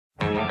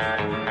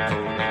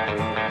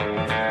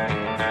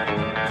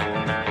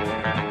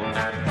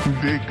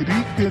The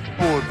Cricket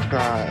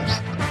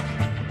Podcast.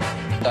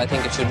 I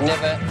think it should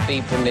never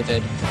be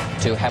permitted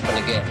to happen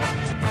again.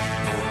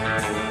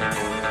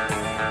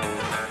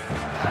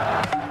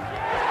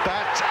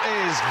 That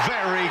is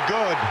very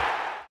good.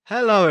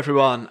 Hello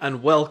everyone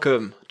and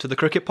welcome to the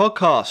Cricket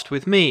Podcast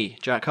with me,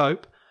 Jack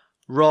Hope,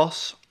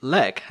 Ross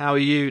Legg. How are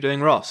you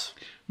doing, Ross?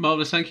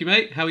 Marvellous, thank you,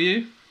 mate. How are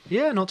you?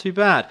 Yeah, not too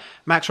bad.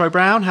 Max Rowe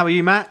Brown, how are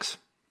you, Max?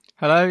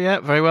 Hello, yeah,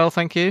 very well,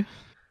 thank you.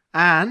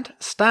 And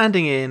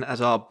standing in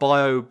as our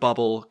bio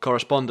bubble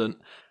correspondent,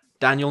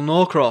 Daniel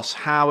Norcross,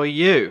 how are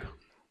you?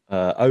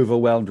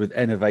 Overwhelmed with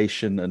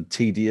innovation and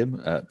tedium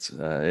at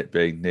it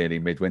being nearly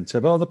midwinter.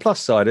 But on the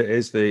plus side, it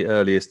is the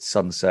earliest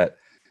sunset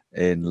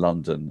in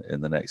London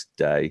in the next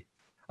day,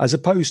 as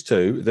opposed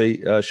to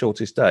the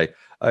shortest day.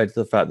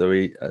 The fact that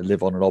we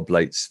live on an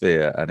oblate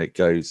sphere and it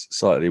goes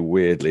slightly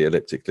weirdly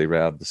elliptically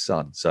around the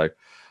sun. So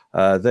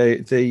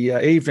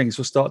the evenings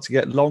will start to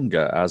get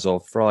longer as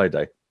of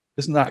Friday.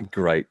 Isn't that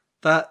great?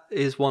 That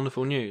is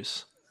wonderful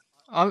news.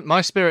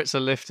 My spirits are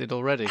lifted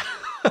already.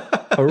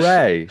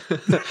 Hooray!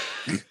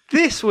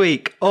 This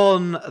week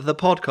on the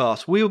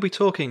podcast, we will be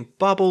talking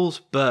bubbles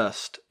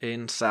burst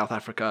in South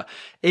Africa.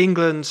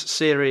 England's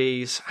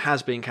series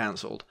has been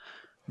cancelled.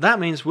 That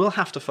means we'll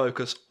have to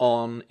focus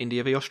on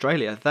India v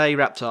Australia. They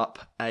wrapped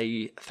up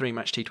a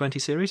 3-match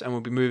T20 series and we'll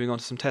be moving on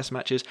to some test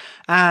matches.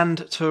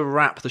 And to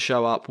wrap the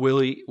show up,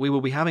 we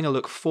will be having a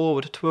look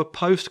forward to a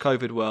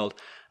post-COVID world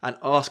and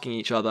asking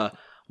each other,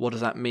 what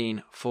does that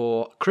mean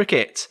for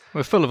cricket?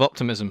 We're full of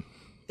optimism.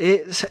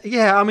 This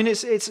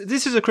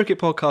is a cricket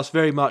podcast,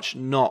 very much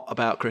not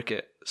about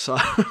cricket. So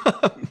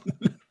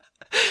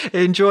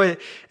enjoy.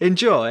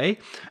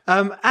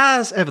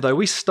 As ever, though,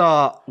 we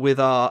start with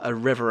our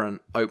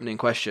irreverent opening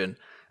question.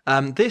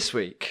 This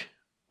week,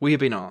 we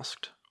have been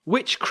asked,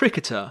 which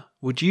cricketer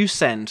would you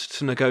send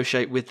to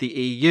negotiate with the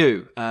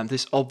EU?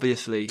 This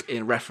obviously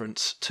in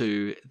reference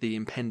to the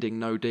impending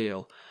no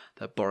deal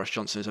that Boris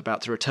Johnson is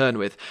about to return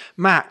with.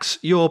 Max,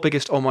 you're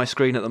biggest on my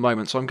screen at the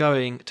moment, so I'm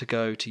going to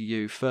go to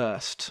you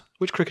first.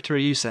 Which cricketer are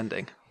you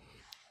sending?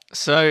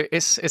 So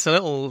it's a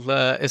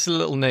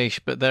little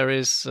niche, but there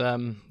is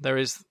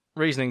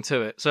reasoning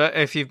to it. So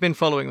if you've been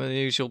following the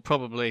news, you'll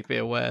probably be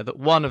aware that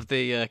one of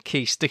the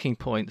key sticking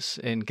points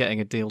in getting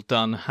a deal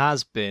done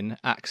has been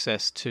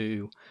access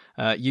to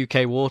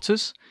UK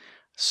waters.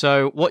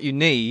 So what you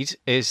need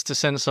is to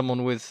send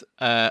someone with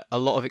a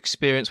lot of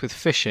experience with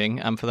fishing,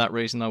 and for that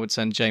reason, I would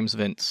send James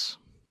Vince.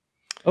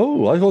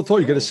 Oh, I thought you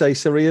were going to say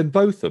Sir Ian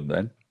Botham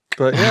then,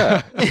 but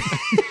yeah.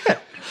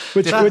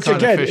 which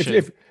again,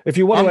 if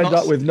you want to end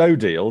up with no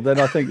deal, then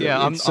I think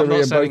Sir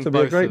Ian Botham would be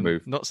a great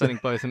move. Not sending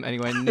Botham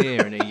anywhere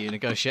near an EU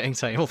negotiating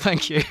table.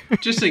 Thank you.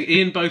 Just think,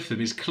 Ian Botham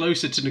is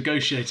closer to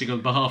negotiating on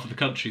behalf of the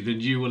country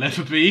than you will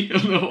ever be,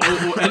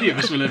 or any of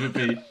us will ever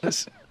be.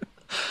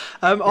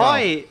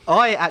 I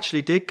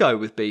actually did go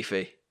with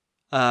Beefy.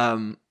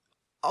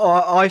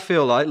 I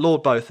feel like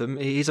Lord Botham,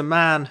 he's a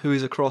man who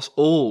is across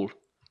all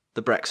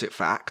the Brexit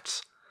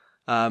facts.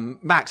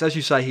 Max, as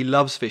you say, he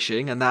loves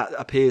fishing, and that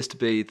appears to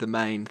be the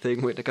main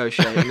thing we're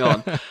negotiating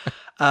on.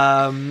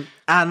 And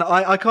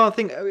I can't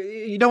think.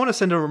 You don't want to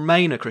send a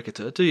Remainer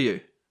cricketer, do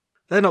you?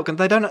 They're not going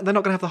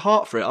to have the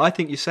heart for it. I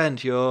think you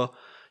send your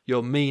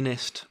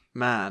meanest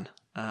man,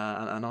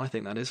 and I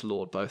think that is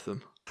Lord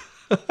Botham.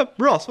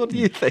 Ross, what do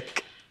you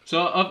think?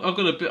 So I've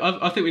got a bit.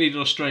 I think we need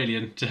an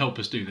Australian to help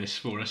us do this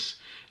for us,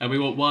 and we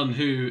want one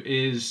who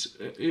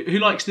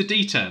likes the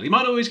detail. He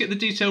might not always get the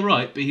detail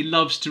right, but he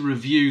loves to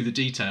review the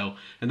detail,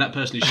 and that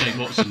person is Shane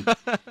Watson.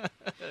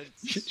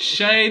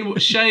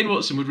 Shane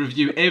Watson would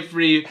review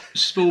every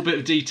small bit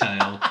of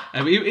detail,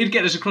 and he'd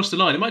get us across the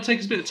line. It might take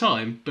us a bit of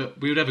time, but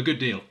we would have a good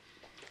deal.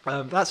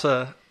 That's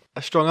a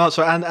strong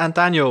answer. And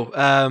Daniel,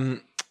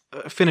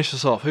 finish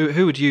us off.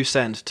 Who would you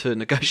send to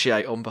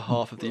negotiate on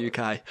behalf of the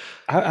UK?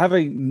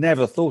 Having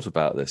never thought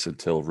about this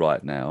until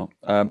right now,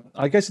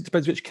 I guess it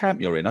depends which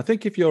camp you're in. I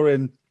think if you're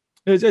in,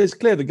 it's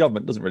clear the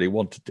government doesn't really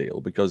want a deal,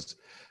 because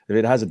if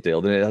it has a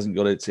deal, then it hasn't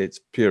got its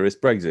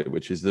purist Brexit,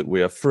 which is that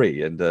we are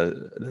free and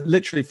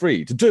literally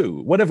free to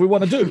do whatever we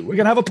want to do. We're going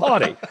to have a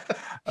party.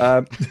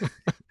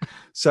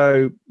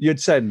 So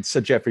you'd send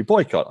Sir Geoffrey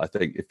Boycott, I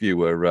think, if you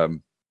were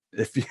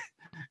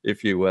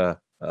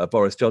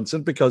Boris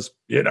Johnson, because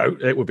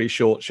it would be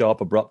short,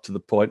 sharp, abrupt, to the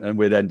point, and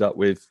we'd end up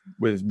with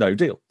no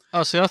deal.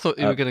 Oh, see, I thought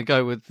you were going to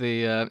go with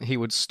he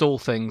would stall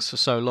things for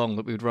so long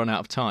that we would run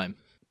out of time.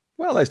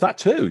 Well, there's that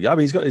too. I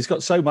mean, he's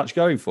got so much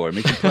going for him.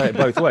 He can play it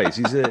both ways.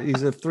 He's a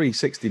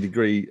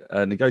 360-degree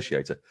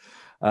negotiator.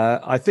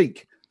 I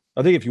think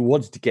if you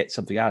wanted to get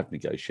something out of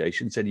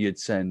negotiations, then you'd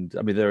send.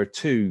 I mean, there are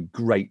two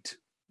great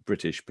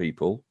British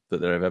people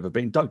that there have ever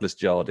been. Douglas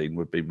Jardine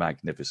would be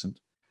magnificent,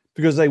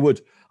 because they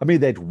would. I mean,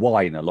 they'd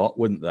whine a lot,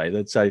 wouldn't they?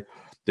 They'd say,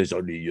 "There's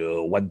only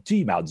one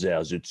team out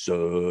there that's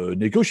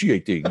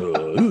negotiating,"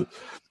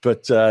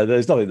 but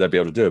there's nothing they'd be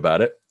able to do about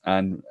it,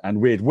 and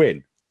we'd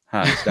win,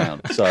 hands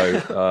down.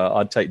 So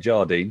I'd take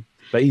Jardine,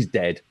 but he's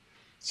dead.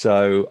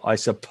 So I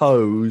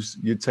suppose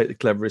you'd take the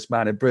cleverest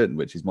man in Britain,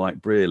 which is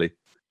Mike Brearley,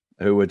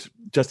 who would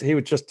just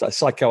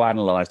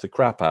psychoanalyze the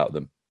crap out of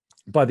them.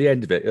 By the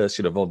end of it,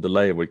 Ursula von der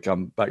Leyen would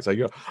come back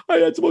saying, I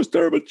had the most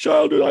terrible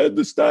childhood. I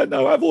understand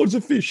now. Have all the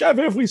fish. Have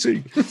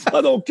everything. I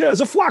don't care.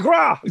 It's a foie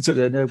gras. He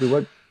said, no, we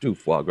won't do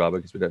foie gras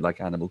because we don't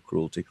like animal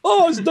cruelty.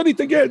 Oh, it's done it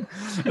again.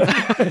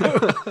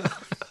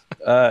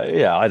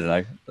 I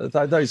don't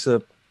know. Those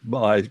are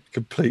my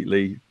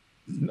completely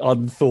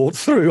unthought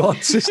through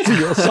artistic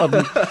or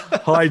sudden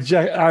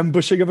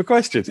ambushing of a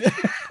question.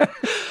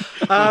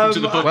 To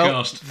the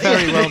podcast.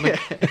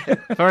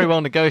 Very well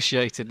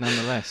negotiated,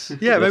 nonetheless.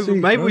 Yeah,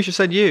 maybe we should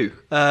send you.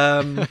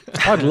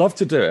 I'd love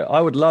to do it.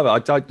 I would love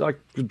it. I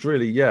could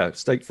really,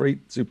 steak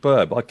frite,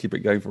 superb. I'd keep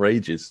it going for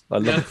ages. I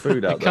love the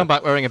food out there. Come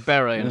back wearing a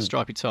beret and a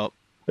stripy top.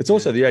 It's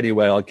also the only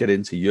way I'll get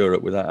into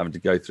Europe without having to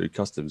go through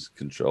customs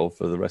control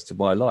for the rest of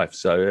my life.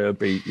 So it'll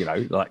be,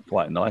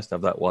 quite nice to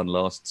have that one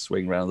last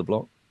swing round the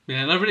block.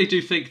 Yeah, and I really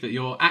do think that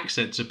your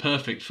accents are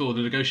perfect for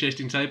the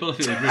negotiating table. I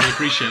think they'd really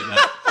appreciate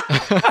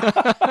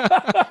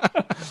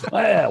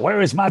that.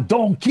 Where is my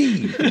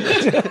donkey?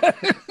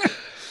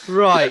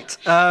 Right.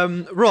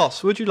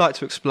 Ross, would you like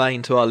to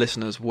explain to our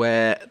listeners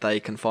where they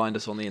can find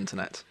us on the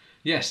internet?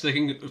 Yes, they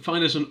can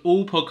find us on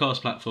all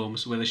podcast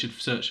platforms where they should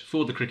search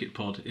for The Cricket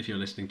Pod if you're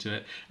listening to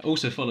it.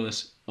 Also follow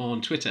us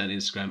on Twitter and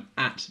Instagram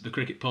at The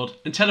Cricket Pod,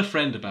 and tell a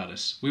friend about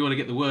us. We want to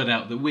get the word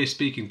out that we're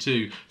speaking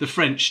to the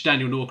French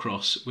Daniel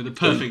Norcross with a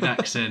perfect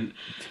accent,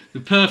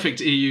 the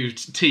perfect EU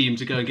team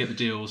to go and get the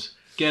deals.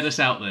 Get us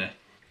out there.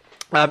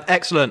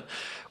 Excellent.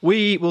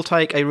 We will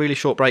take a really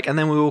short break and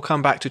then we will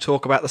come back to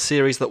talk about the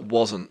series that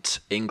wasn't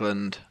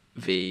England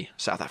v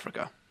South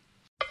Africa.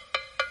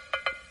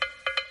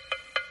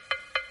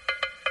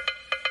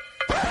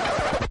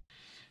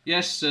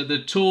 Yes,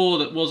 the tour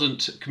that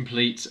wasn't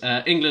complete,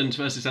 England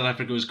versus South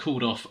Africa, was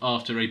called off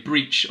after a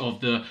breach of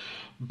the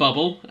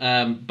bubble.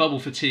 Bubble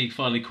fatigue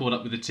finally caught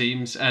up with the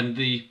teams, and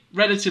the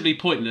relatively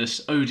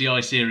pointless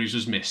ODI series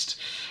was missed.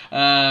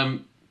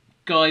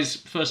 Guys,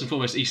 first and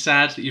foremost, are you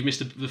sad that you've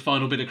missed the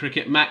final bit of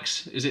cricket?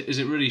 Max, is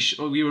it really?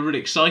 We were really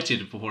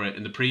excited for it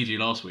in the preview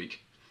last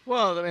week.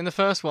 Well, I mean, the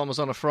first one was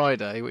on a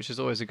Friday, which is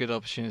always a good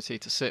opportunity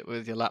to sit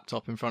with your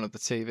laptop in front of the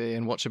TV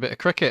and watch a bit of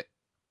cricket.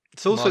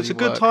 It's a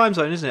good time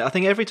zone, isn't it? I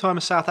think every time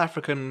a South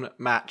African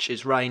match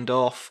is rained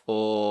off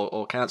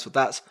or cancelled,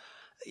 that's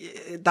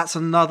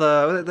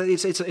another.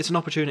 It's an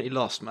opportunity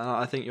lost, man.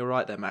 I think you're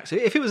right there, Max.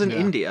 If it was in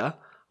India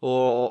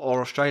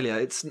or Australia,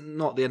 it's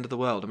not the end of the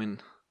world. I mean,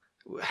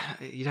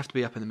 you'd have to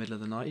be up in the middle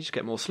of the night. You just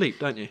get more sleep,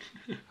 don't you?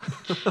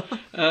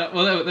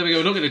 Well, there we go.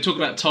 We're not going to talk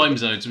about time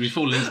zones. We've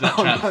fallen into that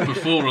trap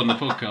before on the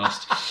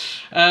podcast.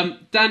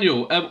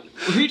 Daniel,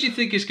 who do you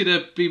think is going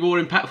to be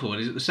more impactful?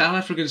 Is it the South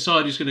African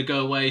side who's going to go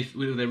away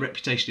with their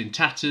reputation in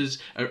tatters?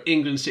 Are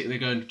England sitting there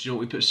going, do you know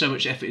what, we put so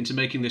much effort into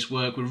making this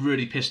work, we're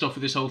really pissed off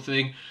with this whole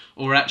thing?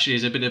 Or actually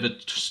is a bit of a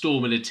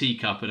storm in a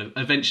teacup and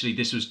eventually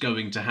this was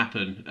going to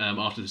happen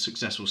after the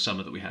successful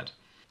summer that we had?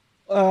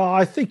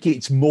 I think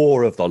it's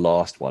more of the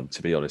last one,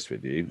 to be honest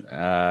with you.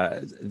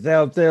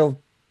 They'll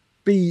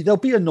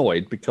be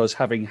annoyed because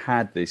having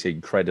had this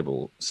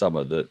incredible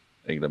summer that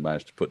England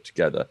managed to put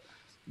together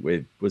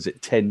with, was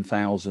it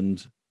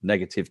 10,000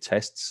 negative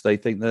tests they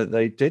think that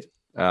they did?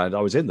 And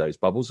I was in those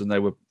bubbles and they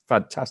were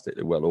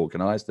fantastically well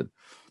organised. And,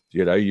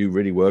 you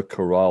really were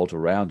corralled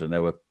around, and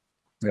there were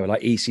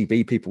like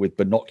ECB people with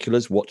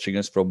binoculars watching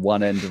us from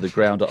one end of the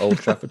ground at Old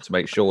Trafford to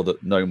make sure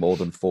that no more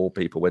than 4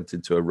 people went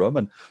into a room.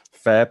 And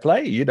fair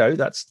play,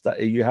 that's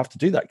that you have to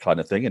do that kind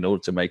of thing in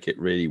order to make it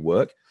really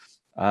work.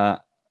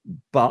 But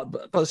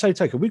by the same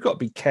token, we've got to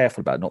be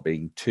careful about not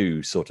being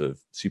too sort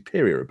of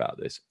superior about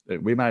this.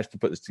 We managed to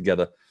put this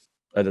together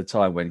at a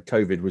time when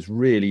COVID was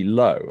really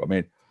low. I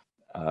mean,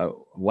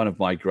 one of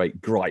my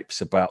great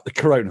gripes about the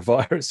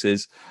coronavirus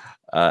is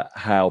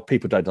how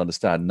people don't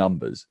understand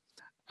numbers.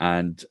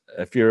 And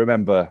if you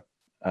remember,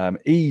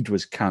 Eid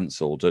was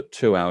cancelled at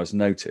 2 hours'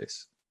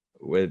 notice,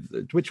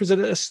 which was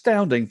an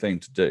astounding thing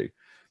to do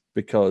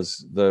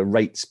because the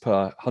rates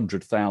per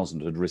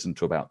 100,000 had risen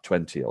to about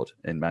 20 odd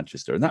in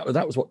Manchester. And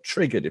that was what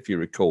triggered, if you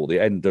recall,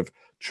 the end of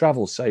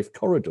travel safe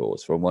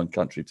corridors from one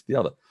country to the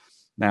other.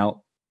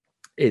 Now,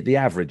 the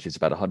average is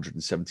about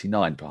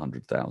 179 per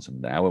 100,000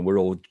 now, and we're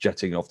all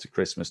jetting off to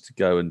Christmas to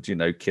go and,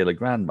 kill a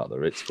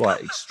grandmother. It's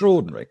quite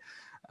extraordinary.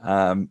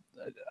 And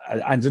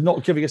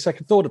not giving a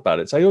second thought about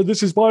it, saying,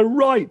 this is my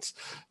right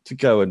to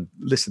go and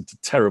listen to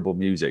terrible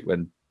music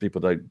when people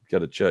don't go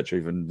to church or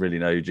even really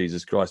know who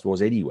Jesus Christ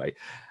was anyway.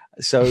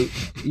 So,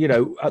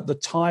 at the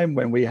time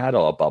when we had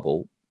our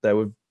bubble,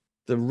 the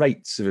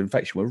rates of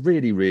infection were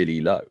really,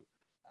 really low.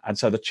 And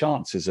so the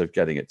chances of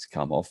getting it to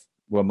come off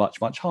were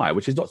much, much higher,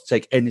 which is not to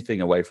take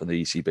anything away from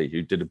the ECB,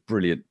 who did a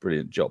brilliant,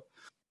 brilliant job.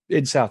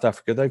 In South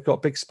Africa, they've got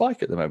a big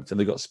spike at the moment, and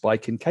they've got a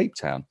spike in Cape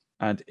Town.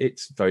 And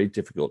it's very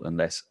difficult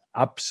unless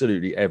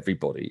absolutely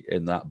everybody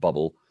in that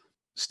bubble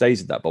stays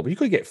in that bubble. You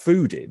could get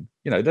food in.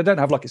 They don't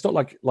have it's not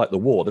like the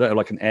war. They don't have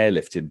like an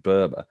airlift in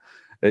Burma.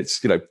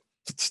 It's,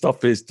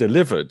 stuff is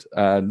delivered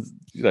and,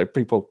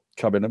 people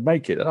come in and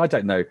make it. And I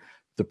don't know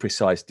the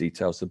precise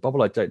details of the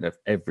bubble. I don't know if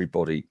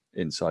everybody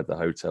inside the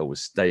hotel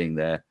was staying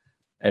there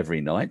every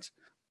night.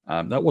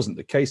 That wasn't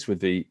the case with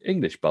the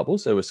English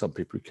bubbles. There were some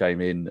people who came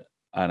in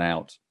and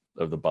out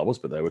of the bubbles,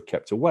 but they were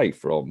kept away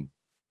from,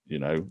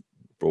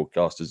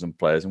 broadcasters and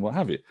players and what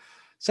have you.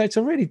 So it's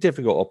a really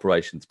difficult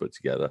operation to put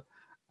together.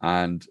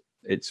 And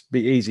it's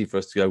be easy for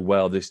us to go,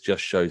 well, this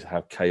just shows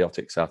how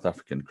chaotic South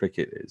African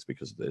cricket is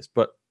because of this.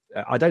 But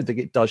I don't think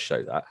it does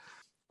show that.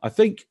 I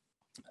think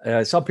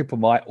some people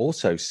might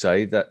also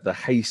say that the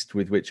haste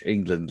with which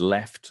England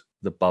left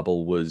the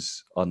bubble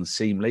was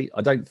unseemly.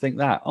 I don't think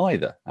that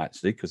either,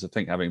 actually, because I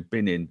think having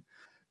been in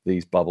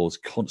these bubbles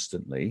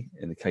constantly,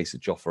 in the case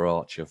of Jofra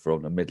Archer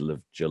from the middle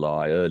of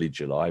July, early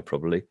July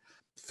probably,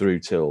 through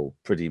till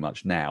pretty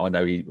much now. I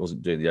know he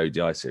wasn't doing the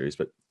ODI series,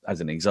 but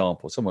as an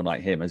example, someone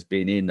like him has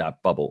been in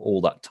that bubble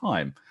all that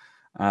time.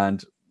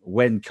 And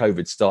when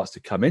COVID starts to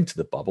come into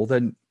the bubble,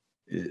 then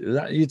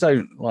you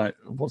don't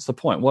what's the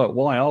point?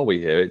 Why are we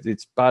here?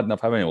 It's bad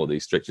enough having all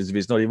these strictures if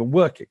it's not even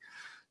working.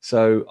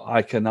 So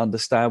I can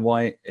understand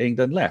why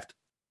England left.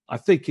 I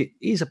think it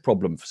is a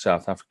problem for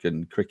South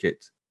African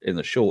cricket in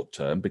the short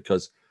term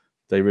because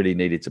they really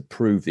needed to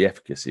prove the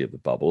efficacy of the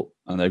bubble,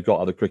 and they've got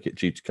other cricket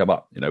due to come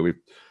up. We've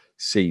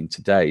seen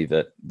today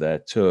that their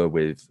tour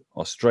with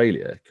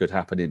Australia could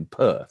happen in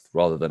Perth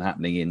rather than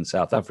happening in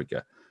South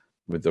Africa,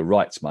 with the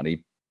rights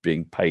money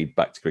being paid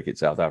back to Cricket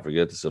South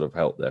Africa to sort of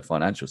help their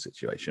financial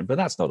situation. But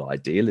that's not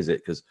ideal, is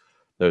it? Because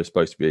that tour is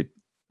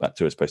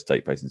supposed to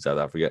take place in South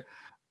Africa.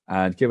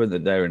 And given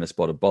that they're in a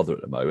spot of bother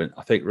at the moment,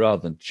 I think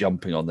rather than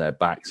jumping on their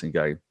backs and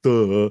going,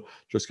 duh,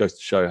 just goes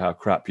to show how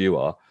crap you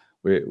are,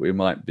 we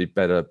might be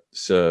better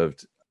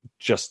served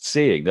just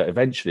seeing that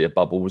eventually a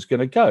bubble was going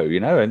to go,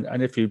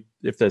 and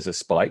if there's a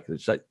spike,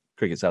 which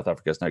Cricket South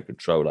Africa has no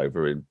control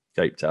over in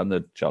Cape Town,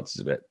 the chances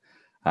of it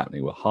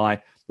happening were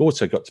high.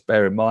 Also got to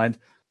bear in mind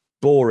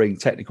boring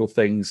technical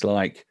things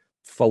like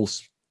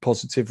false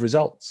positive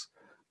results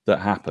that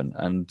happen.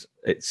 And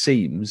it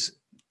seems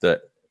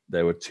that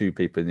there were 2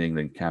 people in the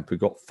England camp who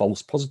got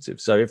false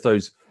positives. So if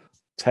those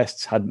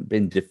tests hadn't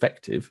been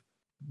defective,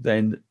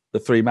 then the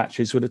 3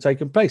 matches would have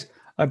taken place.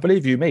 And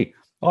believe you me,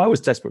 I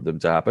was desperate for them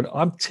to happen.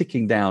 I'm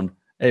ticking down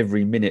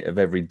every minute of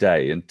every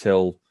day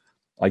until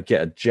I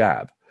get a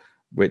jab,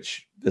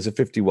 which as a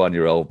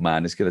 51-year-old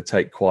man is going to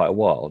take quite a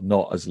while,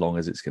 not as long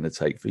as it's going to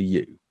take for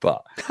you.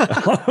 But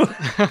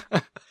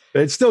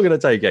it's still going to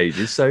take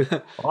ages. So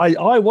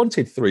I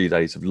wanted 3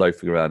 days of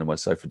loafing around on my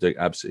sofa doing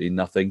absolutely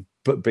nothing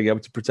but being able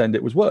to pretend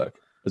it was work,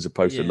 as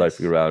opposed to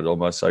loafing around on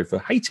my sofa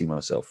hating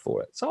myself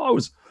for it. So I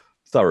was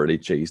thoroughly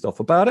cheesed off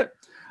about it.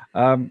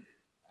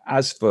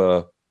 As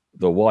for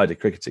the wider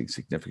cricketing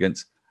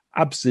significance,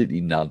 absolutely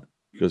none,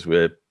 because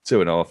we're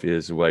 2.5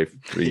 years away,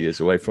 3 years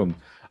away from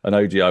an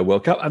ODI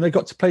World Cup, and they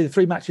got to play the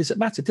 3 matches that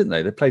mattered, didn't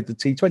they? They played the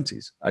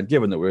T20s, and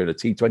given that we're in a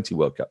T20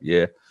 World Cup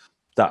year,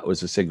 that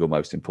was the single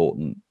most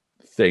important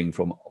thing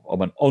from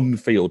an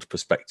on-field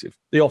perspective.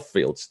 The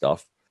off-field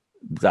stuff,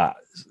 that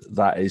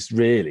is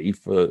really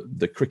for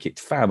the cricket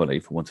family,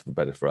 for want of a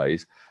better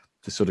phrase,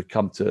 to sort of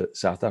come to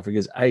South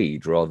Africa's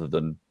aid rather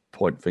than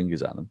point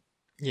fingers at them.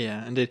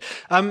 Yeah, indeed.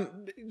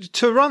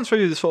 To run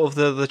through the sort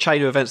of the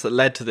chain of events that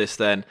led to this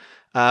then,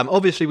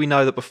 obviously we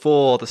know that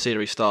before the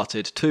series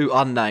started, 2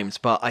 unnamed,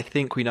 but I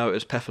think we know it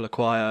as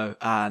Pefalaquayo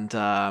and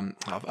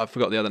I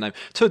forgot the other name.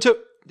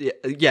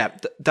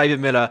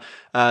 David Miller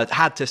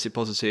had tested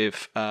positive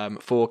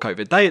for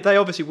COVID. They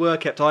obviously were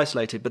kept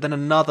isolated, but then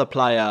another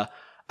player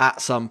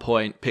at some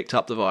point picked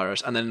up the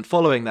virus, and then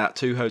following that,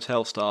 2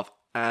 hotel staff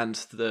and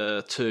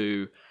the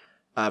 2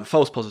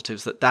 false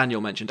positives that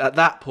Daniel mentioned. At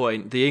that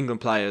point, the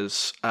England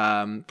players,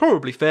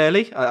 probably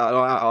fairly,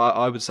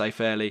 I would say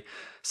fairly,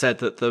 said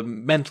that the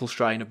mental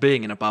strain of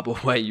being in a bubble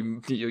where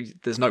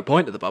there's no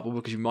point to the bubble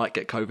because you might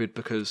get COVID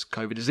because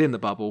COVID is in the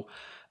bubble,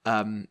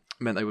 meant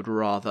they would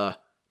rather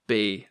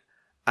be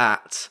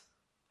at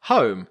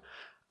home.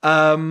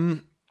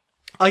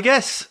 I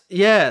guess,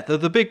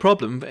 the big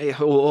problem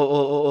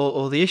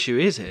or the issue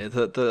is here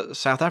that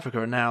South Africa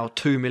are now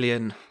 $2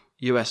 million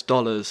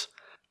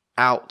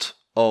out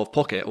of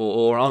pocket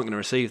or aren't going to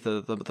receive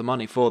the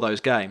money for those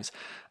games.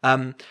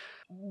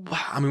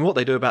 What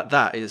they do about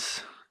that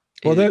is...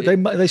 Well,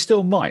 they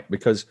still might,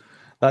 because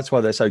that's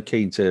why they're so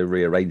keen to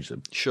rearrange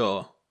them.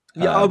 Sure.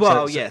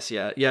 Yeah. Yes.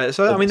 Yeah.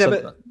 So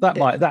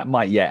that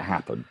might yet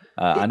happen,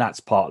 and that's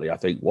partly, I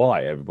think,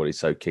 why everybody's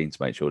so keen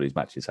to make sure these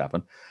matches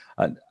happen.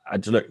 And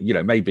to look,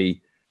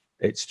 maybe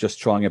it's just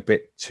trying a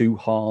bit too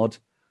hard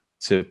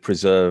to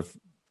preserve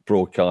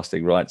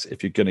broadcasting rights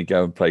if you're going to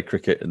go and play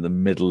cricket in the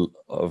middle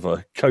of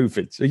a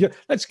COVID. So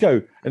let's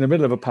go in the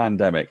middle of a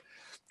pandemic.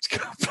 Let's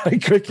go play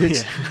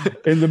cricket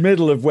in the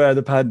middle of where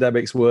the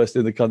pandemic's worst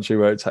in the country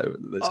where it's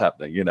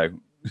happening.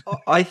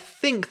 I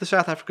think the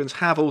South Africans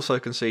have also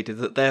conceded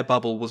that their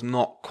bubble was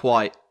not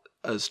quite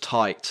as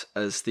tight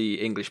as the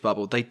English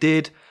bubble. They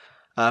did,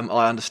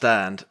 I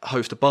understand,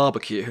 host a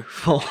barbecue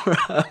for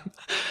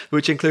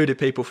which included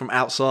people from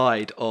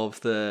outside of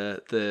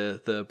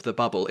the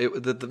bubble.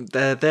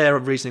 Their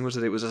reasoning was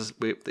that it was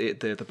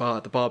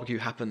the barbecue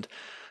happened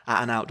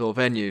at an outdoor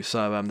venue,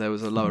 so there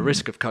was a lower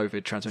risk of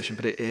COVID transmission.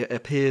 But it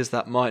appears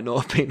that might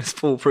not have been as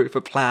foolproof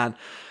a plan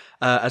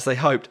as they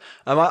hoped.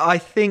 I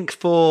think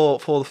for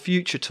the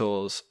future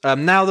tours,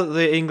 now that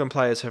the England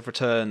players have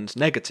returned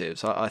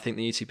negatives, I think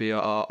the ETB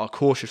are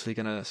cautiously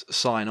going to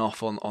sign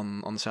off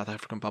on the South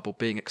African bubble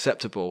being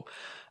acceptable.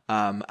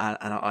 And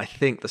I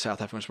think the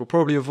South Africans will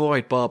probably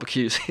avoid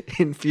barbecues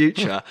in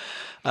future,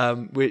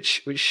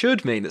 which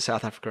should mean that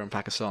South Africa and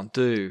Pakistan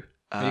do.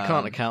 You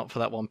can't account for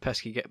that one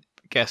pesky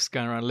guest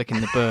going around licking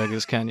the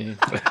burgers, can you?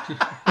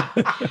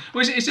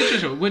 Well, it's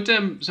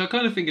interesting. So I'm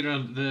kind of thinking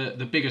around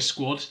the bigger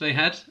squad they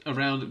had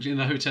around in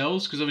the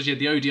hotels, because obviously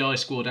you had the ODI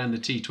squad and the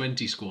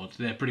T20 squad.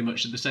 They're pretty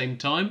much at the same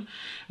time.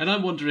 And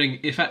I'm wondering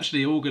if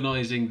actually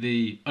organising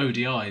the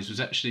ODIs was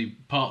actually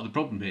part of the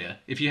problem here.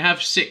 If you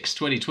have 6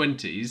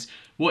 2020s,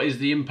 what is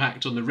the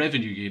impact on the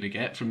revenue you're going to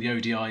get from the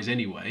ODIs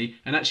anyway?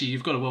 And actually,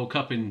 you've got a World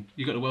Cup in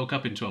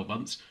 12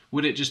 months.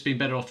 Would it just been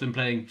better off than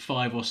playing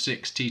 5 or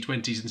 6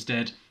 T20s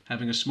instead,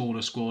 having a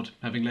smaller squad,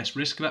 having less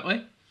risk that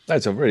way?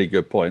 That's a really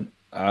good point.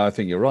 I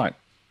think you're right.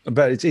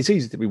 But it's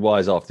easy to be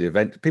wise after the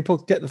event. People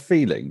get the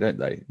feeling, don't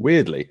they?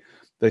 Weirdly,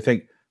 they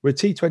think with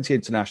T20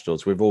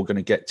 internationals, we're all going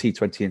to get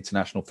T20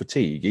 international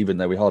fatigue, even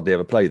though we hardly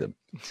ever play them.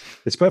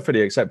 It's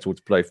perfectly acceptable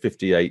to play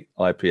 58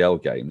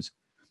 IPL games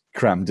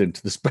crammed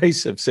into the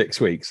space of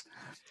 6 weeks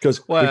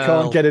because we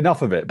can't get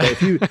enough of it.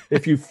 But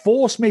if you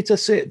force me to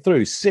sit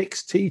through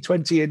 6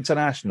 T20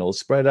 internationals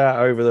spread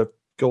out over the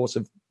course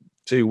of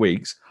 2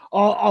 weeks,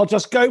 I'll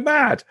just go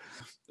mad.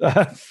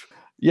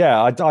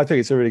 Yeah, I think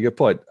it's a really good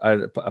point.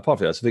 Apart from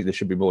that, I think there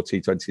should be more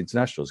T20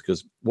 internationals,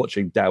 because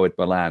watching Dawid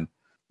Malan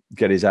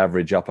get his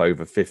average up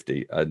over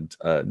 50 and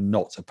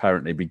not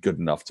apparently be good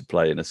enough to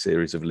play in a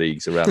series of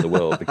leagues around the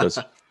world, because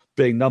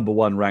being number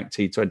one ranked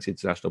T20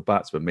 international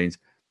batsman means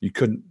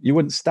you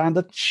wouldn't stand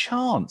a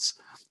chance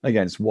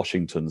against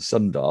Washington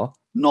Sundar.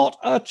 Not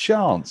a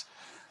chance.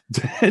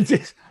 Despite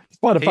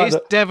the fact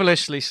that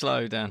devilishly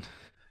slow, Dan.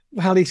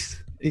 Well, he's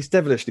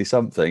devilishly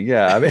something.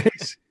 Yeah, I mean,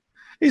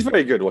 he's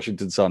very good,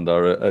 Washington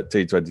Sundar, at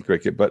T20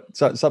 cricket. But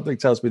something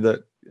tells me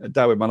that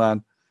Dawid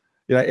Malan,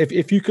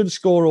 if you can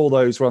score all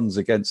those runs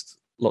against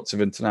lots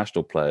of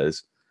international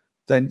players,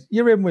 then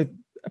you're in with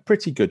a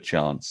pretty good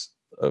chance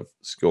of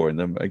scoring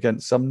them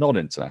against some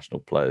non-international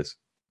players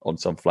on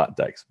some flat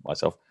decks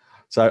myself.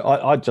 So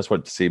I just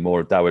want to see more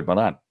of Dawid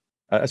Malan,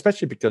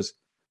 especially because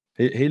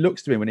he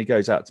looks to me when he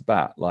goes out to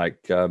bat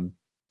like, those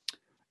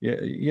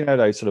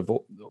sort of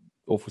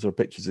awful sort of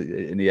pictures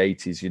in the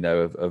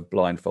 80s, of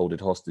blindfolded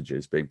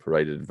hostages being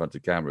paraded in front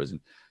of cameras. And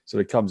so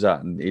he comes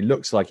out and he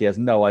looks like he has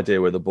no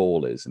idea where the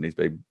ball is, and he's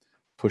being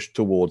pushed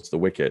towards the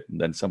wicket.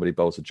 And then somebody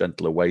bowls a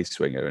gentle away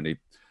swinger and he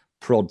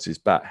prods his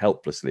bat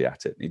helplessly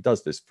at it. And he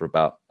does this for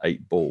about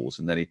 8 balls,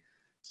 and then he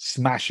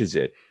smashes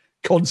it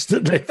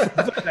constantly for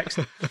the next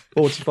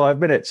 45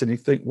 minutes. And you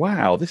think,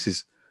 wow, this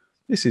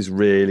is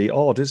really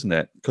odd, isn't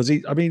it? Because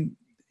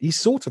he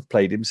sort of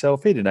played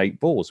himself in 8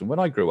 balls. And when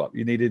I grew up,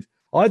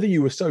 either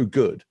you were so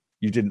good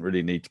you didn't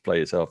really need to play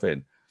yourself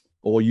in,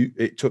 or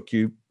it took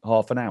you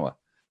half an hour.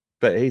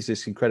 But he's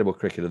this incredible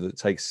cricketer that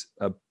takes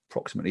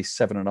approximately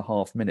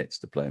 7.5 minutes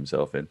to play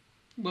himself in.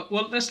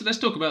 Well, let's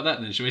talk about that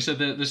then, shall we? So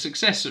the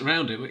success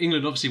around it.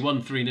 England obviously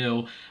won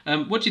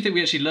 3-0. What do you think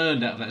we actually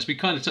learned out of that? So we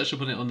kind of touched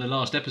upon it on the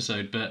last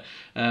episode, but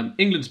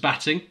England's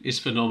batting is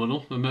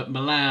phenomenal.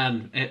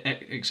 Milan,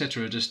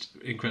 etc., are just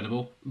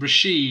incredible.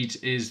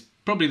 Rashid is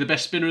probably the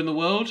best spinner in the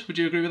world. Would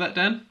you agree with that,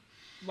 Dan?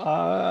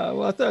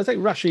 Well, I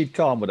think Rashid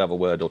Khan would have a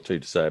word or two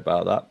to say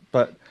about that.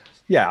 But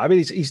yeah, I mean,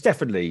 he's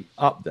definitely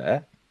up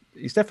there.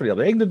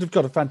 England have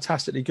got a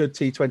fantastically good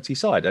T20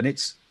 side, and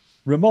it's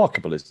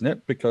remarkable, isn't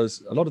it?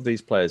 Because a lot of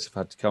these players have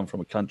had to come from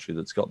a country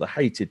that's got the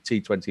hated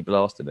T20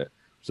 blast in it.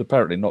 It's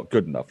apparently not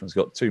good enough, and it's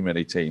got too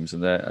many teams,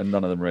 and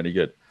none of them are any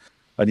good.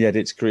 And yet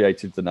it's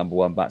created the number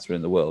one batsman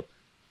in the world.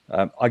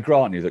 I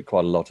grant you that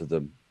quite a lot of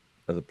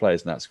the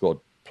players in that squad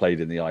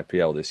played in the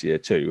IPL this year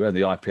too, and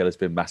the IPL has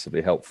been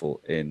massively helpful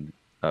in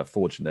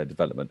forging their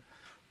development.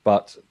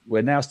 But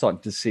we're now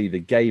starting to see the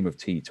game of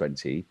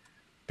T20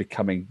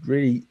 becoming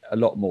really a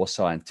lot more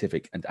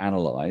scientific and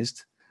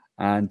analysed.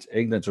 And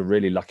England are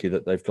really lucky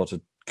that they've got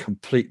a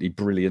completely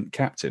brilliant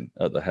captain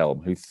at the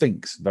helm who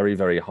thinks very,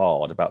 very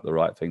hard about the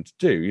right thing to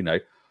do.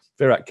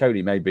 Virat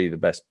Kohli may be the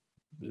best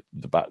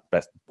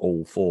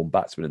all-form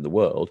batsman in the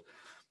world,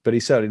 but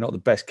he's certainly not the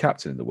best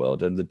captain in the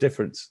world. And the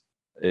difference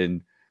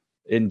in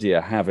India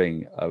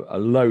having a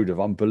load of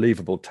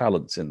unbelievable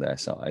talents in their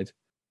side,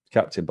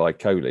 captained by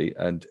Kohli,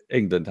 and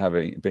England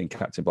having been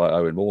captained by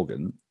Owen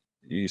Morgan,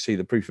 you see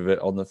the proof of it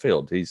on the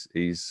field.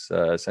 He's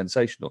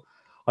sensational.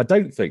 I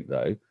don't think,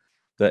 though,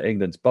 that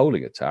England's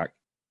bowling attack,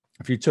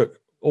 if you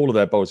took all of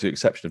their bowlers with the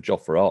exception of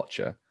Jofra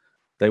Archer,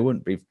 they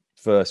wouldn't be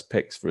first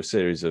picks for a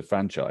series of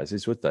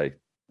franchises, would they?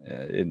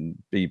 In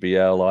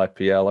BBL,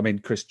 IPL. I mean,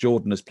 Chris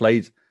Jordan has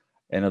played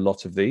in a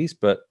lot of these,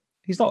 but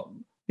he's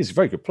a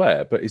very good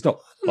player, but he's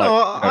not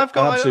an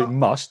absolute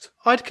must.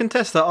 I'd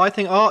contest that. I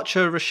think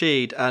Archer,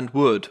 Rashid, and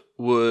Wood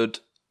would,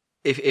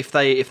 if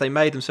they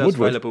made themselves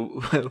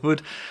available,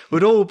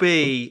 would all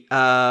be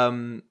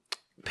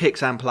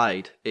picked and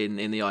played in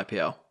the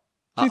IPL.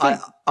 Do you think,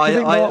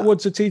 Mark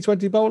Wood's a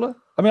T20 bowler?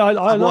 I mean, I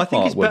love I think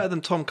Mark he's Wood. better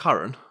than Tom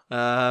Curran,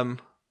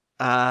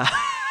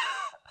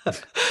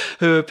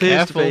 who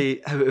appears to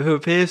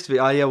be.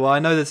 I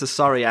know there's a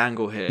Surrey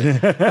angle here,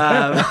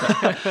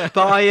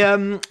 but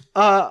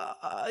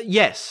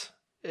yes,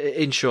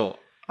 in short,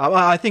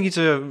 I think he's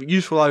a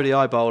useful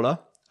ODI bowler,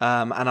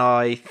 and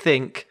I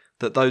think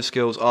that those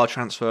skills are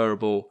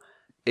transferable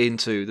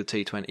into the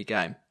T20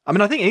 game. I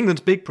mean, I think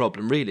England's big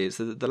problem really is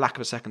the lack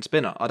of a second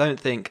spinner. I don't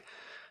think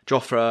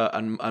Jofra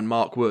and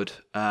Mark Wood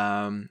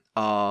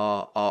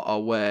are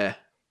where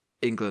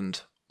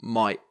England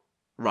might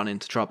run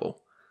into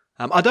trouble.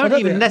 I don't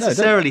even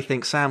necessarily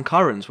think Sam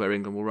Curran's where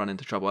England will run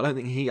into trouble. I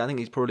think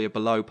he's probably a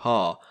below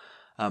par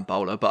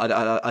bowler, but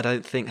I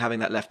don't think having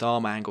that left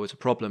arm angle is a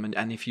problem.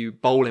 And if you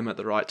bowl him at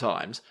the right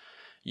times,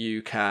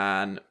 you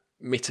can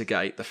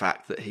mitigate the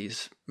fact that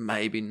he's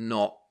maybe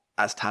not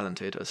as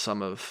talented as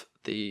some of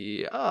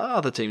the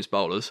other team's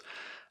bowlers.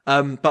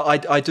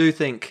 But I do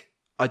think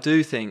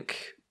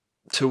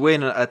to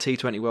win a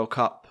T20 World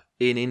Cup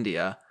in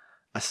India,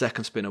 a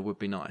second spinner would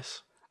be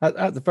nice.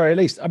 At the very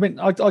least, I mean,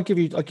 I'll give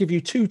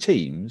you two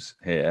teams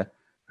here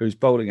whose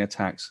bowling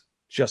attacks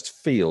just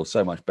feel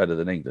so much better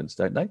than England's,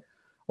 don't they?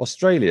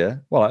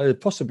 Australia, well,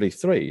 possibly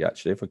three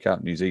actually, if we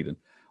count New Zealand.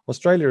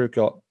 Australia have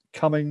got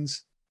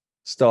Cummins,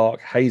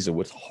 Stark,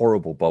 Hazelwood,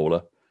 horrible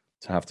bowler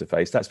to have to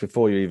face. That's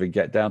before you even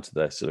get down to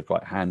their sort of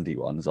quite handy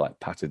ones like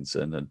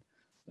Pattinson and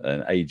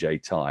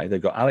AJ Ty. They've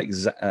got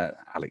Alex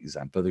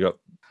Zampa. They've got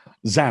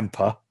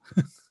Zampa.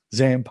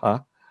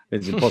 Zampa.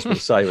 It's impossible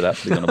to say without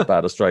putting on a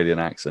bad Australian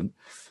accent.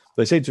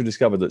 They seem to have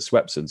discovered that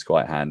Swepson's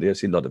quite handy. I've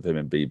seen a lot of him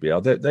in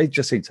BBL. They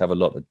just seem to have a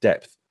lot of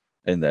depth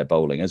in their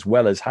bowling, as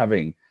well as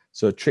having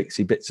sort of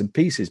tricksy bits and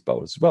pieces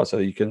bowlers as well. So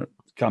you can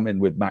come in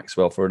with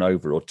Maxwell for an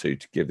over or two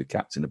to give the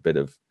captain a bit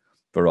of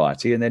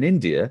variety. And then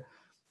India,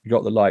 you've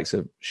got the likes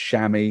of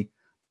Shami,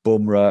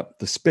 Bumrah.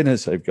 The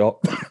spinners they've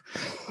got,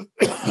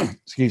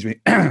 excuse me,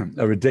 are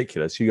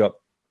ridiculous. You got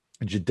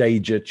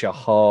Jadeja,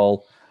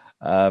 Chahal.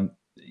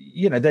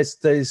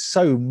 There's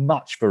so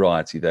much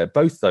variety there.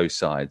 Both those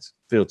sides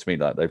feel to me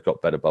like they've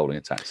got better bowling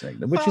attacks in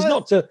England, which is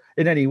not to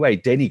in any way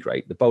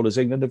denigrate the bowlers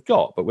England have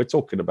got, but we're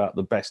talking about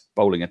the best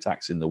bowling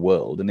attacks in the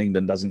world, and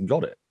England hasn't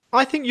got it.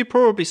 I think you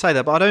probably say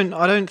that, but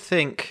I don't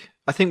think.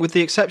 I think with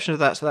the exception of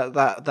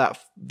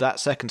that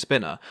second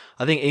spinner,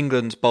 I think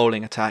England's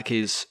bowling attack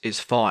is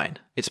fine.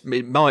 It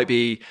might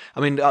be. I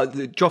mean,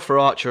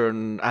 Jofra Archer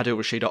and Adil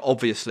Rashid are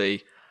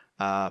obviously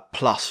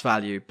plus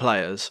value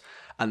players.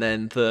 And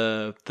then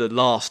the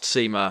last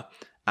seamer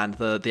and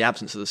the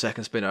absence of the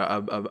second spinner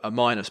are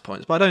minus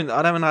points. But I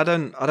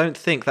don't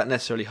think that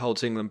necessarily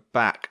holds England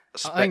back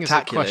spectacularly. I think it's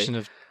a question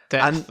of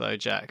depth, though,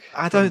 Jack.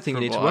 I don't think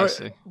you need to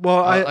worry.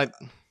 Well,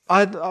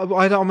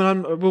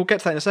 we'll get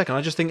to that in a second.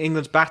 I just think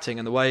England's batting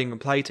and the way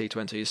England play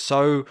T20 is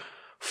so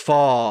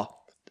far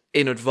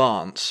in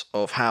advance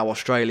of how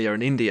Australia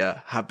and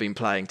India have been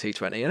playing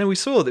T20. And we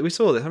saw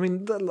this. I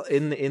mean,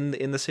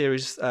 in the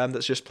series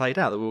that's just played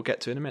out that we'll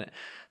get to in a minute.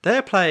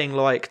 They're playing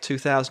like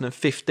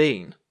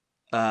 2015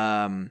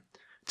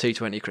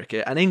 T20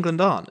 cricket, and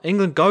England aren't.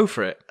 England go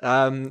for it.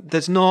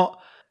 There's not.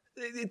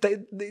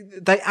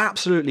 They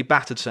absolutely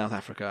battered South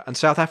Africa, and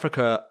South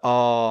Africa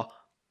are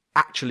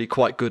actually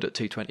quite good at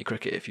T20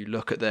 cricket. If you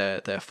look at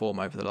their form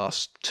over the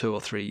last 2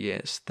 or 3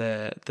 years,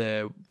 they're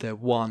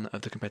one of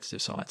the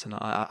competitive sides, and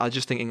I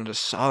just think England are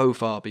so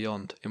far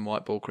beyond in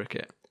white ball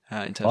cricket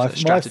in terms of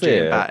strategy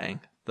and batting.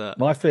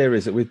 My fear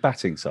is that with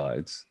batting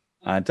sides.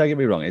 And don't get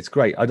me wrong, it's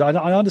great. I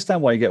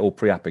understand why you get all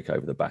pre-epic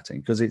over the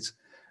batting, because it's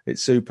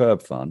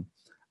superb fun.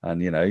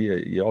 And,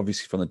 you're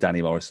obviously from the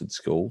Danny Morrison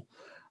school.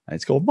 And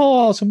it's called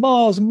Mars and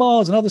Mars and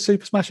Mars and other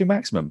super smashing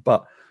maximum.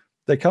 But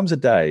there comes a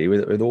day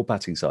with all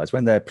batting sides,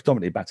 when they're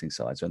predominantly batting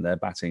sides, when their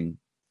batting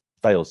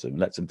fails them,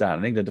 lets them down.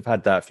 And England have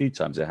had that a few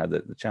times. They had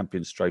the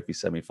Champions Trophy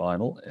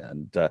semi-final.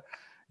 And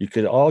you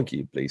could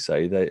arguably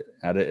say they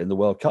had it in the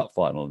World Cup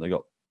final. And they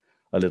got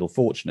a little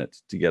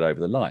fortunate to get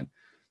over the line.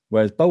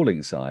 Whereas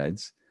bowling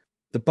sides...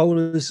 The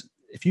bowlers,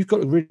 if you've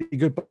got a really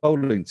good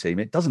bowling team,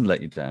 it doesn't let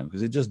you down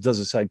because it just does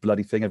the same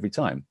bloody thing every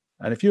time.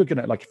 And if you're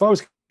going to, if I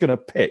was going to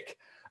pick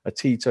a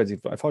T20,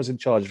 if I was in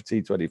charge of a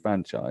T20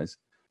 franchise,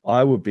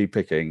 I would be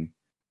picking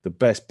the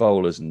best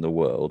bowlers in the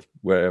world,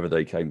 wherever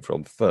they came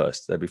from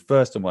first. They'd be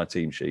first on my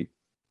team sheet.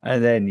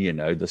 And then,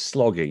 the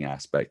slogging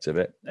aspect of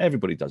it.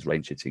 Everybody does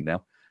range hitting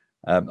now.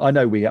 I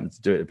know we happen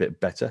to do it a bit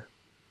better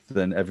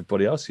than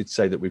everybody else. You'd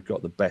say that we've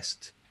got the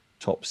best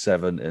top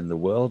 7 in the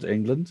world,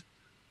 England.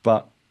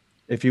 But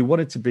if you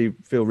wanted to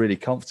feel really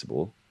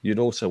comfortable, you'd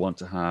also want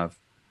to have,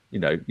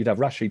 you'd have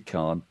Rashid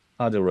Khan,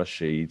 Adil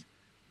Rashid,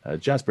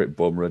 Jasprit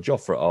Bumrah,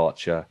 Jofra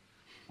Archer,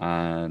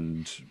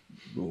 and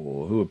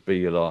who would be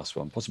your last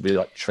one? Possibly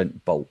like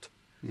Trent Bolt.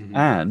 Mm-hmm.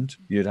 And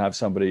you'd have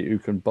somebody who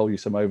can bowl you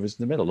some overs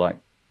in the middle, like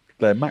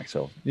Glenn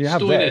Maxwell. You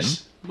have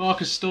Stoinis.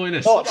 Marcus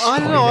Stoinis. I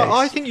don't know.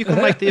 I think you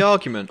can make the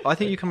argument.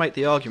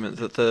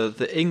 that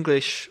the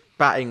English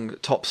batting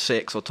top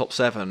 6 or top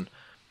 7...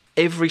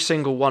 every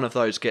single one of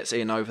those gets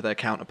in over their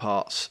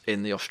counterparts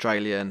in the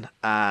Australian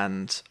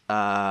and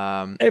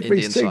Every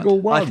Indian single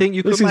side. one. I think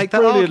you This could is make that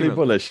brilliantly argument.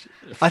 bullish.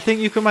 I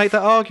think you can make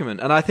that argument,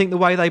 and I think the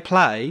way they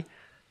play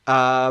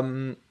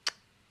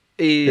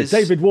is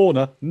David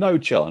Warner, no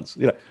chance.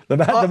 You know, the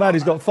man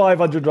who's got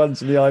 500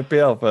 runs in the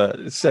IPL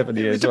for 7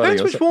 years. It depends running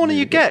or which something. Warner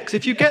you get. 'Cause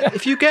if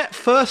you get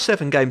first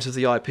 7 games of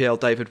the IPL,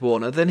 David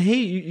Warner, then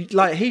he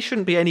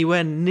shouldn't be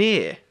anywhere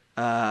near.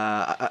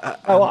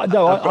 I'm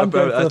going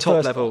for a the top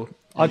first, level.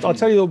 I'll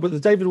tell you, but the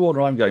David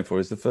Warner I'm going for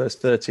is the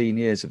first 13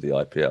 years of the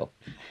IPL.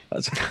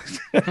 That's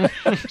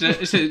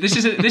This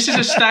is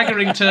a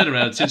staggering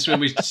turnaround since when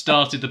we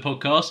started the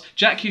podcast.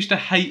 Jack used to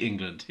hate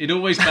England. He'd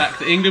always back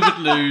that England would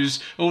lose,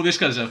 all this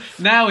kind of stuff.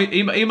 Now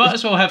he might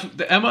as well have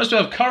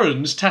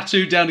Curran's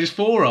tattooed down his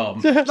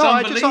forearm. It's No,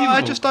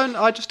 unbelievable.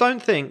 I just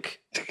don't think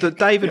that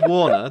David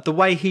Warner, the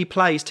way he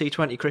plays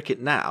T20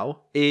 cricket now,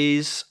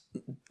 is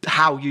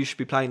how you should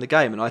be playing the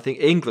game. And I think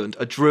England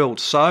are drilled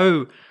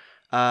so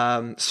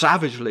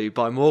savagely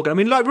by Morgan. I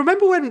mean, like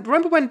remember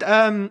when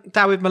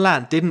David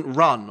Milan didn't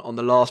run on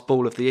the last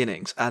ball of the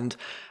innings, and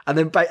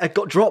then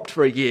got dropped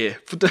for a year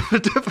for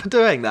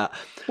doing that.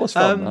 what's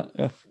fun. That?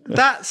 Yeah.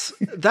 That's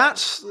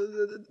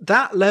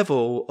that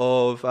level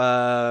of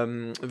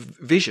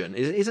vision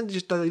isn't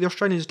just the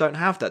Australians don't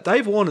have that.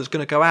 Dave Warner's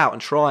going to go out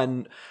and try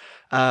and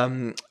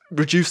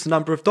reduce the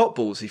number of dot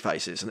balls he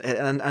faces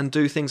and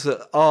do things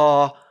that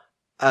are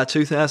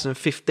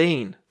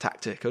 2015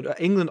 tactic.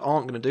 England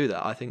aren't going to do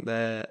that. I think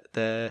they're.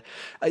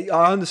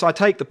 I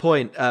take the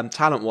point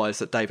talent wise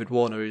that David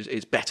Warner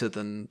is better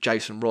than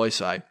Jason Roy,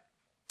 say.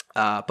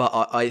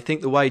 But I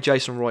think the way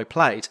Jason Roy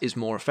plays is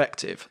more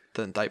effective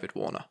than David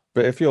Warner.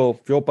 But if your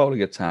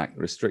bowling attack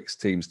restricts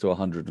teams to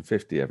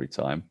 150 every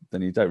time,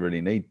 then you don't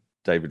really need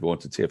David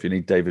Warner to tee off. You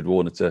need David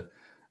Warner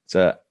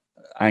to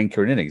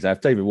anchor an innings. Now,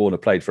 if David Warner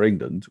played for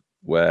England,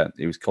 where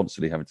he was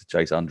constantly having to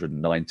chase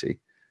 190,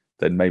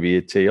 then maybe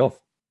he'd tee off.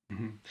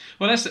 Mm-hmm.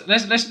 Well, let's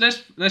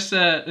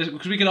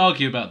because we can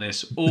argue about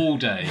this all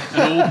day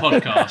and all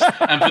podcast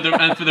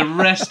and for the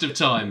rest of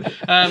time.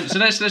 So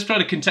let's try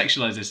to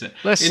contextualise this.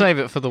 Let's save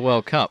it for the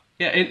World Cup.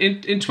 Yeah,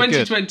 in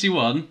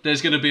 2021,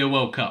 there's going to be a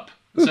World Cup.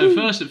 So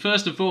first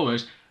and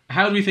foremost,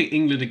 how do we think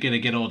England are going to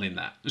get on in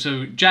that?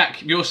 So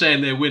Jack, you're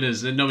saying they're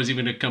winners, and no one's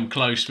even going to come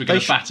close. We're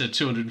going to batter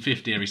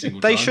 250 every single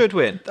time. They should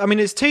win. I mean,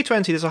 it's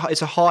T20.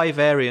 It's a high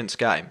variance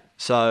game.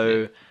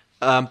 So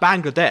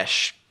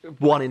Bangladesh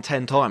 1 in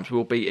 10 times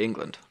will beat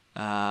England,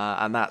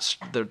 and that's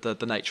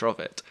the nature of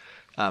it.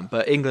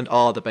 But England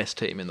are the best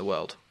team in the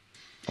world.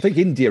 I think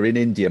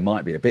India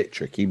might be a bit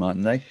tricky,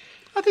 mightn't they?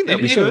 I think they'll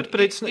be good, but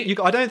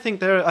I don't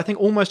think they're. I think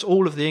almost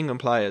all of the England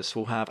players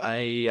will have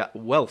a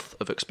wealth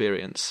of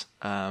experience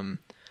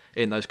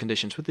in those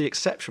conditions, with the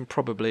exception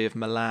probably of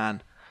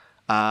Milan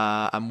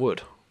and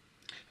Wood.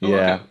 Oh,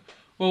 Yeah. okay.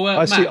 Well,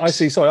 I Max,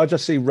 see. Sorry, I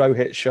just see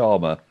Rohit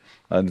Sharma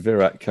and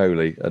Virat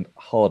Kohli and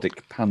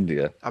Hardik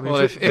Pandya. I mean,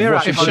 Well, if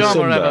Virat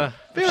Sharma ever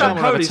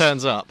Kohli's-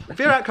 turns up,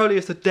 Virat Kohli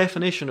is the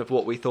definition of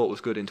what we thought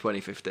was good in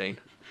 2015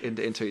 in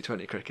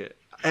T20 cricket.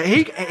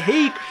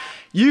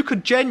 You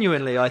could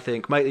genuinely, I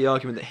think, make the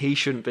argument that he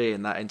shouldn't be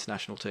in that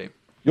international team.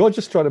 You're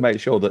just trying to make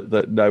sure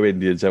that no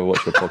Indians ever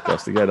watch the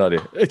podcast again, aren't you?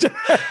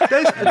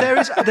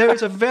 There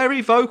is a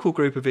very vocal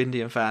group of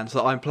Indian fans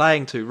that I'm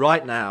playing to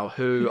right now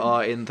who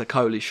are in the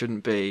Kohli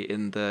shouldn't be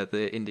in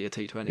the India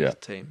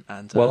T20 team.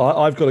 And Well,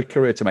 I've got a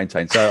career to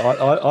maintain, so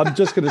I'm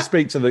just going to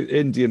speak to the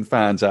Indian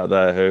fans out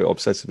there who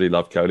obsessively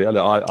love Kohli.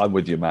 I'm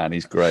with you, man.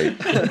 He's great.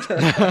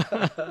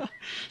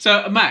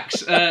 So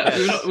Max,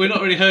 we've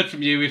not really heard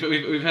from you.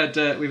 We've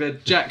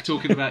had Jack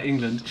talking about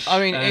England. I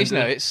mean,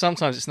 it's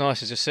sometimes it's nice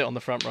to just sit on the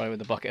front row with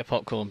a bucket of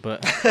popcorn,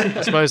 but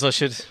I suppose I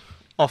should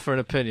offer an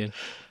opinion.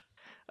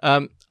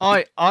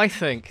 I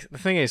think the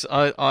thing is,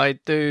 I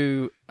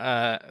do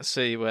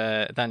see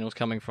where Daniel's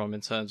coming from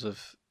in terms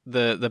of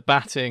the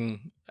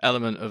batting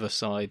element of a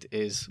side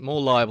is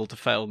more liable to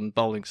fail than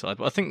bowling side.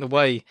 But I think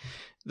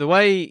the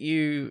way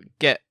you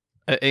get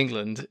at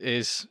England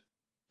is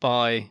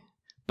by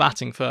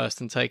batting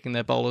first and taking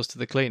their bowlers to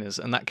the cleaners,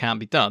 and that can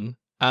be done,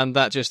 and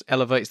that just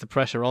elevates the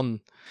pressure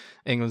on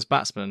England's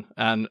batsmen,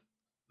 and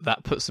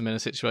that puts them in a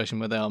situation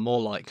where they are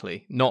more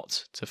likely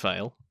not to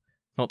fail.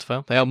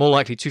 They are more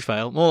likely to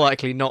fail, more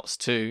likely not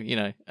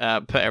to,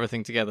 put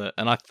everything together.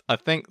 And I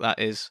think that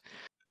is,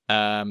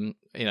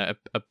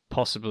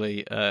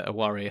 possibly a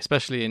worry,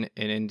 especially in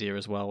India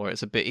as well, where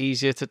it's a bit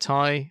easier to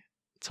tie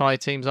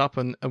teams up.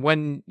 And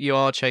when you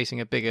are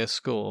chasing a bigger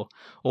score,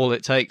 all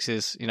it takes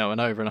is, an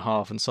over and a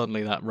half, and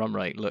suddenly that run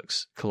rate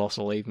looks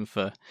colossal, even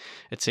for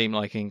a team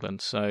like England.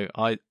 So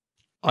I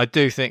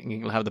do think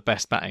England have the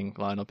best batting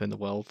lineup in the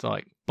world,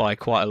 like by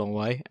quite a long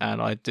way,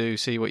 and I do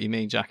see what you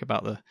mean, Jack,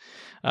 about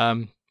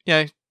the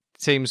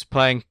teams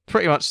playing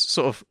pretty much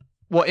sort of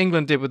what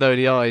England did with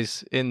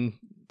ODIs in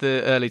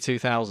the early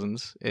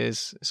 2000s.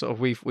 Is sort of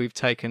we've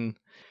taken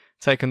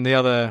the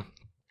other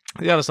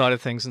side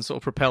of things and sort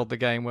of propelled the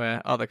game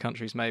where other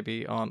countries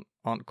maybe aren't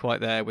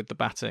quite there with the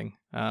batting.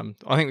 I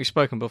think we've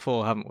spoken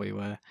before, haven't we?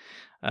 Where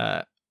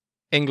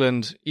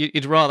England,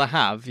 you'd rather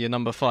have your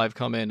number 5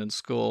 come in and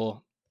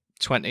score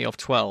 20 off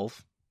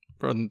 12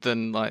 rather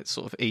than like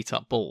sort of eat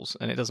up balls.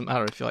 And it doesn't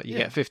matter if you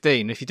get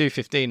 15. If you do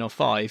 15 or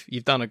 5,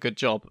 you've done a good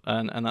job,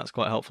 and that's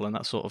quite helpful. And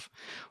that's sort of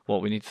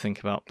what we need to think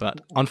about.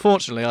 But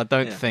unfortunately, I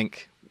don't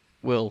think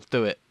we'll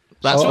do it.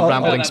 That's a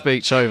rambling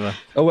speech over.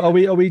 Are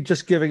we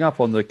just giving up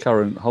on the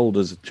current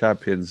holders of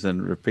champions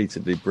and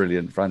repeatedly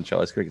brilliant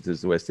franchise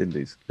cricketers, the West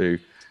Indies, who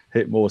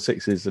hit more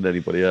sixes than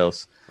anybody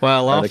else?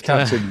 Well, the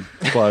captain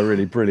by a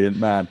really brilliant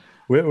man.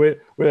 We're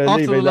after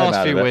leaving the last them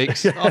out few of it.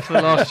 weeks, after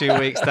the last few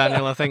weeks,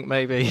 Daniel, I think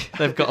maybe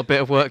they've got a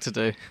bit of work to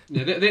do.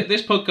 Yeah,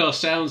 this podcast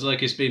sounds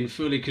like it's been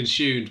fully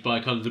consumed by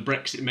kind of the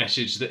Brexit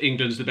message that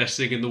England's the best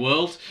thing in the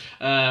world,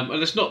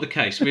 and that's not the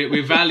case.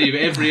 We value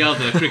every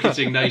other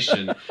cricketing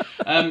nation.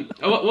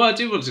 What I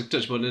do want to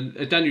touch upon,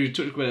 and Daniel, you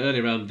talked about it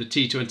earlier around the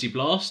T20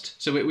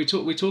 blast. So we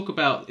talk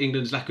about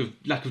England's lack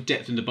of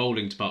depth in the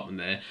bowling department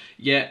there.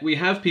 Yet we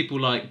have people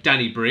like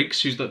Danny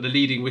Briggs, who's like the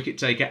leading wicket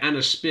taker and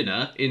a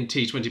spinner in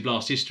T20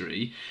 blast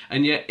history,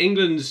 and yet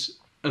England's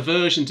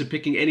aversion to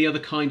picking any other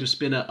kind of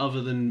spinner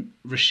other than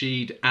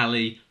Rashid,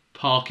 Ali,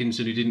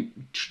 Parkinson, who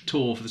didn't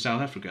tour for the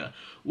South Africa.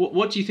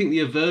 What do you think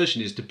the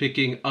aversion is to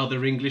picking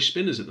other English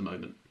spinners at the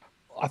moment?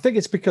 I think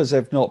it's because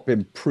they've not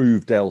been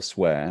proved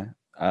elsewhere,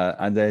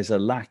 and there's a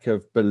lack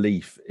of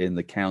belief in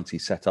the county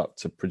setup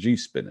to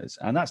produce spinners.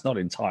 And that's not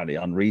entirely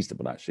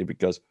unreasonable, actually,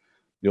 because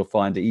you'll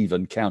find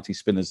even county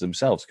spinners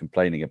themselves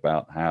complaining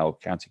about how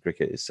county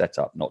cricket is set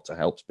up not to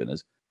help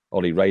spinners.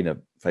 Ollie Rayner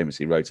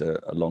famously wrote a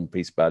long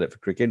piece about it for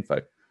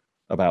Cricinfo,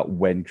 about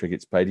when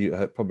cricket's played.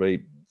 You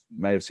probably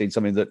may have seen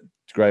something that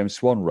Graham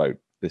Swan wrote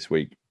this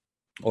week,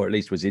 or at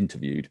least was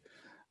interviewed,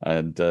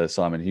 and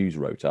Simon Hughes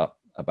wrote up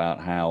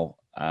about how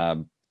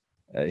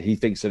he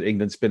thinks that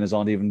England spinners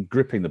aren't even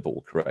gripping the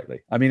ball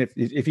correctly. I mean,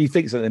 if he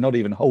thinks that they're not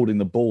even holding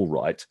the ball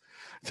right,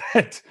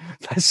 there's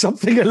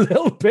something a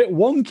little bit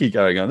wonky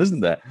going on, isn't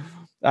there?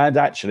 And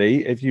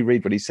actually, if you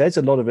read what he says,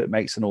 a lot of it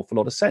makes an awful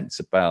lot of sense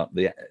about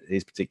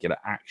his particular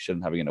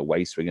action, having an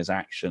away swinger's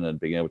action and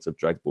being able to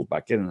drag the ball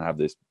back in and have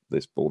this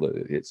ball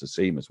that hits the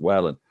seam as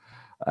well.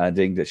 And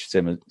English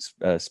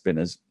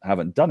spinners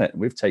haven't done it. And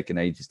we've taken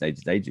ages and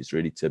ages and ages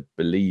really to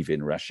believe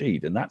in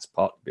Rashid. And that's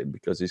partly been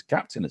because his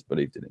captain has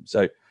believed in him.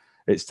 So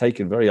it's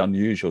taken very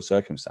unusual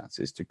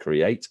circumstances to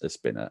create a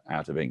spinner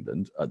out of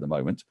England at the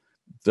moment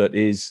that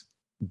is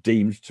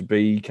deemed to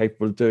be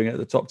capable of doing it at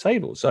the top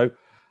table. So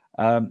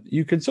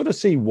you can sort of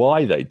see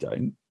why they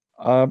don't.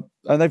 And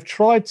they've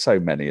tried so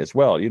many as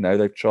well. You know,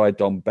 they've tried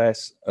Don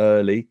Bess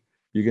early.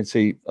 You can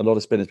see a lot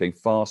of spinners being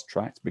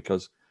fast-tracked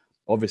because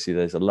obviously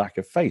there's a lack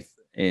of faith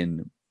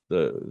in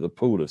the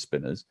pool of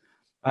spinners.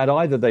 And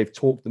either they've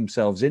talked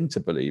themselves into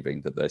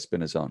believing that their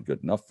spinners aren't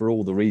good enough for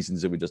all the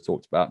reasons that we just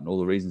talked about and all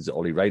the reasons that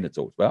Ollie Rayner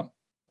talked about,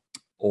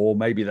 or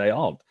maybe they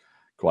aren't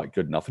quite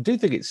good enough. I do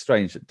think it's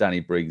strange that Danny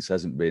Briggs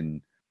hasn't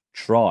been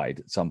tried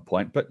at some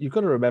point, but you've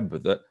got to remember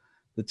that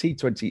the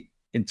T20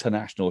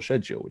 international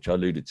schedule, which I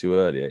alluded to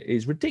earlier,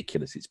 is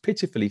ridiculous. It's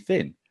pitifully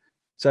thin.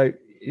 So,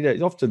 you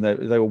know, often they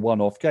were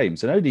one-off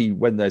games, and only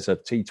when there's a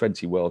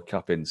T20 World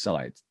Cup in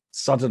sight,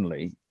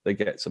 suddenly they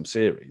get some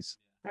series.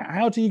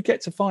 How do you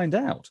get to find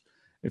out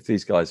if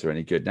these guys are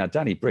any good? Now,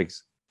 Danny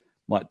Briggs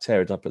might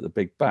tear it up at the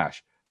Big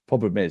Bash.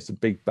 Problem is, the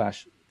Big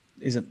Bash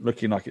isn't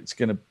looking like it's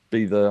going to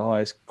be the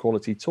highest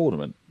quality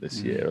tournament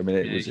this year. I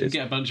mean, you can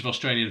get a bunch of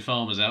Australian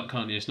farmers out,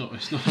 can't you? It's not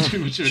too much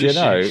of an issue. You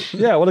know,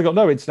 yeah. Well, they've got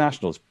no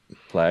internationals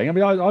playing. I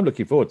mean, I'm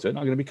looking forward to it.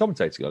 I'm going to be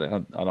commentating on it,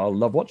 and I'll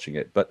love watching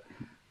it. But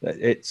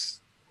it's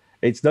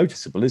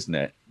noticeable, isn't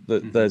it,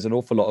 that there's an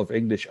awful lot of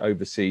English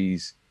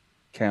overseas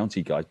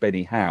county guys.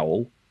 Benny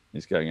Howell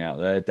is going out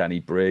there. Danny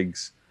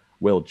Briggs,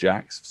 Will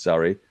Jacks,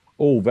 Surrey,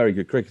 all very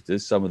good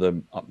cricketers. Some of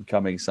them up and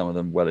coming, some of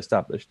them well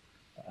established.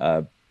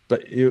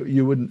 But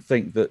you wouldn't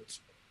think that,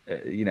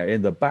 you know,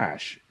 in the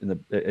bash, in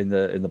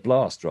the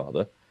blast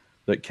rather,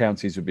 that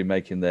counties would be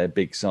making their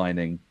big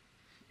signing,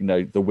 you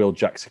know, the Will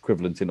Jacks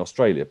equivalent in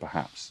Australia,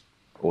 perhaps,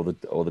 or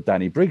the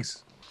Danny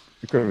Briggs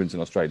equivalent in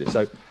Australia.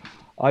 So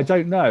I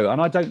don't know,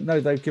 and I don't know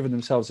they've given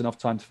themselves enough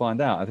time to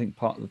find out. I think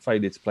part of the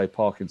failure to play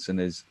Parkinson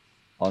is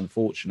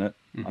unfortunate,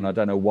 and I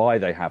don't know why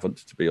they haven't,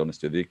 to be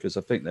honest with you, because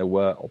I think there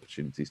were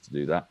opportunities to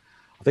do that.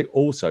 I think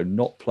also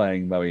not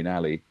playing Moeen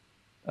Ali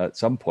at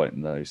some point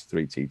in those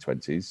three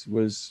T20s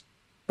was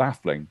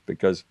baffling,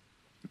 because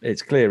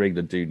it's clear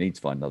England do need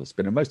to find another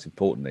spinner. Most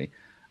importantly,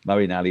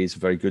 Moeen Ali is a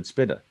very good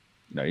spinner.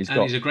 You know, he's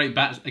a great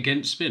bat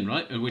against spin,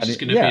 right? Which is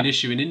going to be an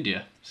issue in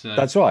India. So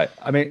that's right.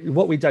 I mean,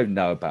 what we don't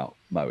know about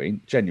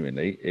Moeen,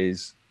 genuinely,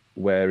 is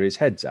where his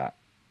head's at.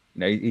 You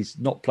know, he's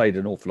not played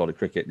an awful lot of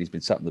cricket, and he's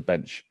been sat on the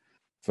bench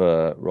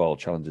for Royal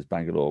Challengers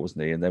Bangalore,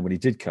 wasn't he? And then when he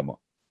did come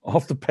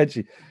off the bench,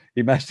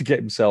 he managed to get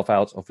himself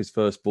out off his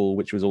first ball,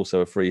 which was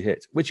also a free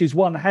hit, which is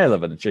one hell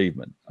of an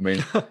achievement. I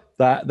mean,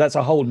 that's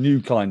a whole new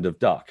kind of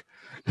duck.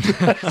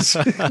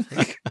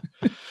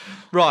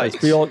 Right.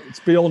 It's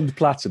beyond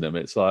platinum.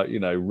 It's like, you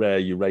know, rare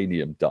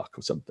uranium duck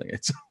or something.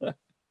 It's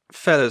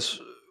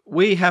fellas,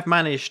 we have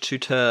managed to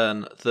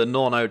turn the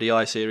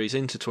non-ODI series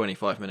into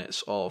 25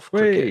 minutes of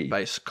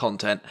cricket-based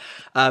content.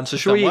 So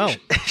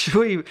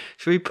should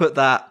we put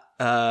that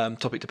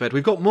topic to bed?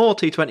 We've got more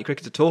T20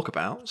 cricket to talk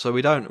about, so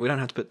we don't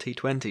have to put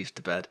T20s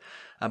to bed.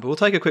 But we'll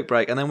take a quick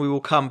break, and then we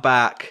will come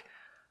back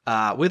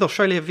with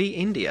Australia v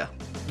India.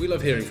 We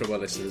love hearing from our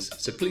listeners,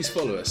 so please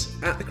follow us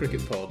at The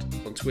Cricket Pod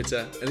on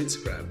Twitter and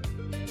Instagram.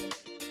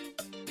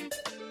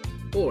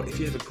 Or if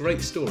you have a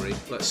great story,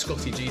 like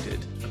Scotty G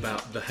did,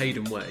 about the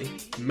Hayden Way,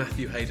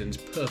 Matthew Hayden's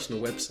personal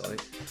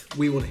website,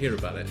 we want to hear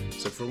about it.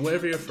 So from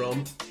wherever you're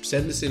from,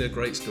 send us in a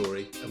great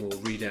story and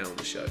we'll read out on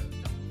the show.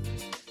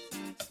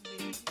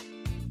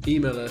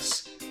 Email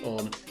us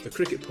on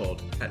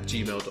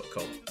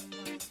thecricketpod@gmail.com.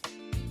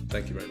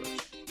 Thank you very much.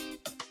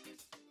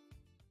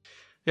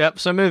 Yep.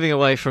 So moving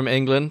away from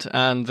England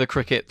and the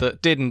cricket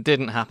that did and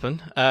didn't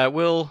happen,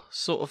 we'll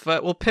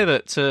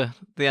pivot to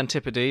the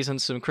antipodes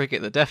and some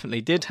cricket that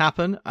definitely did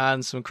happen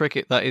and some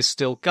cricket that is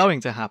still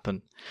going to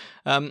happen.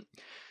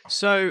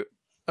 So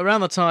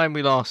around the time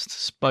we last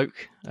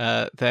spoke,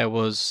 there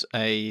was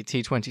a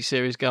T20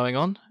 series going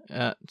on.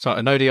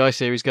 An ODI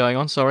series going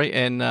on.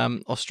 In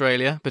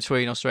Australia,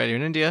 between Australia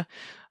and India.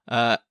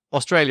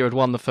 Australia had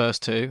won the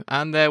first two,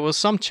 and there was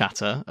some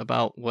chatter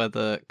about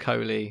whether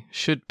Kohli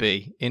should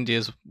be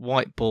India's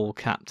white ball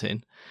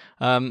captain.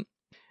 Apart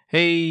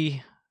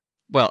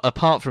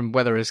from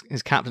whether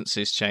his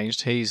captaincy's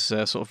changed, he's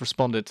sort of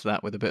responded to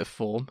that with a bit of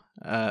form.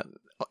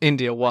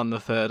 India won the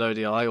third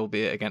ODI,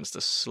 albeit against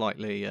a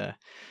slightly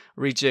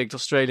rejigged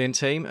Australian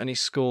team, and he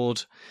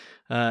scored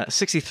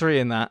 63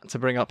 in that to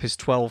bring up his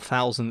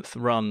 12,000th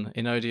run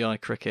in ODI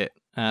cricket,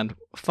 and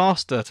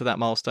faster to that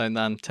milestone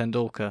than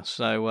Tendulkar.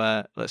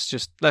 So let's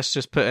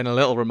just put in a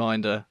little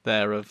reminder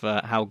there of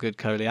how good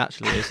Kohli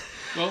actually is.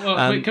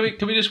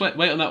 Can we just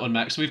wait on that one,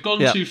 Max? We've gone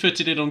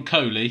two-footed in on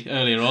Kohli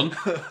earlier on.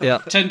 Yeah.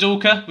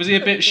 Tendulkar, was he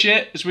a bit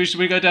shit? Should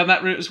we go down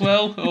that route as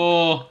well,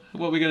 or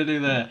what are we going to do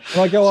there?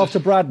 Well, I go after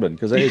Bradman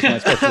because it is my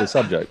specialist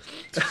subject.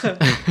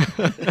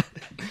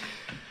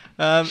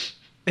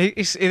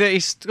 He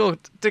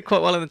did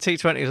quite well in the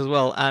T20s as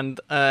well, and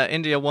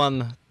India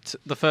won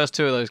the first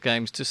two of those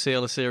games to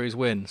seal a series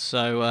win.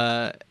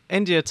 So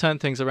India turned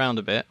things around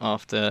a bit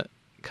after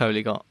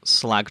Kohli got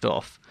slagged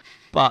off.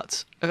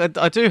 But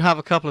I do have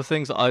a couple of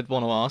things that I'd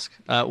want to ask,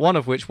 one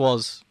of which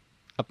was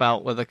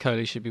about whether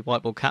Kohli should be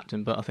white ball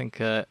captain, but I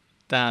think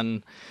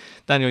Daniel,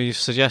 you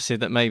suggested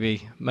that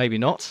maybe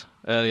not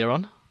earlier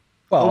on.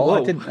 Well,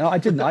 I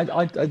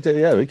didn't.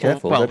 Yeah, be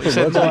careful. Well,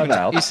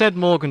 you said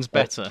Morgan's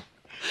better.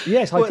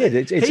 Yes, I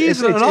did.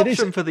 He's an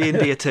option for the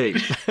India team.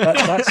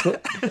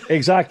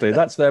 Exactly.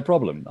 That's their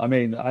problem. I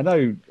mean, I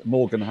know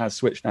Morgan has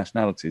switched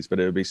nationalities, but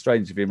it would be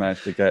strange if he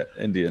managed to get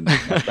Indian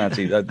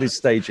nationality at this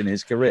stage in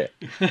his career.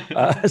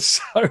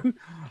 I'm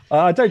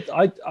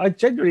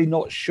genuinely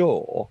not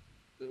sure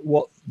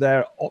what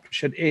their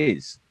option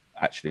is,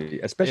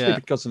 actually, especially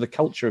because of the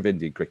culture of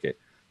Indian cricket.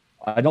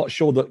 I'm not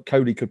sure that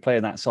Kohli could play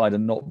in that side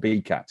and not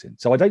be captain.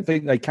 So I don't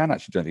think they can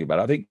actually do anything about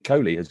it. I think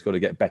Kohli has got to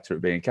get better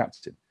at being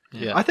captain.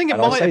 Yeah. I think it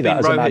might have been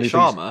Rohit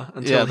Sharma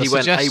until he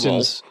went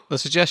AWOL. The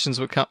suggestions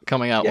were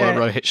coming out were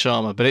Rohit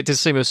Sharma, but it did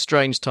seem a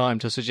strange time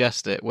to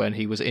suggest it when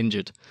he was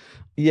injured.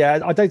 Yeah,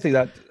 I don't think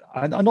that...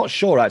 I'm not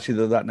sure,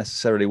 actually, that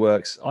necessarily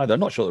works either.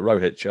 I'm not sure that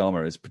Rohit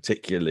Sharma is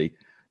particularly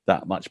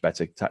that much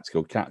better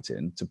tactical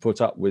captain to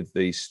put up with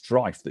the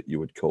strife that you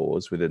would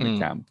cause within the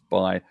camp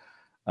by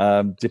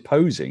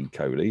deposing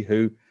Kohli,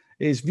 who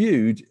is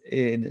viewed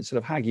in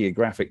sort of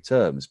hagiographic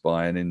terms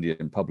by an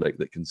Indian public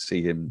that can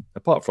see him,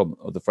 apart from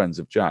the friends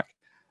of Jack,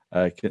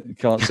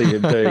 can't see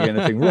him doing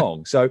anything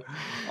wrong. So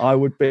I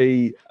would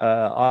be,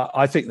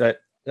 I think that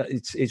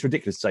it's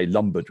ridiculous to say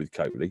lumbered with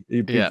Kohli.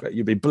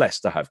 You'd be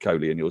blessed to have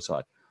Kohli on your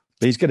side.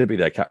 But he's going to be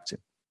their captain.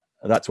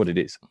 That's what it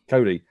is.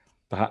 Kohli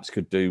perhaps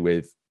could do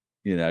with,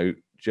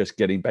 just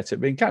getting better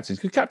at being captains.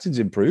 Because captains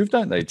improve,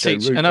 don't they? I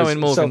know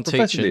in Morgan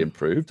professionally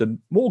improved, and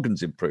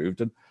Morgan's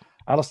improved, and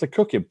Alistair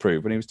Cook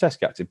improved when he was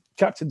Test captain.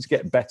 Captains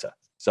get better.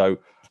 So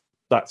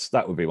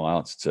that would be my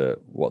answer to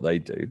what they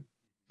do.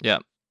 Yeah,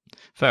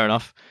 fair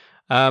enough.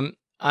 And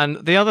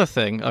the other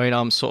thing,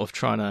 I'm sort of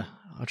trying to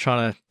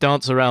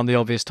dance around the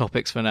obvious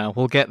topics for now.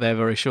 We'll get there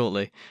very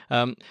shortly.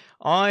 On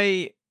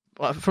a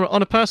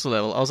personal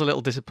level, I was a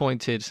little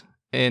disappointed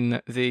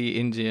in the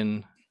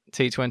Indian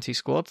T20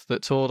 squad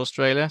that toured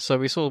Australia. So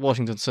we saw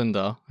Washington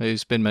Sundar,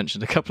 who's been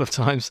mentioned a couple of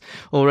times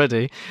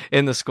already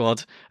in the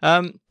squad.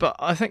 But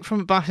I think from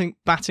a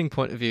batting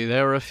point of view,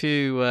 there are a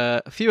few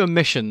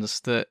omissions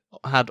that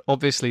had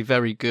obviously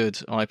very good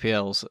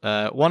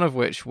IPLs. One of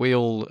which we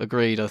all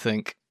agreed, I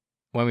think,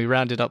 when we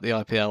rounded up the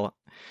IPL,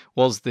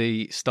 was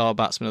the star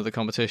batsman of the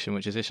competition,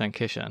 which is Ishan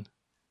Kishan,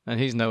 and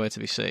he's nowhere to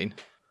be seen.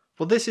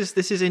 Well, this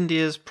is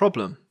India's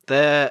problem.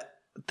 They're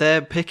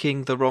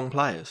picking the wrong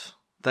players.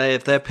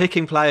 They're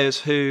picking players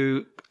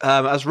who,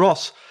 as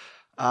Ross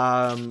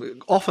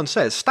often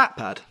says, stat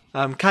pad.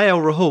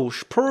 KL Rahul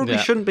probably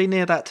shouldn't be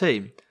near that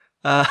team.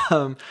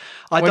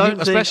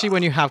 Especially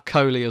when you have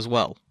Kohli as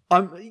well.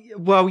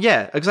 Well,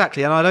 yeah,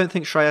 exactly. And I don't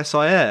think Shreyas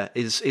Iyer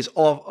is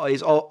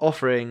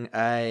offering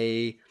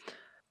a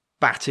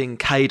batting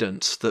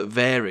cadence that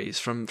varies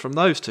from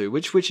those two,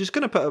 which is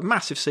going to put a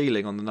massive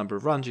ceiling on the number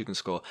of runs you can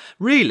score.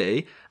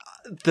 Really,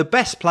 the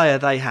best player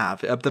they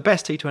have, the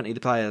best T20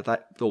 player,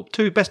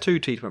 best two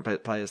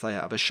T20 players they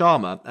have are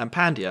Sharma and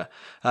Pandya.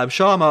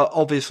 Sharma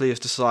obviously has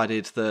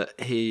decided that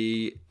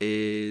he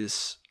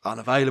is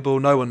unavailable.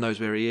 No one knows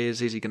where he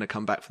is. Is he going to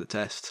come back for the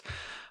tests?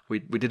 We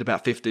did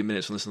about 15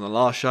 minutes on this on the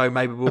last show.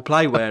 Maybe we'll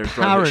play where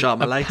Rohit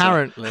Sharma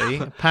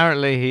later.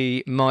 Apparently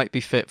he might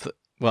be fit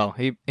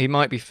he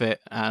might be fit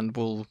and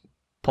will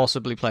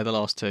possibly play the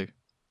last two.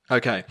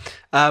 Okay.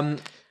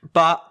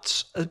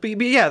 But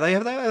yeah,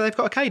 they've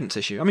got a cadence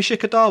issue. I mean,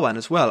 Shikhar Dhawan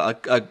as well,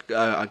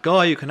 a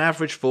guy who can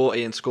average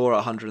 40 and score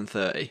at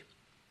 130.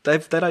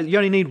 You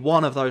only need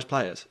one of those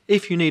players.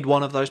 If you need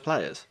one of those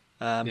players.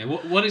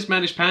 What is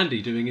Manish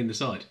Pandey doing in the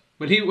side?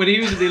 When he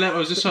was at the 11, I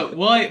was just like,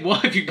 why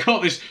have you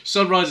got this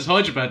Sunrisers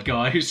Hyderabad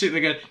guy who's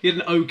sitting there going, he had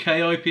an okay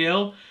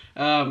IPL?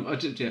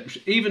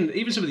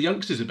 Even some of the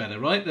youngsters are better,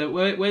 right?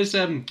 Where's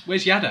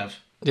Yadav?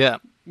 Yeah.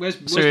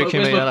 Where's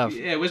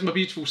my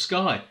beautiful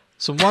Sky?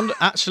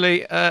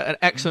 Actually, an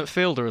excellent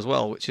fielder as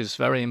well, which is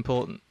very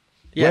important.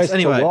 Yes.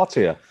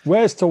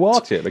 Where's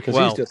Tawatia? Because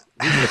he's just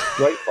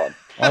great fun.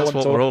 That's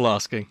what we're all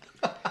asking.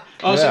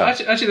 So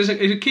actually, there's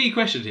a key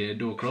question here,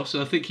 Norcross.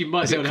 So I think you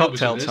might be able to help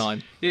us with this.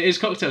 Time? It is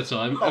cocktail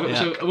time.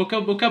 So we'll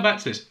come back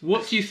to this.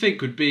 What do you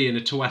think would be in a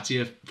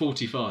Tawatia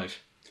 45?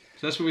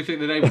 So that's what we think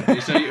the name would be.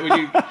 So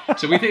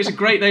we think it's a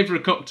great name for a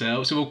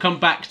cocktail. So we'll come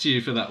back to you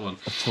for that one.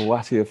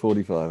 Tawatia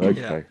 45. Okay.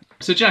 Yeah.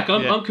 So Jack,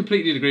 I'm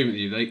completely in agreement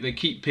with you. They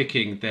keep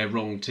picking their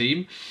wrong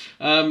team.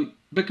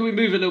 But can we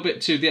move a little bit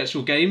to the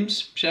actual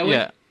games, shall we?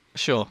 Yeah,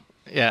 sure.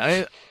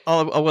 Yeah,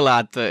 I will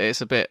add that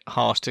it's a bit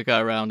harsh to go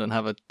around and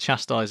have a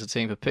chastise a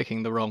team for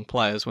picking the wrong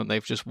players when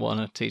they've just won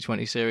a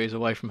T20 series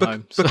away from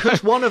home.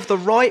 Because one of the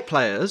right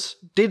players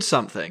did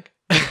something.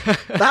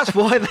 That's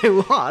why they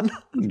won.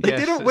 They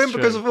didn't win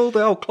because of all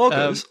the old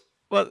cloggers.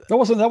 Well, that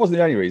wasn't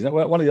the only reason.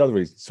 One of the other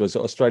reasons was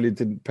that Australia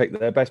didn't pick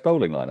their best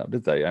bowling lineup,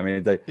 did they? I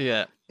mean,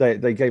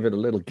 they gave it a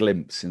little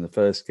glimpse in the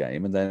first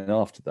game, and then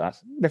after that,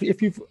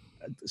 if you've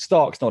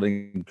Stark's not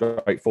in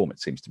great form, it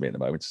seems to me at the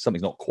moment.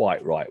 Something's not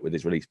quite right with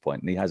his release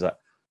point, and he has a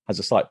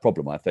slight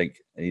problem. I think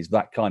he's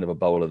that kind of a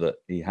bowler that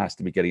he has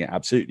to be getting it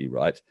absolutely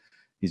right.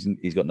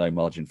 He's got no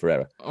margin for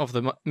error. Of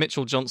the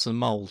Mitchell Johnson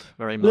mould,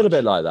 very much. A little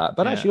bit like that,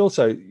 but actually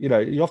also, you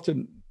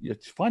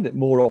find it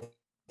more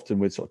often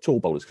with sort of tall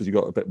bowlers because you've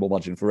got a bit more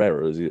margin for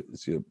error as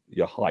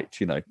your height,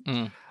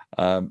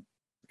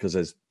 because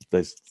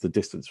there's the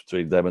distance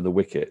between them and the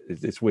wicket.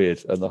 It's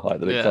weird, and the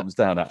height that it comes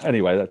down at.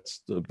 Anyway,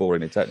 that's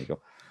boring and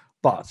technical.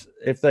 But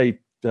if they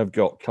have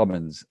got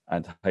Cummins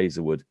and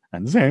Hazelwood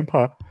and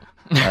Zampa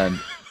and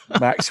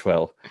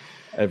Maxwell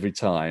every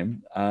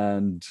time,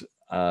 and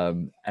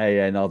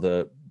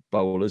other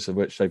bowlers, of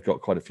which they've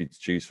got quite a few to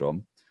choose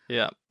from,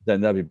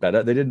 then they'll be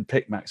better. They didn't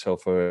pick Maxwell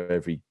for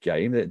every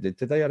game, did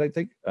they? I don't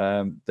think.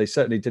 They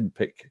certainly didn't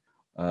pick.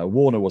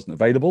 Warner wasn't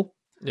available.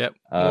 Yep,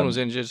 Warner was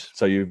injured.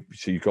 So you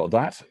got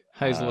that.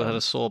 Hazelwood had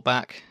a sore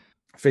back.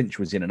 Finch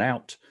was in and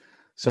out.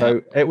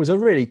 So it was a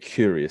really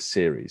curious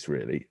series,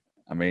 really.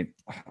 I mean,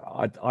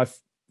 I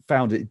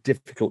found it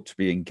difficult to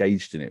be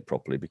engaged in it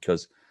properly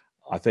because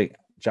I think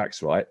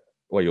Jack's right.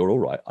 Well, you're all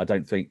right. I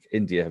don't think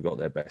India have got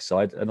their best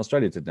side, and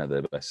Australia didn't have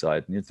their best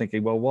side. And you're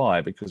thinking, well,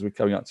 why? Because we're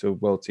coming up to a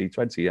World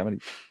T20. I mean,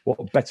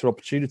 what a better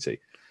opportunity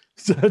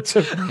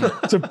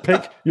to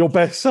pick your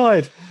best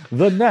side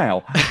than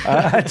now.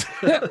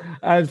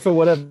 And for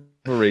whatever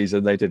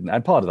reason, they didn't.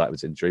 And part of that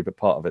was injury, but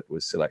part of it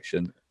was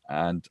selection.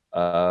 And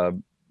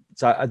so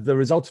the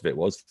result of it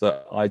was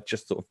that I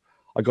just sort of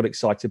I got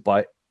excited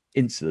by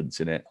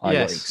incidents in it. I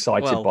got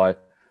excited by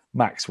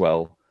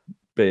Maxwell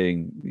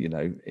being,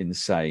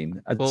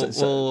 insane.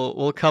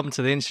 We'll come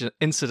to the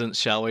incidents,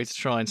 shall we, to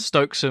try and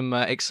stoke some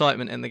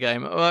excitement in the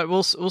game. All right,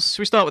 we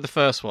start with the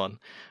first one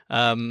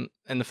in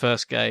the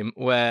first game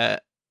where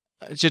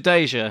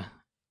Jadeja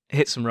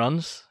hit some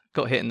runs,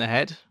 got hit in the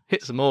head,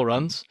 hit some more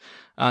runs,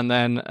 and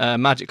then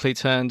magically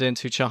turned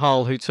into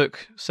Chahal, who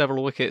took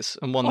several wickets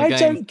and won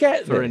the game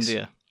for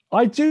India.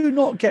 I do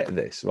not get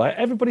this, right?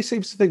 Everybody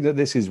seems to think that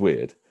this is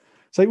weird.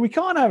 So we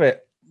can't have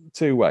it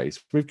two ways.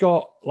 We've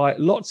got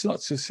lots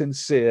of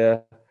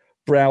sincere,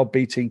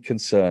 browbeating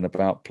concern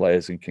about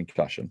players and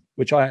concussion,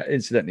 which I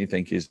incidentally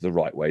think is the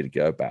right way to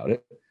go about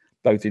it,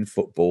 both in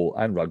football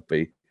and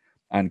rugby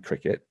and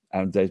cricket.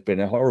 And there's been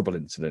a horrible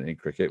incident in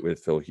cricket with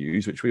Phil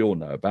Hughes, which we all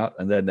know about.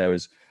 And then there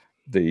was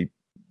the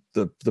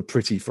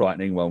pretty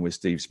frightening one with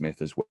Steve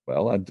Smith as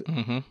well.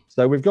 And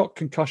so we've got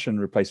concussion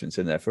replacements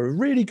in there for a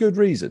really good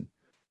reason.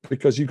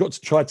 Because you've got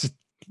to try to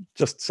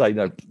just say,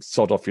 no,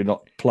 sod off, you're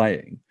not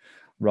playing,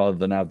 rather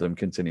than have them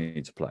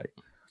continue to play.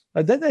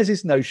 And then there's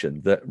this notion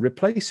that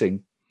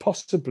replacing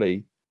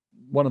possibly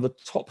one of the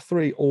top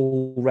three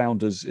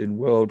all-rounders in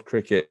world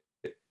cricket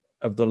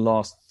of the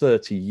last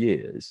 30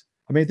 years.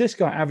 I mean, this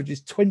guy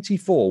averages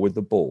 24 with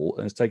the ball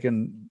and has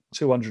taken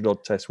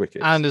 200-odd test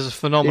wickets. And is a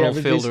phenomenal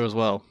fielder as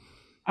well.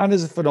 And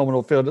is a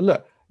phenomenal fielder.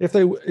 Look,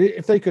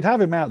 if they could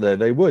have him out there,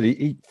 they would.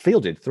 He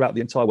fielded throughout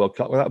the entire World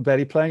Cup without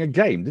barely playing a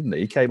game, didn't he?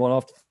 He came on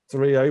after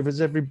 3 overs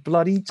every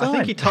bloody time. I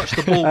think he touched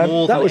the ball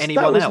more than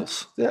anyone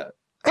else. Yeah,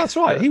 that's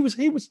right. It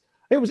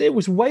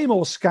was way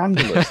more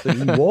scandalous that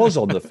he was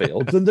on the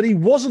field than that he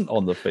wasn't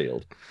on the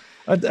field.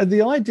 And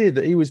the idea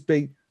that he was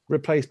being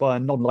replaced by a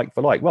non-like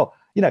for like, well,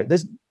 they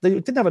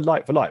didn't have a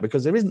like for like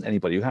because there isn't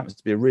anybody who happens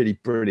to be a really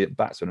brilliant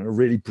batsman and a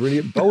really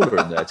brilliant bowler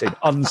in their team,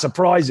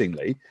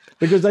 unsurprisingly,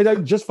 because they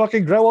don't just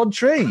fucking grow on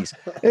trees.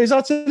 It's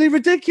utterly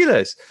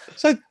ridiculous.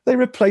 So they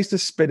replaced a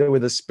spinner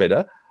with a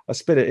spinner,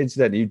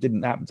 incidentally, who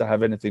didn't happen to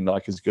have anything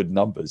like as good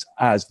numbers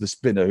as the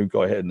spinner who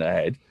got hit in the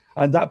head.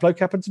 And that bloke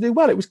happened to do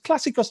well. It was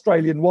classic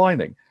Australian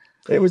whining.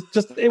 It was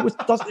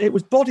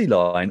body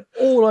line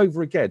all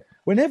over again.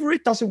 Whenever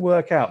it doesn't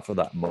work out for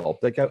that mob,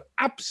 they go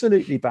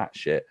absolutely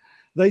batshit.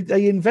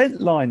 They invent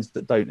lines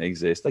that don't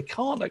exist. They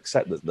can't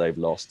accept that they've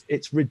lost.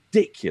 It's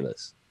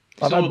ridiculous.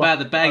 It's all about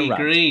the baggy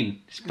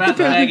green. It's about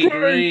the baggy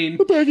green.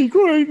 The baggy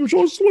green, which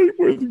I sleep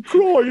with and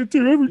cry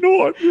into every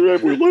night.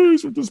 Whenever we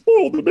lose, we just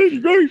spoil the baggy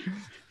green.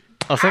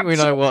 I think we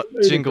know what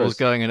jingle's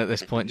going in at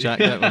this point, Jack,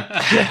 don't we?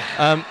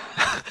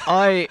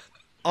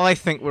 I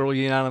think we're all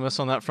unanimous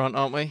on that front,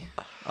 aren't we?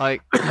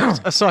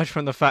 Aside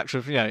from the fact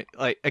of,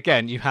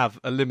 again, you have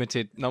a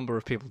limited number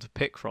of people to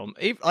pick from.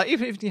 Even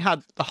if you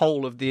had the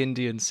whole of the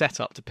Indian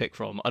setup to pick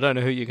from, I don't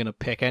know who you're going to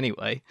pick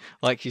anyway.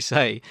 Like you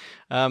say,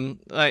 I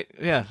think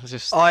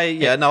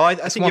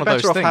you're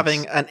better off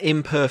having an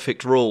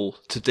imperfect rule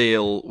to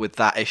deal with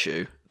that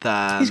issue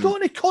than he's got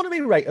an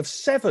economy rate of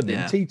 7 in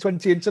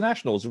T20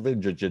 internationals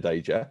with Ravindra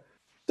Jadeja.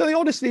 Do they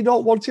honestly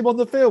not want him on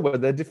the field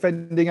when they're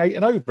defending 8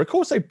 and over? Of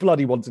course they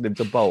bloody wanted him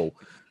to bowl.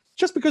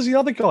 Just because the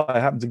other guy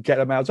happened to get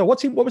him out. So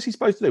what was he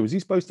supposed to do? Was he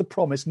supposed to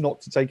promise not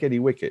to take any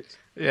wickets?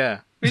 Yeah.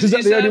 Is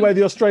that the only way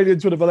the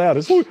Australians would have allowed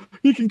us? Oh,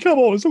 you can come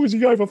on as long as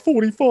you go for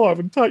 45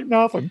 and take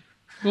nothing.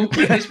 Well,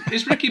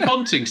 is Ricky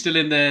Ponting still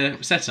in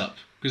their setup?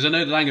 Because I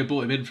know Langer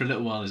brought him in for a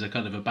little while as a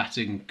kind of a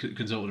batting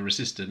consultant or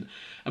assistant.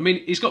 I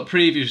mean, he's got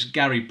previous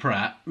Gary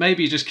Pratt.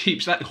 Maybe he just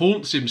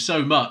haunts him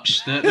so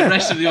much that the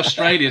rest of the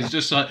Australians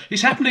just like,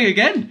 it's happening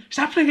again. It's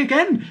happening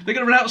again. They're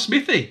going to run out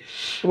Smithy.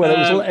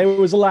 Well, it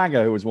was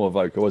Langer who was more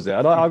vocal, wasn't it?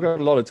 And I've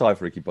got a lot of time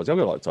for Ricky Ponting. I've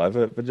got a lot of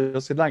time for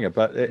Justin Langer.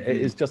 But it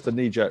is just a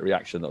knee-jerk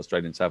reaction that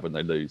Australians have when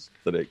they lose,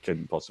 that it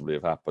can possibly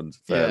have happened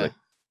fairly. Yeah.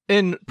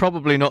 In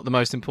probably not the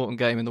most important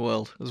game in the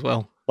world as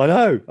well. I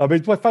know. I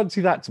mean, I fancy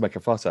that to make a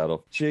fuss out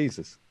of.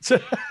 Jesus.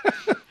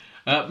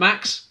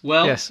 Max,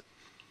 well...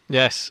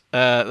 Yes,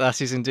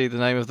 that is indeed the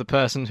name of the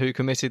person who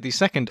committed the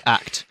second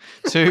act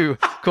to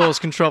cause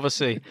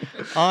controversy.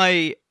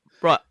 I'm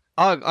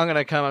going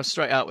to come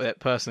straight out with it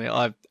personally.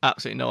 I've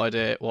absolutely no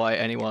idea why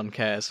anyone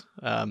cares.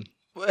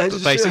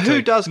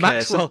 Who does care?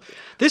 Maxwell,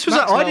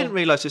 I didn't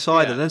realise this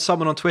either. Yeah. Then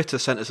someone on Twitter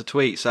sent us a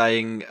tweet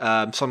saying,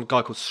 some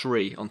guy called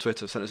Sri on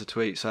Twitter sent us a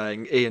tweet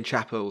saying Ian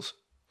Chappell's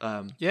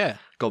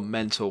gone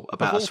mental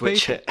about a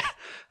switch hit.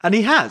 And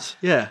he has,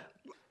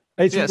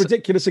 It's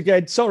ridiculous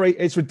again. Sorry,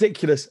 it's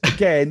ridiculous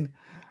again.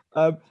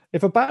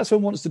 If a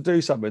batsman wants to do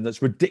something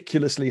that's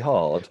ridiculously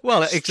hard,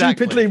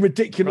 stupidly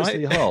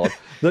ridiculously hard,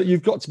 that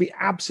you've got to be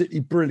absolutely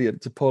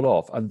brilliant to pull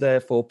off and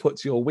therefore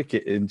puts your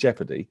wicket in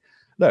jeopardy.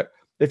 Look,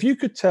 if you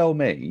could tell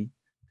me,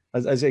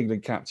 as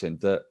England captain,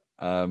 that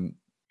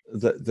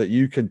that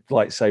you could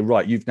say,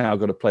 right, you've now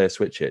got to play a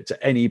switch hit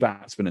to any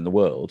batsman in the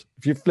world.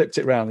 If you flipped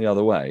it around the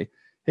other way,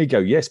 he'd go,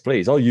 yes,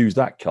 please, I'll use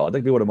that card.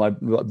 That'd be one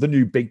of the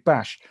new Big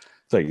Bash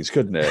things,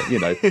 couldn't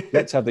it?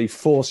 Let's have the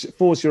force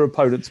your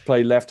opponent to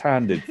play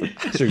left-handed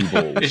for 2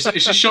 balls.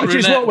 It's a shot which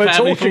is what we're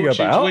talking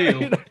about.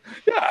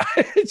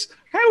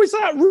 How is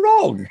that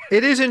wrong?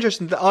 It is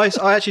interesting that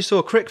I actually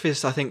saw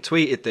Crickfist, I think,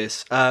 tweeted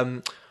this.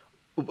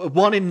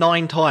 1 in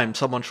 9 times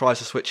someone tries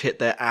to switch hit,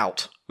 they're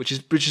out, which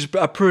is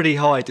a pretty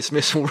high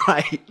dismissal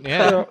rate.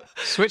 Yeah,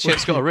 switch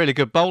hit's got a really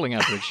good bowling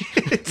average.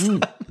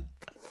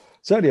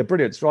 It's only a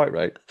brilliant strike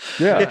rate.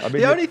 Yeah. I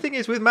mean, the only thing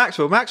is with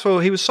Maxwell,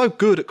 he was so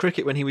good at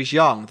cricket when he was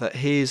young that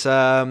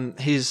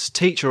his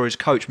teacher or his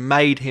coach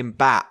made him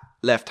bat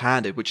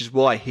left-handed, which is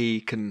why he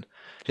can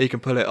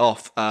pull it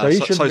off so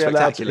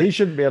spectacularly. He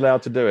shouldn't be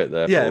allowed to do it,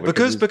 therefore. Yeah,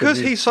 because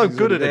he's so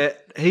good at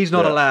it, he's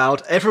not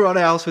allowed. Everyone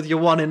else with your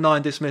 1 in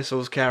 9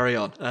 dismissals carry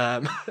on.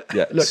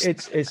 Yeah, look,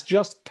 it's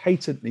just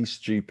patently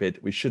stupid.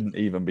 We shouldn't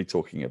even be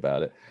talking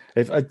about it.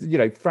 If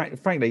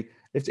frankly,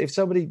 if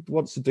somebody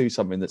wants to do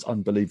something that's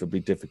unbelievably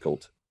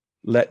difficult,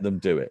 let them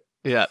do it.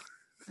 Yeah.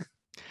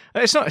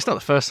 It's not the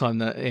first time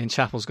that Ian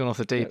Chappell's gone off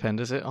the deep end,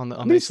 is it? On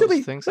these sorts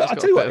of things. I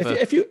tell you what,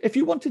 if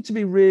you wanted to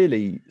be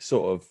really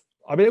sort of,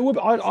 I mean,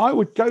 I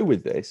would go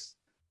with this.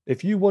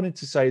 If you wanted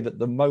to say that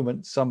the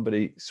moment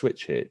somebody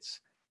switch hits,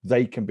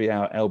 they can be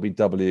out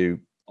LBW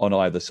on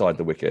either side of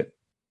the wicket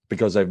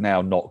because they've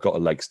now not got a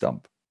leg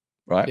stump,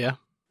 right? Yeah.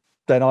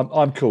 Then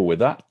I'm cool with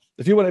that.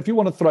 If you want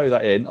to throw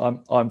that in,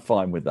 I'm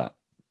fine with that.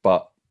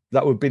 But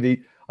that would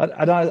be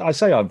I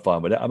say I'm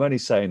fine with it. I'm only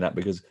saying that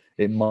because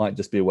it might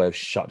just be a way of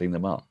shutting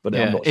them up. But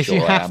I'm not if sure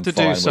you I have am to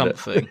fine do with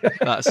something,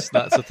 that's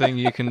a thing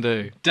you can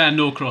do. Dan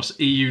Norcross,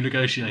 EU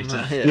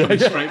negotiator, coming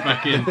straight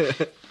back in.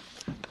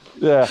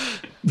 Yeah.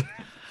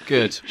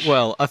 Good.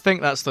 Well, I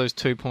think that's those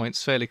 2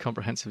 points fairly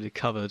comprehensively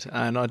covered,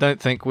 and I don't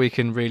think we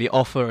can really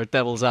offer a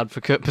devil's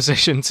advocate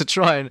position to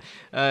try and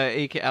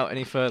eke it out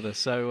any further.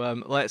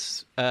 So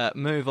let's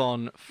move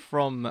on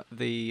from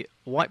the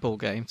white ball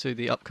game to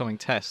the upcoming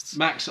tests.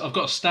 Max, I've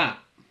got a stat.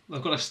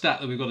 I've got a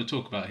stat that we've got to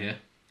talk about here.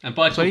 And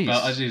by talk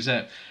about, as you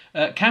said,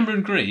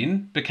 Cameron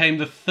Green became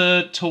the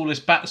third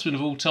tallest batsman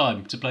of all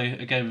time to play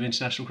a game of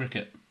international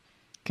cricket.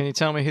 Can you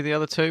tell me who the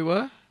other two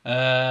were?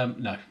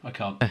 No, I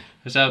can't.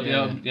 So,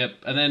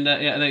 and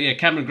then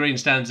Cameron Green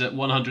stands at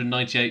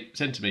 198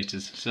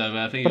 centimetres. So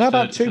I think. But how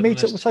about 2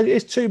 metres? So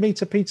is 2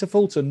 metre Peter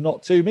Fulton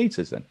not 2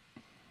 metres then?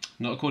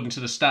 Not according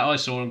to the stat I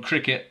saw on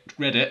Cricket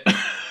Reddit.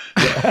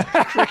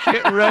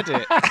 Cricket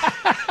Reddit.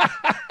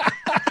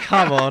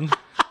 Come on.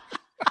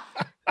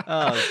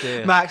 Oh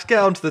dear. Max, get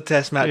on to the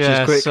test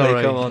matches quickly.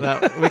 Sorry. Come on.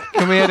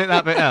 Can we edit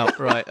that bit out?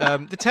 Right.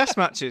 The test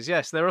matches,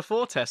 yes, there are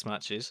 4 test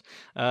matches,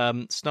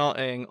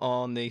 starting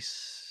on the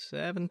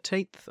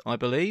 17th, I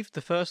believe,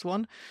 the first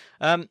one.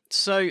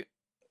 So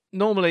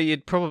normally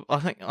you'd probably, I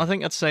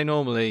think I'd say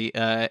normally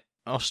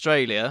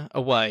Australia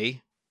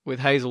away with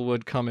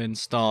Hazelwood coming,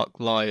 Stark,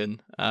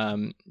 Lyon.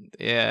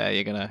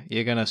 You're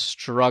gonna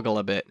struggle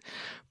a bit,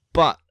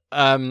 but.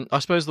 I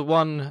suppose the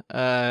one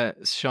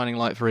shining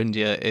light for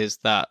India is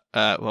that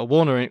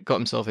Warner got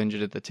himself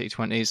injured at the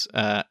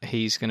T20s.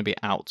 He's going to be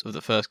out of the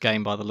first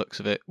game by the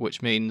looks of it,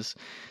 which means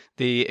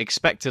the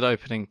expected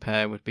opening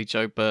pair would be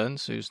Joe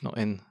Burns, who's not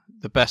in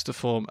the best of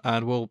form,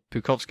 and Will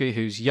Pukovski,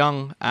 who's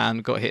young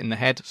and got hit in the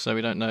head, so we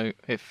don't know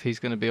if he's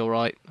going to be all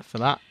right for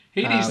that.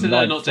 He needs to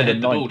learn not to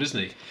hit the ball, doesn't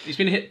he? He's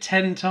been hit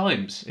 10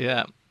 times.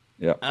 Yeah.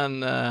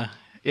 And...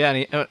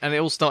 and it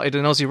all started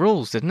in Aussie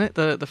rules, didn't it?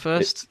 The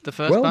first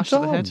well bash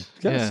done. to the head.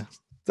 Yes.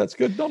 That's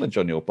good knowledge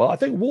on your part. I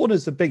think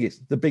Warner's the big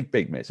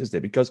miss, isn't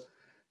it? Because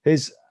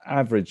his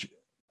average,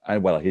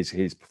 and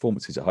his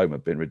performances at home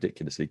have been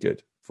ridiculously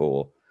good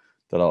for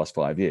the last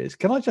 5 years.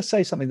 Can I just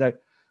say something though,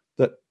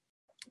 that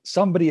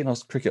somebody in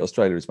Cricket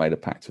Australia has made a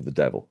pact with the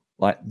devil?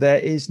 Like, there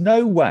is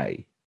no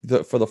way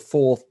that for the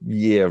 4th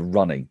year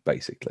running,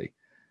 basically,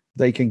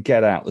 they can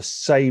get out the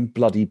same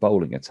bloody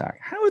bowling attack.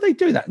 How are they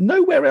doing that?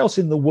 Nowhere else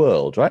in the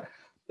world, right?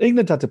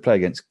 England had to play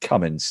against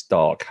Cummins,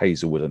 Stark,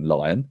 Hazelwood and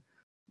Lyon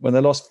when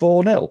they lost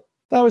 4-0.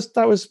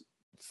 That was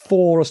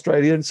 4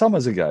 Australian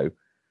summers ago.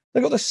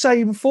 They got the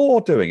same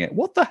 4 doing it.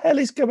 What the hell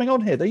is going on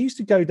here? They used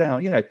to go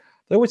down, they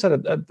always had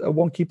a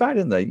wonky bat,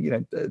 didn't they?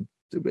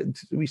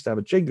 We used to have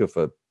a jingle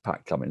for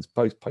Pat Cummins,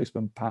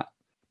 Paceman Pat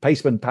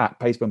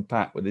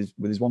with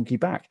his wonky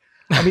back.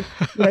 I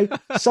mean,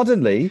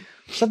 suddenly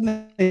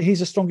he's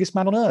the strongest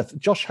man on earth.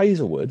 Josh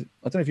Hazelwood,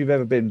 I don't know if you've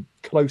ever been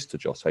close to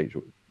Josh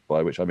Hazelwood,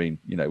 by which I mean,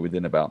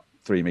 within about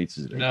 3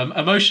 metres of him.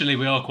 Emotionally,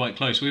 we are quite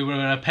close. We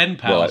were pen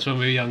pals when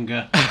we were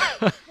younger.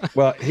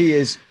 Well, he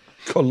is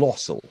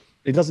colossal.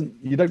 You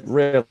don't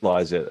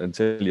realise it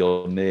until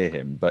you're near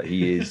him, but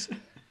he is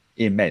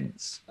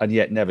immense and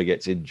yet never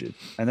gets injured.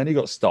 And then he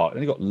got Stark,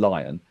 and he got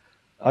Lyon.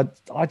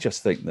 I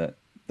just think that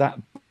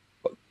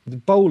the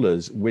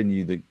bowlers win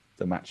you the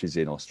matches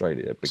in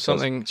Australia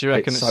because do you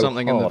reckon it's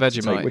something in the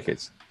Vegemite?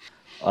 Wickets.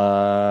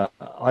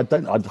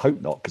 I'd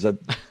hope not, because I'm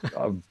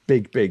a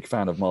big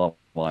fan of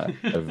Marmite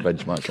over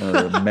Vegemite.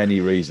 There are many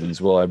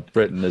reasons why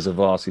Britain is a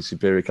vastly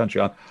superior country.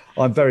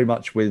 I'm very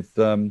much with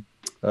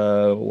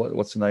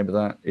what's the name of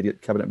that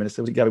idiot cabinet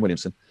minister? Was it Gavin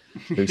Williamson,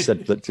 who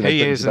said that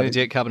he is an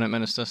idiot cabinet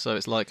minister, so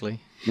it's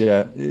likely.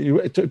 Yeah,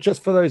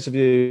 just for those of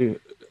you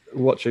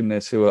watching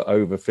this who are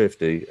over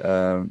 50,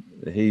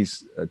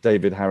 he's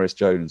David Harris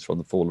Jones from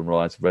the Fallen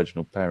Rise of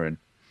Reginald Perrin,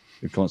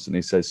 who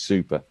constantly says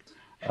super.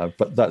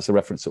 But that's a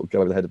reference that will go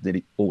over the head of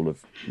nearly all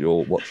of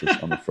your watchers,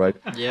 I'm afraid.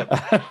 Yep.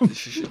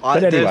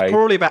 But anyway, there's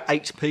probably about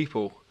 8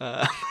 people.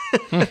 Yeah,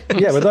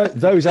 but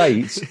those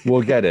 8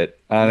 will get it,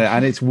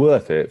 and it's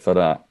worth it for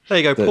that. There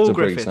you go, Paul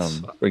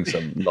Griffiths. Bring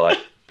some light.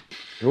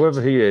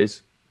 Whoever he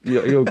is,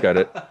 you'll get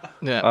it.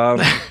 Yeah.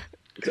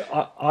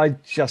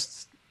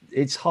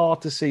 It's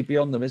hard to see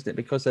beyond them, isn't it?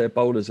 Because their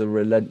bowlers are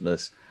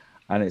relentless,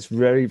 and it's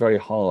very, very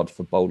hard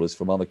for bowlers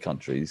from other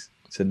countries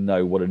to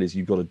know what it is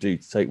you've got to do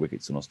to take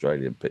wickets on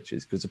Australian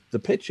pitches, because the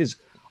pitches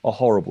are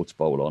horrible to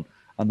bowl on,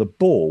 and the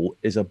ball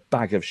is a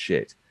bag of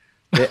shit.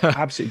 It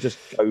absolutely just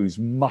goes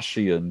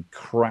mushy and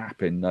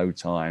crap in no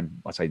time.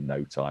 I say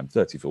no time,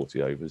 30,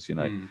 40 overs,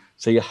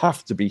 So you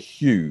have to be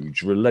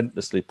huge,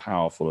 relentlessly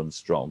powerful and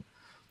strong.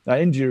 Now,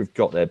 India have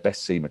got their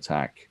best seam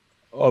attack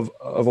of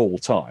all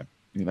time,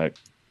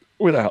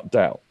 without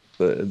doubt.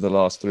 In the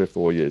last 3 or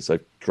 4 years,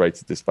 they've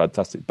created this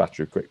fantastic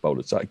battery of quick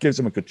bowlers. So it gives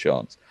them a good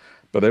chance.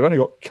 But they've only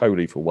got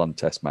Kohli for 1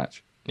 test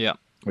match,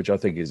 which I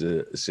think is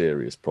a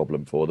serious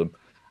problem for them.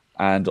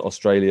 And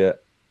Australia,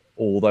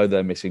 although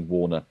they're missing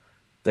Warner,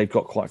 they've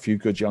got quite a few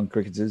good young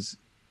cricketers.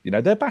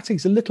 Their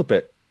batting's a little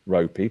bit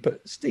ropey,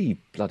 but Steve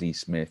bloody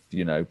Smith,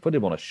 put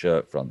him on a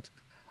shirt front.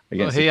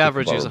 He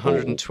averages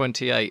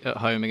 128 at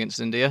home against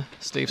India,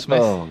 Steve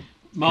Smith. Oh,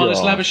 Marnus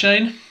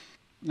Labuschagne,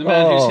 the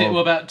man who's hit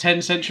about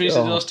 10 centuries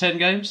in the last 10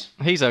 games.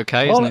 He's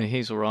okay, isn't he?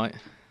 He's all right.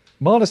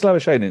 Marnus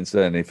Labuschagne,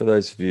 incidentally, for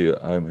those of you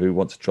at home who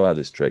want to try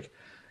this trick,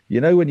 You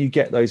know when you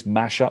get those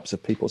mashups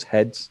of people's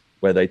heads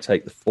where they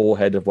take the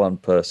forehead of one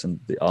person,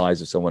 the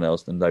eyes of someone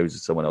else, the nose of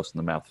someone else, and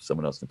the mouth of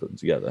someone else, and put them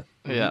together?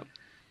 Yeah.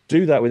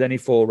 Do that with any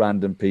 4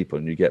 random people,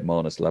 and you get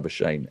Marnus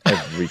Labuschagne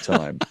every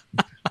time.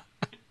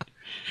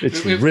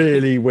 It's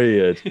really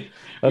weird.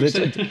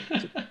 And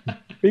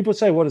people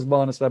say, "What does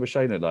Marnus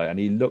Labuschagne look like?" And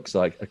he looks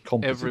like a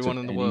composite Everyone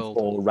of in the any world.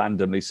 4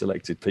 randomly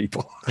selected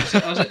people.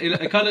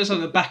 It kind of looks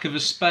like the back of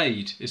a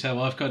spade, is how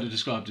I've kind of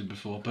described him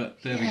before.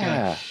 But there we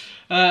go.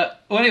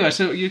 Well, anyway,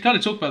 so you kind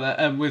of talked about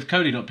that with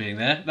Cody not being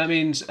there. That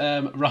means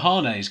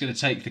Rahane is going to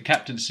take the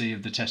captaincy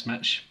of the Test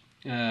match.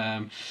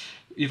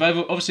 You've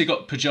obviously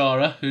got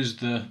Pujara, who's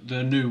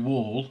the new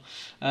wall,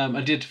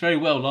 and did very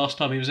well last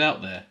time he was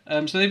out there.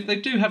 So they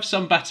do have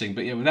some batting,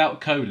 but yeah,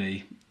 without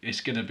Kohli, it's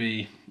going to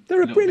be...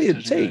 They're a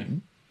brilliant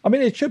team. I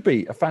mean, it should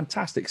be a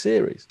fantastic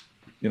series.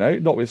 You know,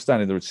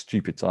 notwithstanding the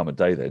stupid time of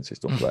day they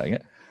insist on playing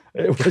it.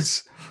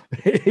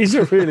 It's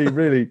a really,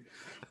 really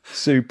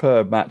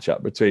superb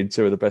matchup between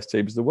 2 of the best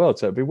teams in the world.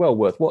 So it'd be well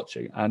worth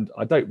watching. And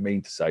I don't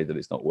mean to say that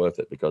it's not worth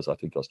it because I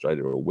think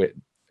Australia will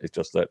win. It's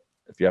just that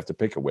if you have to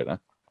pick a winner,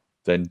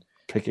 then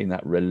picking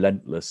that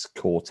relentless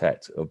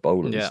quartet of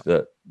bowlers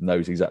that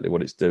knows exactly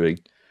what it's doing.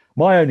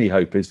 My only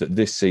hope is that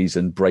this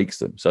season breaks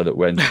them so that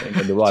when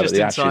they arrive at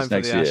the Ashes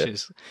next year,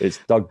 it's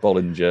Doug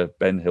Bollinger,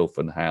 Ben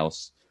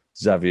Hilfenhaus,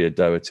 Xavier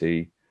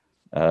Doherty,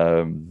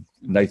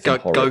 Nathan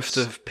Horrocks. Ghost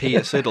of Peter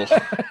Siddle.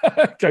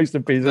 Ghost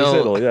of Peter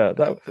Siddle, yeah.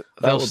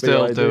 They'll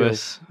still do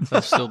us.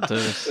 They'll still do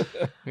us.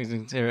 We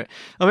can hear it.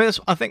 I mean,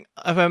 I think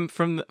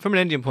from an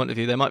Indian point of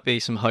view, there might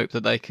be some hope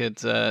that they could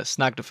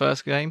snag the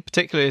first game,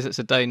 particularly as it's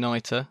a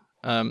day-nighter.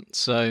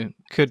 So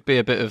could be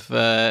a bit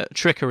of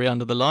trickery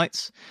under the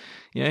lights.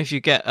 You know, if you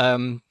get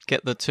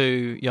the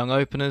 2 young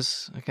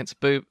openers against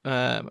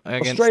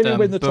Australia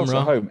win the Bumrah. toss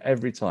at home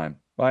every time,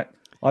 right?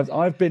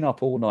 I've been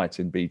up all night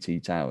in BT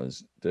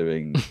Towers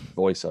doing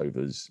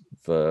voiceovers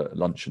for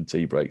lunch and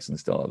tea breaks and the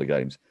start of the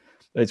games.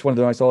 It's one of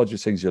the most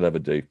arduous things you'll ever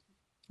do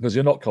because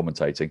you're not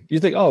commentating. You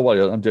think, oh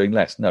well, I'm doing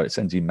less. No, it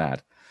sends you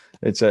mad.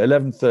 It's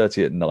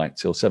 11:30 at night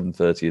till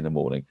 7:30 in the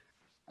morning,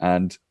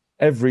 and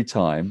every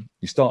time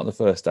you start on the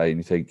first day and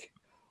you think,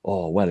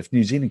 oh, well, if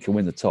New Zealand can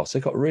win the toss,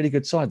 they've got a really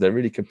good side. They're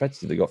really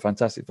competitive. They've got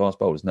fantastic fast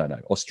bowlers. No.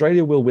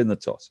 Australia will win the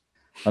toss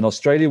and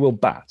Australia will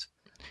bat.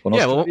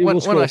 Australia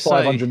will score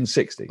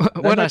 560.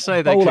 When I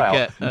say they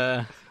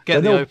could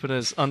get the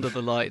openers under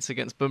the lights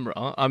against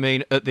Bumrah, I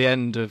mean at the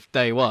end of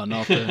day 1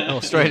 after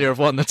Australia have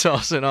won the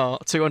toss and are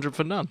 200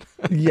 for none.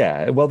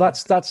 Yeah, well,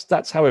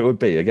 that's how it would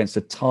be against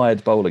a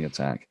tired bowling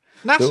attack.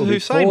 Nasser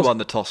Hussain won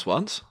the toss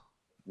once.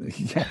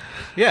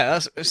 Yeah,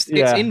 it's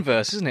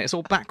inverse, isn't it? It's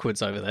all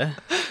backwards over there.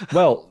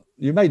 Well,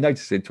 you may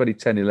notice in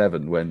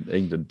 2010-11 when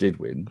England did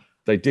win,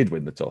 they did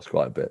win the toss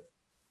quite a bit.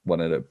 Won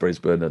it at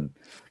Brisbane and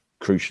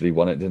crucially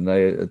won it, didn't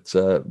they?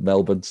 At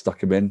Melbourne, stuck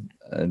them in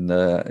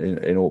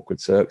awkward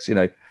circs, you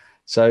know.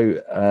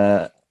 So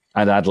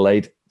and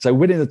Adelaide. So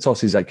winning the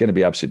toss is going to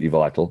be absolutely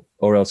vital,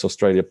 or else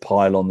Australia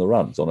pile on the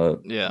runs on a.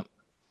 Yeah.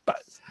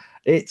 But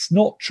it's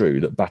not true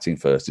that batting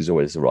first is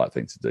always the right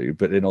thing to do,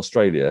 but in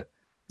Australia,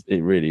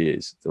 it really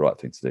is the right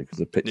thing to do because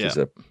the pitches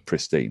are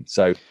pristine.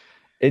 So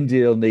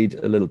India will need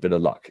a little bit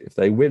of luck. If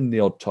they win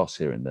the odd toss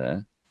here and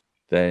there,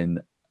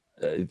 then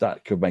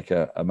that could make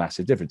a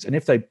massive difference. And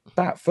if they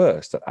bat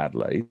first at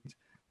Adelaide,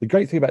 the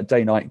great thing about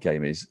day-night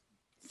game is,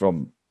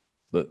 from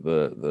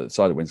the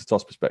side that wins the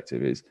toss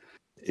perspective, is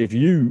if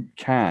you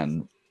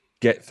can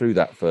get through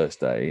that first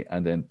day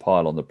and then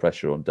pile on the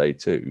pressure on day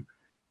 2,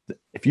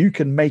 if you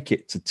can make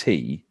it to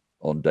tea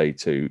on day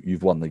 2,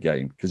 you've won the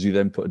game because you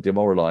then put a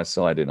demoralised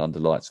side in under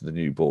lights with a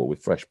new ball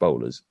with fresh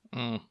bowlers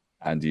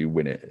and you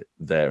win it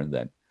there and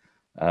then.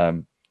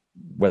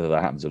 Whether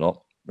that happens or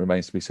not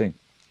remains to be seen.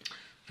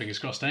 Fingers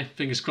crossed, eh?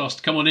 Fingers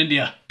crossed. Come on,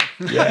 India.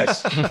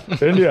 Yes,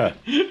 India.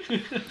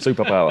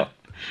 Superpower.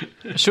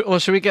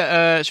 Should we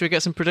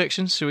get some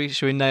predictions?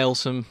 Should we nail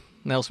some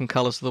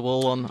colours to the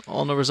wall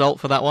on a result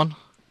for that one?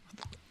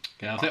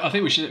 Yeah, I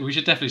think we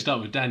should definitely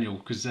start with Daniel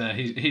because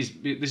this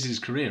is his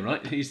career,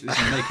 right? This is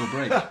make or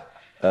break.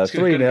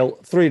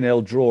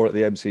 3-0 draw at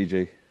the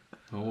MCG.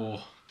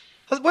 Oh.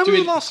 When was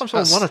the last time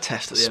someone won a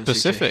test at the MCG?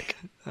 Specific.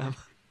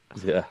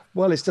 Yeah,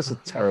 well, it's just a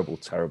terrible,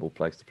 terrible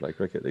place to play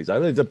cricket these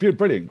days. It's a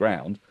brilliant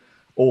ground,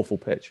 awful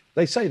pitch.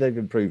 They say they've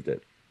improved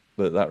it,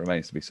 but that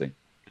remains to be seen.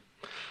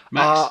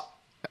 Max?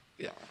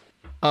 Yeah,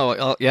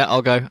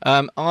 I'll go.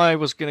 I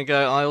was going to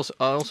go. I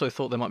also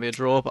thought there might be a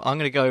draw, but I'm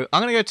going to go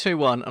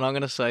 2-1, and I'm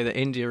going to say that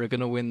India are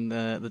going to win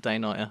the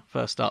day-nighter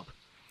first up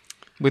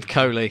with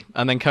Kohli,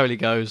 and then Kohli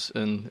goes,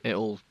 and it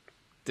all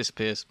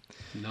disappears.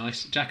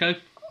 Nice, Jacko.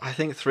 I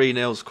think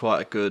 3-0 is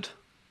quite a good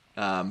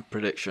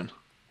prediction.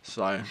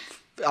 So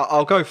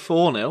I'll go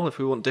 4-0 if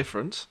we want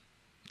difference.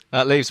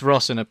 That leaves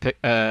Ross in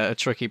a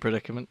tricky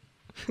predicament.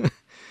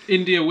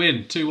 India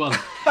win 2-1.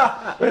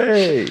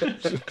 Hey,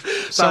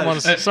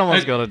 someone's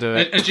got to do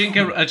it.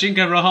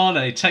 Ajinkya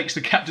Rahane takes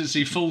the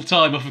captaincy full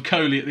time off of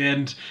Kohli at the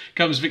end,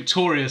 comes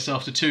victorious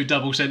after 2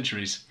 double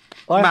centuries.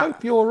 I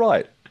hope you're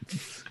right.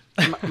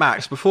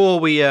 Max, before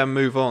we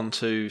move on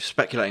to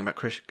speculating about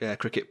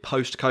cricket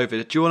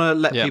post-COVID, do you want to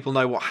let people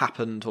know what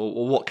happened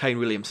or what Kane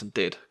Williamson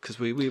did? Because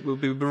we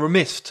would be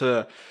remiss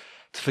to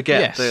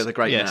forget the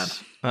great man.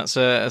 That's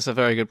a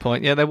very good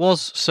point. Yeah, there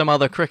was some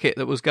other cricket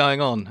that was going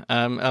on.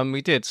 And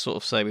we did sort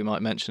of say we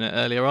might mention it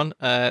earlier on.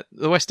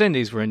 The West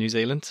Indies were in New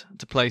Zealand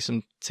to play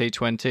some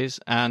T20s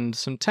and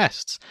some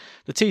tests.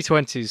 The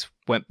T20s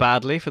went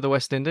badly for the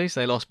West Indies.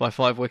 They lost by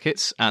 5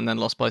 wickets and then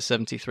lost by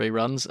 73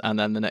 runs. And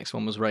then the next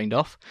one was rained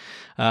off,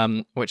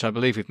 which I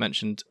believe we've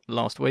mentioned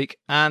last week.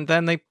 And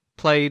then they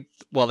played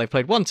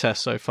one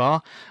test so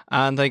far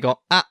and they got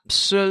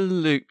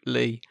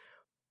absolutely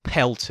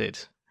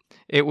pelted.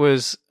 It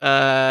was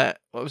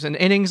an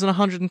innings and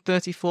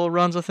 134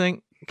 runs, I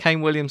think.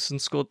 Kane Williamson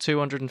scored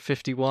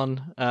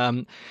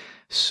 251.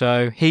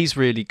 So he's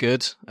really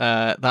good.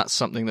 That's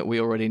something that we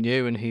already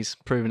knew, and he's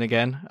proven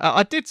again.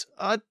 I did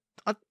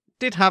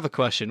have a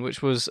question,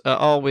 which was,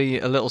 are we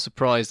a little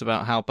surprised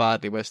about how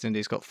badly West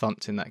Indies got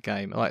thumped in that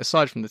game? Like,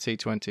 aside from the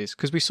T20s,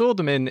 because we saw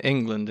them in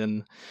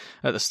England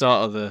at the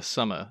start of the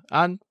summer,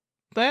 and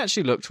they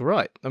actually looked all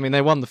right. I mean,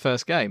 they won the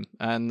first game,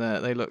 and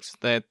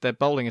their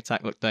bowling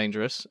attack looked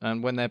dangerous,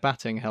 and when their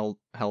batting held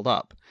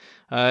up,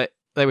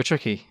 they were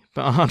tricky.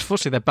 But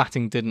unfortunately, their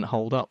batting didn't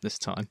hold up this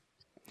time.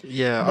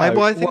 Yeah,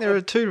 I think there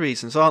are 2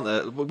 reasons, aren't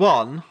there?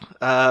 One,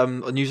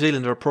 New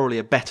Zealand are probably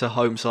a better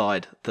home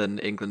side than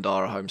England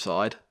are a home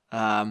side,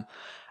 and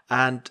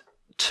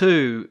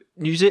 2,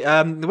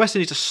 the West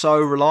Indies are so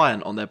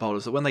reliant on their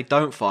bowlers that when they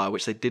don't fire,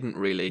 which they didn't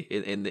really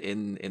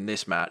in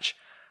this match.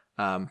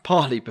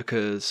 Partly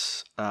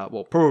because,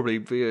 probably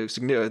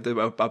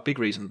a big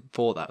reason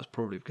for that was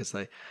probably because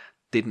they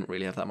didn't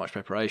really have that much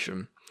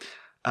preparation.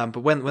 But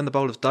when the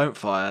bowlers don't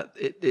fire,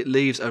 it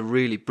leaves a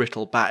really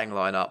brittle batting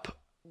lineup.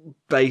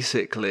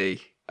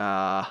 Basically,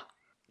 we're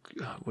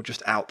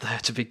just out there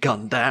to be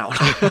gunned down.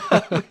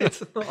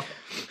 It's not.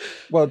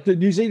 Well,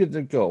 New Zealand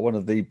have got one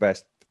of the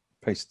best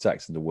pace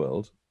attacks in the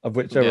world, of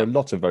which there are a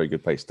lot of very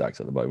good pace attacks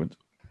at the moment.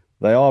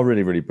 They are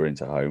really, really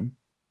brilliant at home.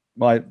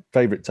 My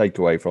favourite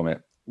takeaway from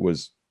it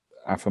was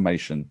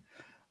affirmation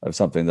of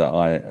something that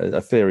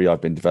a theory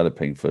I've been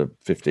developing for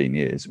 15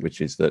 years, which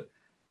is that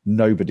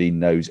nobody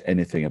knows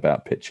anything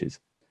about pitches,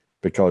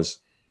 because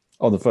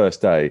on the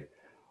first day,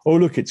 oh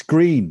look, it's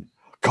green.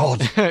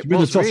 God,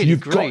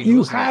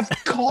 you have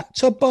got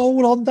to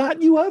bowl on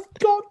that. You have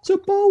got to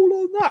bowl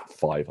on that.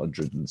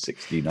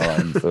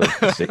 569 for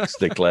 6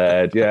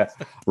 declared. Yeah,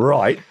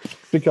 right.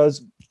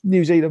 Because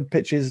New Zealand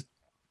pitches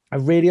are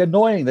really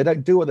annoying. They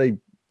don't do what they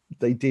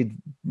did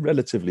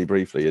relatively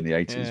briefly in the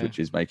 80s, which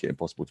is make it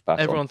impossible to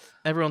bat on.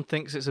 Everyone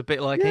thinks it's a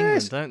bit like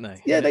England, don't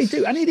they? Yeah, they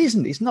do. And it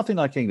isn't. It's nothing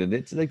like England.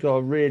 They've got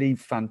a really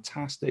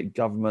fantastic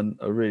government,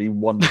 a really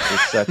wonderful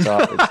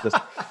setup. It's just,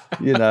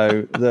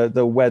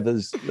 the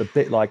weather's a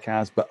bit like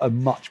ours, but a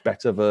much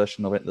better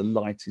version of it. The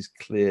light is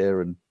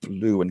clear and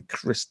blue and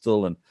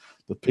crystal, and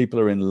the people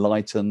are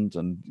enlightened,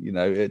 and,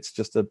 it's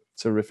just a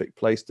terrific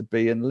place to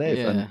be and live.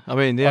 Yeah. And, I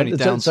mean, the only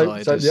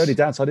downside the only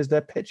downside is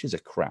their pitches are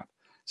crap.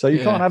 So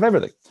you can't have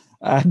everything.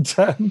 And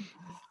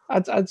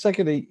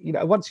secondly,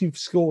 once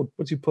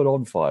you've put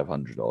on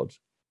 500 odd,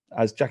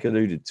 as Jack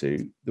alluded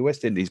to, the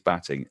West Indies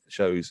batting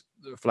shows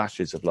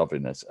flashes of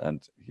loveliness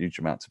and huge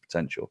amounts of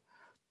potential.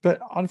 But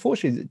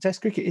unfortunately,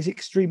 Test cricket is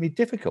extremely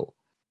difficult.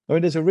 I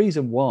mean, there's a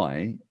reason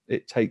why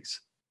it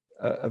takes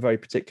a very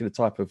particular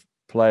type of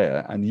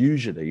player, and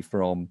usually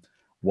from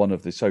one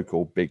of the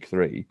so-called big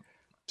 3,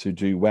 to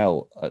do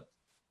well at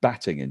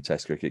batting in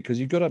Test cricket, because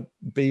you've got to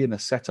be in a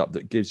setup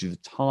that gives you the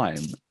time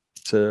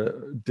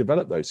to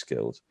develop those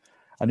skills,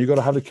 and you've got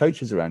to have the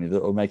coaches around you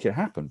that will make it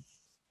happen.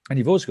 And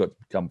you've also got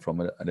to come from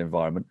an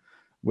environment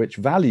which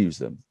values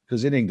them,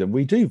 because in England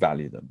we do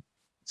value them.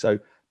 So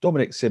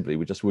Dominic Sibley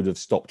would have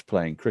stopped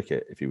playing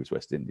cricket if he was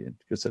West Indian,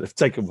 because they'd have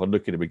taken one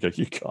look at him and go,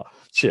 "You can't,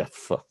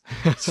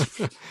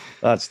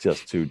 that's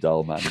just too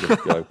dull, man.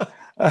 Just go."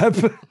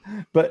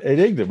 But in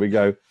England we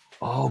go,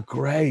 "Oh,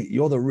 great!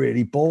 You're the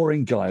really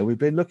boring guy we've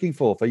been looking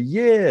for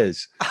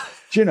years.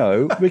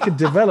 We can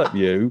develop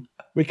you.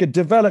 We can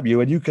develop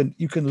you, and you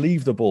can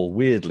leave the ball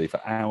weirdly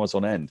for hours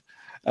on end,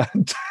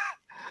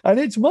 and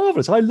it's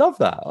marvelous. I love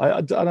that.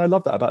 I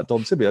love that about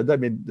Dom Sibley. I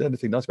don't mean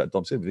anything nice about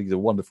Dom Sibley. I think he's a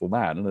wonderful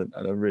man and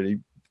a really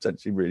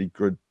potentially really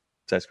good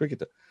Test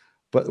cricketer.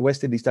 But the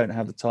West Indies don't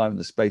have the time and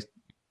the space,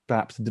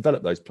 perhaps, to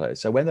develop those players.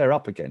 So when they're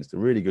up against a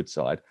really good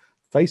side,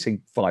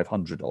 facing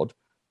 500 odd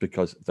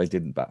because they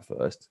didn't bat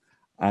first,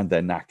 and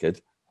they're knackered,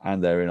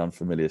 and they're in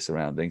unfamiliar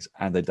surroundings,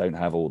 and they don't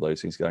have all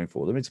those things going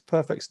for them, it's a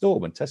perfect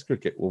storm. And Test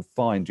cricket will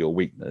find your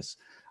weakness,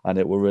 and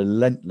it will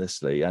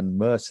relentlessly and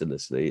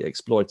mercilessly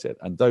exploit it.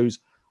 And those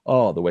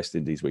are the West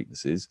Indies'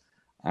 weaknesses,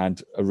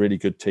 and a really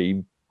good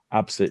team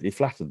absolutely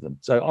flattened them.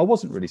 So I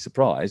wasn't really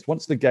surprised.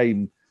 Once the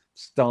game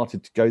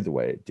started to go the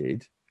way it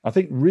did, I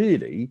think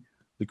really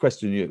the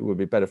question would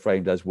be better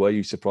framed as, were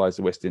you surprised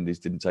the West Indies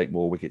didn't take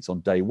more wickets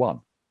on day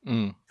one?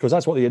 Because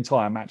that's what the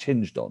entire match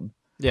hinged on.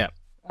 Yeah.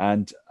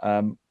 And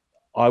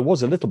I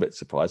was a little bit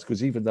surprised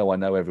because even though I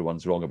know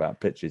everyone's wrong about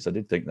pitches, I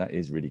did think that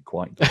is really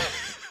quite good.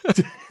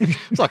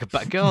 It's like a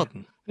back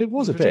garden. It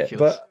was a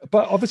ridiculous. bit,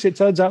 but obviously it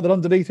turns out that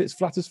underneath it's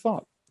flat as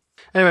fuck.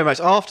 Anyway, Max,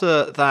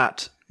 after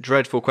that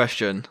dreadful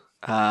question,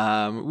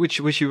 which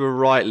you were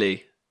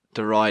rightly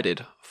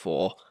derided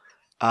for,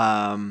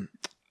 I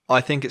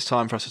think it's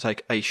time for us to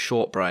take a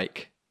short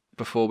break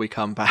before we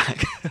come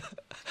back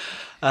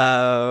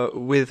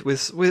with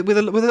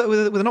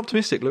an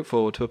optimistic look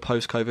forward to a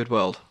post-COVID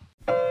world.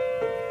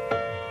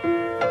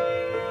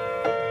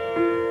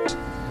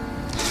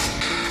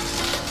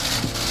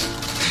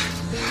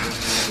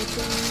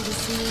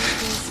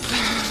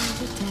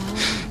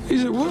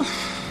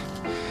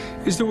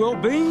 Is the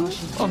well-being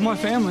of my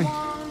family.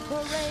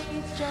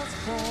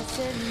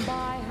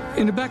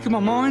 In the back of my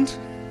mind,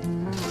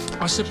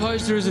 I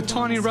suppose there is a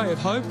tiny ray of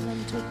hope.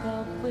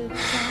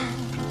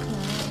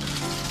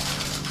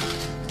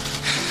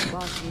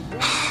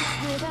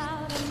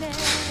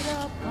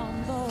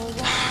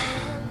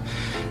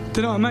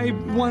 That I may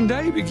one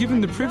day be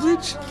given the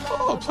privilege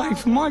of playing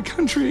for my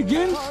country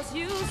again.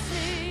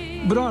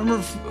 But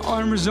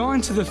I'm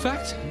resigned to the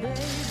fact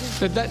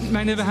that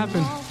may never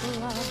happen.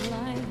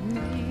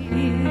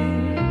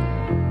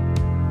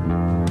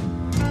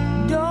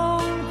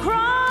 Don't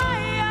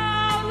cry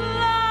out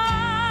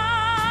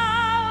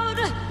loud,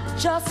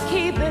 just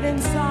keep it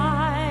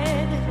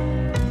inside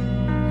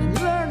and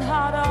learn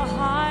how to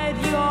hide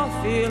your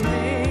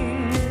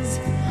feelings.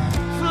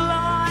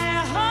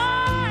 Fly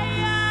high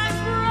and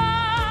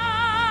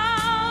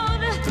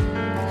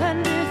proud,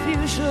 and if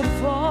you should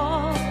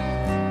fall,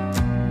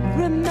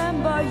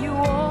 remember you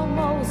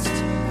almost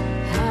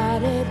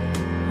had it.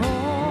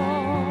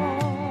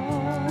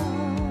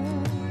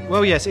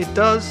 Well, yes, it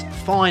does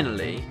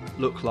finally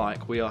look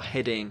like we are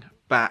heading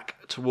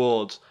back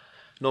towards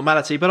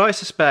normality, but I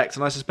suspect,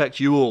 and I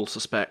suspect you all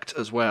suspect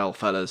as well,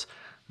 fellas,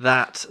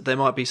 that there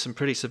might be some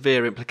pretty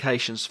severe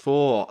implications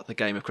for the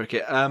game of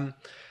cricket.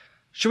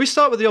 Should we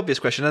start with the obvious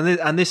question?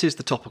 And this is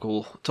the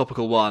topical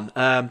one.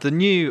 The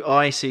new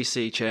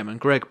ICC chairman,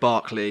 Greg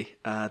Barclay,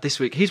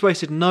 this week, he's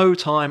wasted no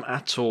time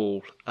at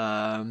all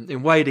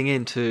in wading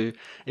into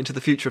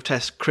the future of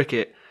Test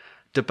cricket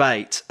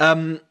debate.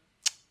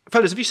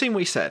 Fellas, have you seen what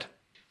he said?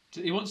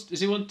 Does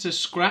he want to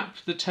scrap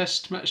the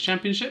Test Match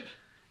Championship?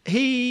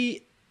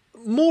 He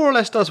more or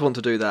less does want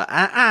to do that.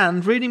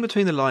 And reading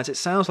between the lines, it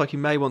sounds like he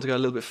may want to go a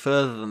little bit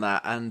further than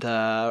that and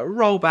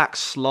roll back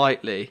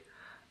slightly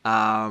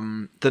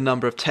the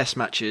number of Test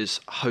matches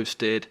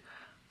hosted,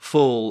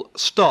 full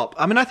stop.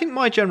 I mean, I think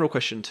my general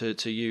question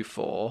to you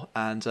four,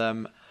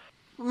 and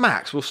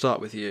Max, we'll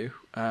start with you.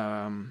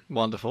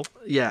 Wonderful.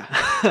 Yeah.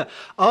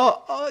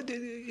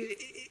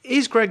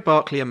 Is Greg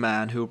Barclay a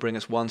man who will bring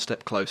us one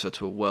step closer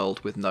to a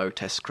world with no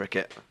Test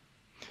cricket?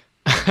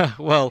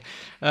 Well,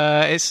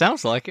 it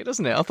sounds like it,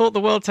 doesn't it? I thought the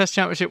World Test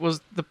Championship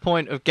was the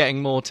point of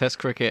getting more Test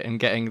cricket and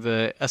getting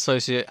the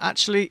associate...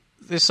 Actually,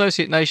 the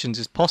Associate Nations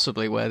is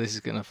possibly where this is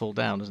going to fall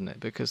down, isn't it?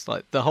 Because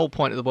the whole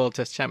point of the World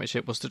Test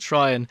Championship was to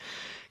try and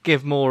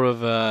give more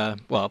of a...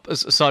 Well,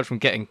 aside from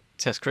getting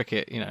Test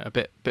cricket, a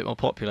bit more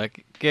popular,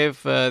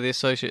 give the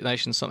Associate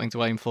Nations something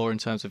to aim for in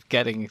terms of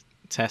getting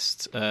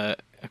Test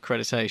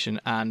accreditation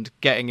and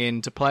getting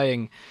into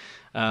playing...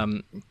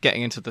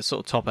 getting into the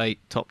sort of top 8,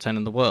 top 10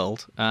 in the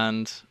world,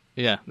 and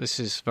yeah, this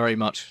is very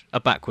much a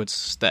backwards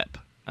step.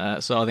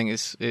 So I think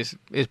it's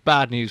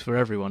bad news for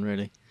everyone,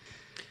 really.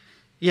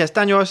 Yes,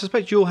 Daniel, I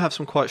suspect you'll have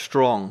some quite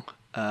strong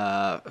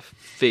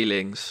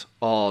feelings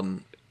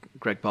on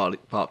Greg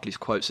Barclay's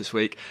quotes this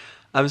week.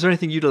 Is there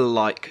anything you'd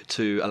like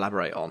to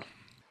elaborate on?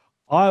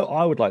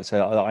 I would like to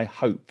say I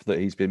hope that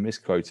he's been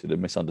misquoted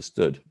and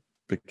misunderstood,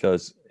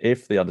 because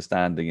if the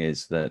understanding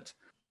is that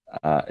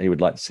he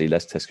would like to see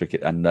less Test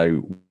cricket and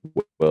no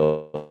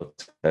World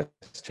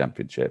Test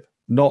Championship.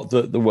 Not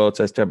that the World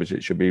Test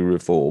Championship should be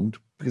reformed,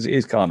 because it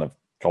is kind of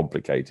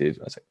complicated.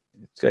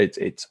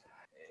 It's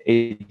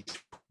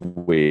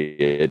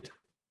weird.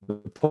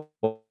 The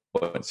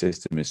point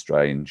system is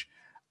strange,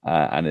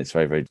 and it's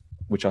very, very,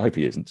 which I hope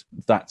he isn't.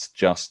 That's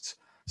just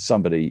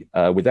somebody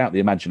without the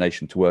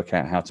imagination to work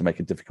out how to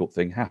make a difficult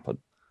thing happen.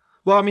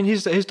 Well, I mean,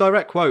 his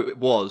direct quote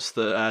was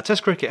that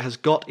Test cricket has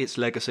got its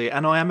legacy,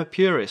 and I am a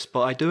purist,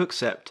 but I do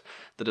accept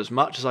that as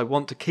much as I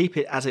want to keep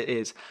it as it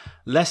is,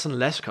 less and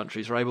less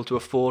countries are able to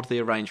afford the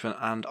arrangement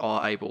and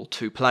are able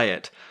to play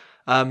it.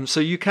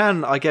 So you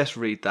can, I guess,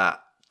 read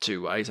that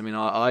two ways. I mean,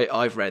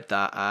 I've read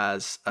that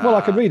as... Well,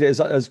 I can read it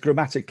as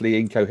grammatically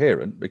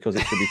incoherent, because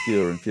it should be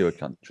fewer and fewer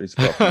countries.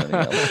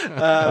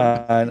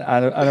 And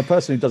a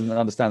person who doesn't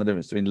understand the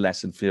difference between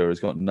less and fewer has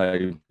got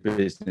no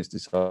business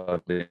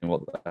deciding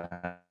what the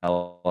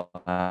hell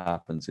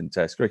happens in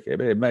Test cricket.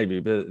 But it may be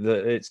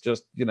that it's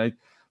just,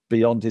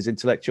 beyond his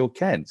intellectual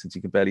ken, since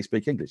he can barely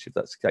speak English, if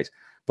that's the case.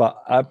 But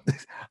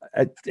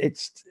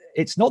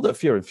it's not that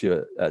fewer and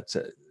fewer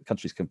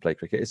countries can play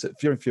cricket. It's that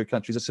fewer and fewer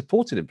countries are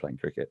supported in playing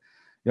cricket.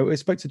 We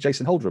spoke to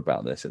Jason Holder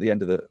about this at the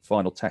end of the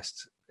final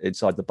test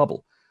inside the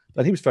bubble,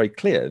 and he was very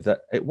clear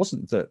that it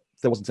wasn't that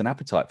there wasn't an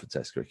appetite for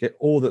Test cricket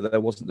or that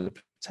there wasn't the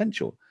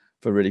potential.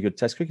 for really good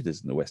Test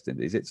cricketers in the West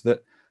Indies. It's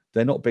that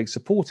they're not being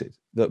supported,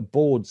 that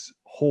boards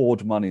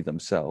hoard money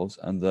themselves,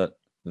 and that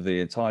the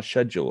entire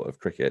schedule of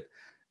cricket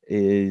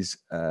is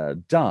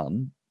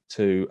done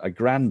to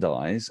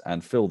aggrandize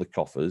and fill the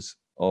coffers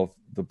of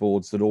the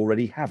boards that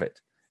already have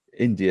it.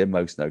 India,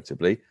 most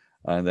notably,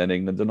 and then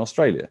England and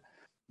Australia.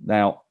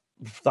 Now,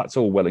 that's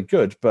all well and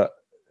good, but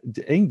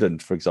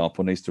England, for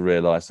example, needs to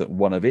realise that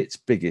one of its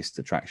biggest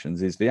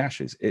attractions is the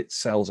Ashes. It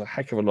sells a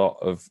heck of a lot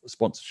of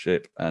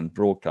sponsorship and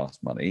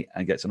broadcast money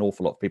and gets an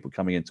awful lot of people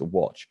coming in to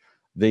watch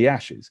the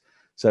Ashes.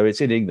 So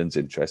it's in England's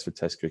interest for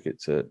Test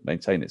cricket to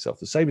maintain itself.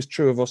 The same is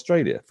true of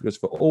Australia, because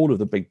for all of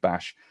the big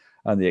bash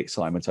and the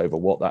excitement over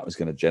what that was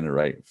going to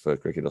generate for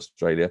Cricket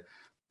Australia,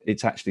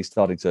 it's actually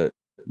starting to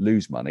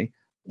lose money.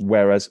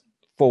 Whereas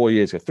 3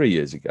 years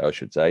ago, I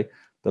should say,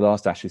 the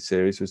last Ashes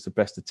series was the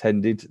best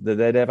attended that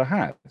they'd ever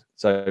had.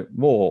 So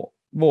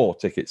more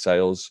ticket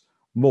sales,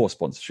 more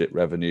sponsorship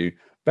revenue,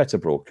 better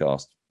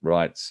broadcast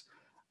rights.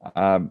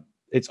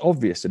 It's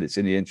obvious that it's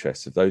in the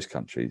interest of those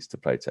countries to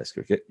play Test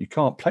cricket. You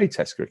can't play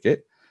Test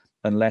cricket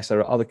unless there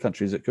are other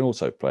countries that can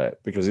also play it,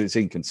 because it's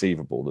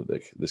inconceivable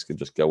that this could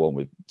just go on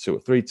with 2 or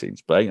 3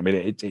 teams playing. I mean,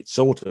 it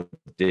sort of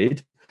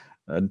did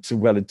until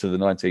well into the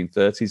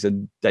 1930s,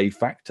 and de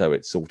facto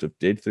it sort of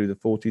did through the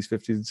 40s,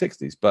 50s and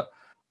 60s. But,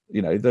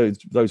 you know,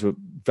 those were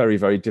very,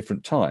 very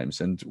different times,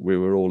 and we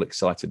were all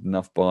excited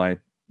enough by,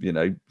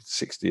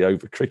 60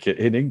 over cricket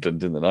in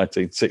England in the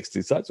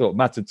 1960s. That's what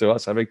mattered to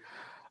us, having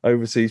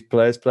overseas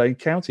players playing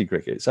county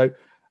cricket. So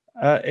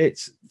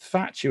it's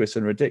fatuous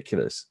and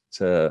ridiculous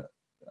to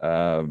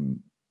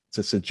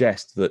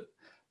suggest that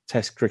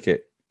Test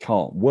cricket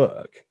can't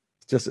work.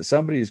 It's just that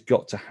somebody's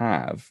got to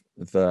have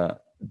the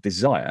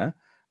desire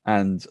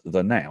and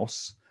the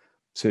nous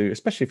to,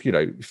 especially if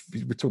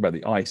we talk about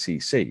the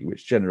ICC,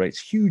 which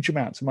generates huge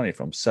amounts of money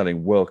from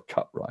selling World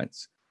Cup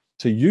rights,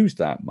 to use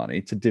that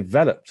money to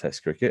develop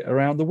Test cricket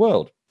around the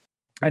world.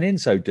 And in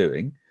so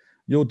doing,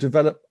 you'll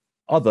develop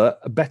other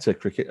better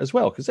cricket as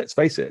well. Because let's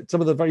face it,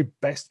 some of the very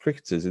best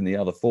cricketers in the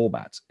other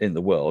formats in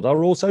the world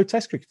are also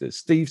Test cricketers.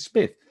 Steve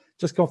Smith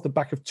just got off the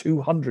back of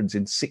 200s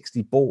in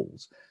 60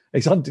 balls.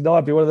 He's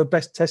undeniably one of the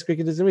best Test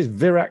cricketers there is.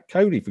 Virat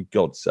Kohli, for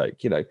God's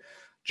sake.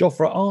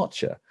 Jofra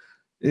Archer,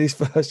 his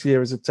first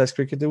year as a Test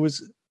cricketer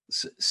was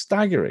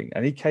staggering,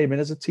 and he came in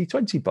as a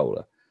T20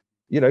 bowler.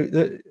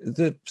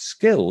 The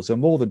skills are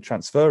more than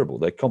transferable;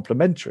 they're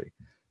complementary.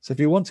 So if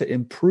you want to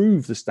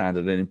improve the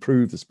standard and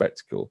improve the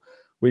spectacle,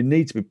 we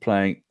need to be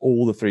playing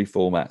all the 3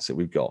 formats that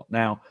we've got.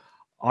 Now,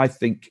 I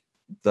think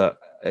that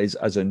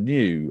as a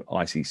new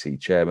ICC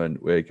chairman,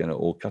 we're going to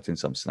all cut in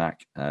some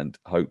slack and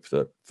hope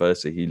that,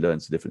 firstly, he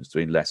learns the difference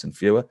between less and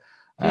fewer,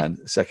 and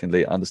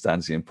secondly,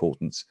 understands the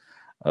importance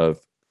of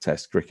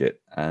Test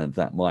cricket, and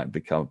that might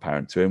become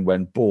apparent to him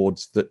when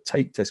boards that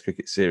take Test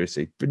cricket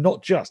seriously, but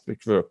not just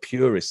for a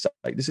purist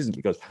sake. This isn't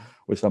because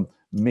we're some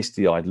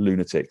misty-eyed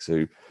lunatics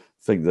who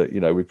think that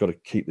we've got to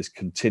keep this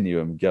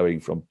continuum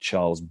going from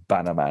Charles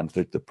Bannerman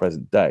through to the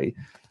present day.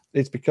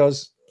 It's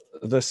because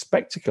the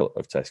spectacle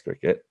of Test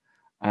cricket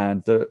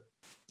and the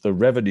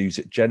revenues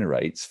it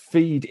generates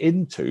feed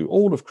into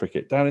all of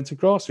cricket, down into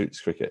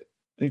grassroots cricket.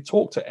 You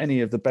talk to any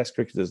of the best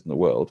cricketers in the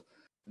world,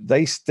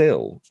 they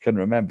still can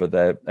remember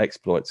their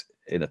exploits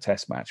in a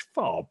Test match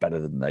far better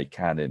than they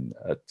can in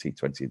a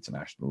T20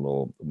 international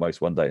or most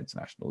one-day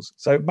internationals.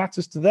 So it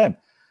matters to them,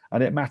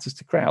 and it matters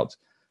to crowds.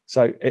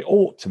 So it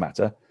ought to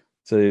matter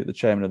to the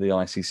chairman of the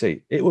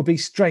ICC. It would be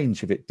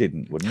strange if it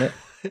didn't, wouldn't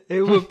it?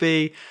 It would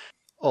be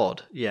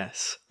odd,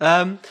 yes.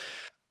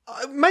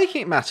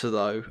 Making it matter,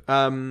 though,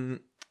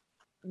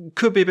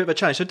 could be a bit of a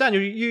challenge. So,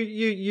 Daniel,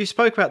 you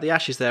spoke about the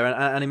Ashes there,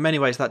 and in many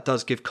ways that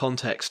does give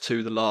context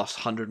to the last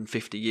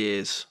 150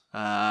 years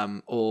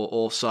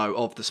or so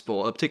of the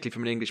sport, particularly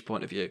from an English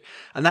point of view.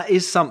 And that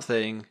is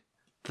something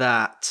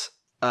that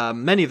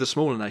many of the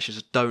smaller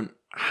nations don't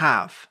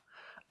have.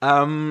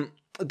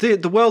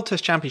 The World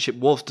Test Championship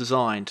was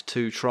designed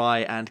to try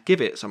and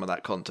give it some of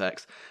that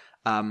context.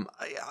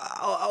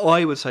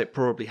 I would say it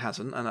probably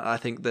hasn't, and I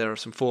think there are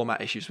some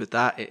format issues with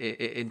that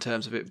in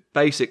terms of it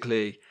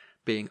basically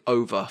being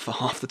over for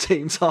half the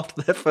teams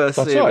after their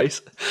first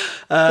series.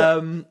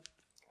 Right.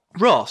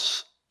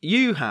 Ross,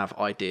 you have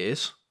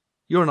ideas.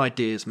 You're an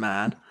ideas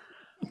man.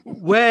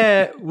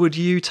 Where would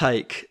you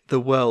take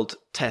the World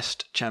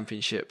Test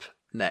Championship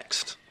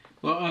next?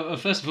 Well,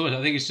 first of all,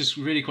 I think it's just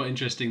really quite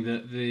interesting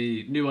that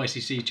the new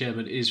ICC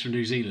chairman is from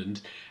New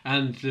Zealand,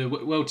 and the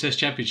World Test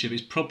Championship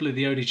is probably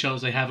the only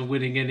chance they have of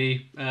winning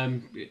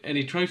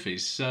any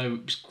trophies. So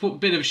it's quite a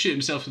bit of a shoot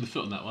himself in the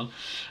foot on that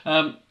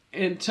one.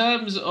 In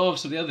terms of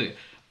some of the other,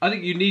 I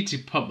think you need to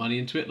pump money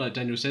into it. Like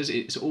Daniel says,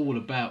 it's all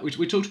about.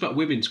 We talked about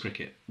women's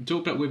cricket. We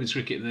talked about women's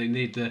cricket. They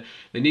need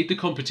the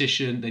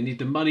competition. They need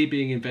the money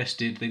being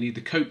invested. They need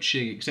the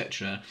coaching,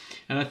 etc.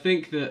 And I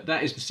think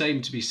that is the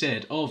same to be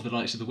said of the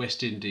likes of the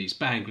West Indies,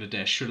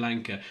 Bangladesh, Sri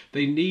Lanka.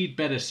 They need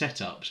better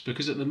setups,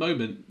 because at the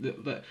moment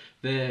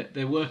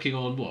they're working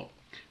on what?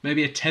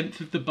 maybe a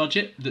tenth of the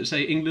budget that,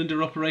 say, England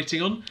are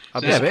operating on.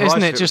 I'd So be Yeah, but surprised isn't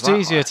if it it was just that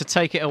easier high. to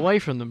take it away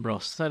from them,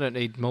 Ross? They don't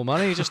need more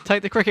money. You just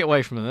take the cricket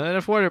away from them. They don't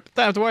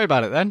have to worry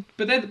about it then.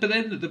 But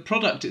then the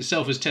product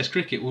itself as Test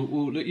cricket,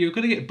 you're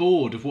going to get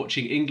bored of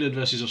watching England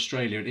versus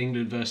Australia and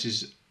England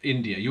versus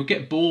India. You'll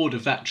get bored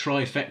of that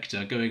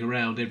trifecta going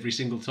around every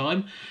single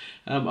time.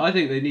 I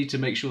think they need to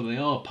make sure they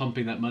are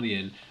pumping that money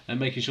in and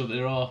making sure that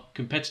there are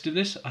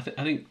competitiveness. I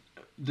think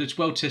the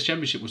World Test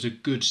Championship was a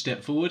good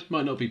step forward.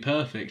 Might not be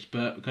perfect,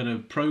 but kind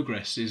of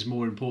progress is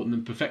more important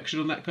than perfection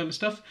on that kind of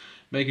stuff.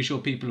 Making sure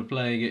people are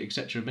playing it,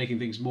 etc., making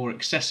things more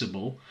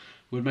accessible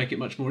would make it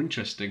much more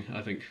interesting,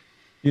 I think.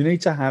 You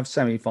need to have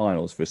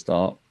semi-finals for a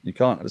start. You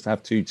can't just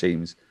have two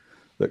teams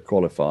that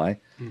qualify.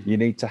 You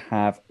need to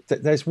have...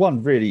 There's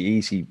one really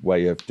easy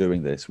way of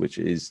doing this, which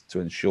is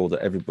to ensure that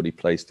everybody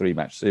plays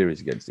 3-match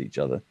series against each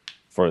other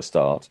for a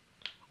start.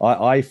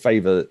 I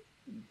favour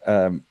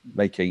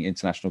making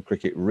international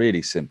cricket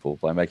really simple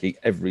by making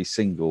every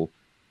single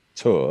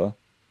tour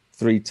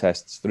 3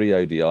 tests, 3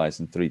 ODIs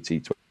and 3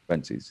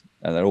 T20s,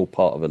 and they're all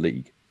part of a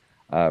league.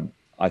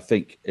 I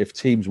think if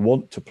teams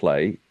want to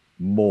play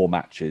more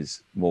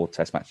matches, more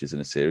test matches in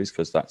a series,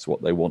 because that's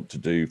what they want to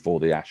do for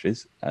the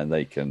Ashes and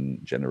they can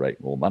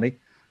generate more money,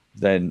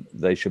 then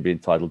they should be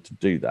entitled to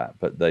do that.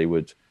 But they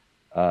would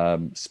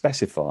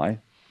specify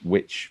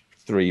which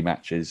 3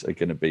 matches are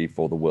going to be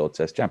for the World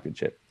Test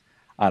Championship.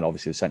 And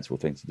obviously, the sensible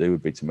thing to do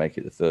would be to make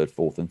it the 3rd,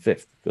 4th, and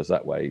 5th, because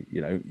that way,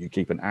 you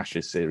keep an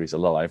Ashes series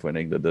alive when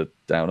England are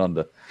down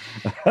under.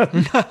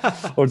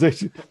 Or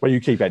you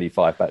keep any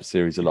 5-match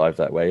series alive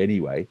that way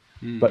anyway.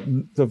 But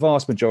the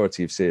vast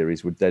majority of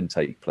series would then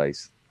take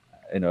place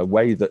in a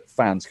way that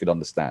fans could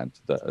understand.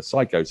 That a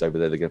side goes over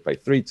there, they're going to play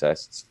 3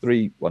 tests,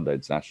 3 one-day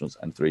internationals,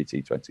 and 3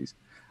 T20s.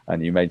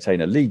 And you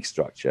maintain a league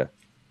structure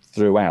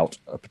throughout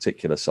a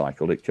particular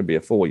cycle. It can be a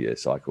 4-year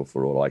cycle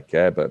for all I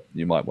care, but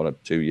you might want a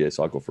 2-year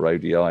cycle for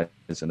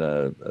ODIs and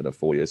a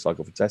 4-year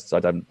cycle for tests. I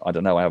don't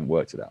know. I haven't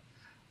worked it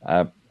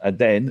out. And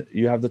then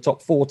you have the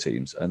top 4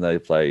 teams, and they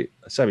play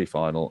a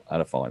semi-final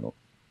and a final,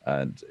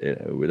 and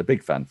with a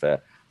big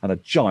fanfare and a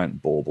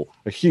giant bauble,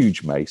 a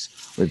huge mace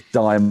with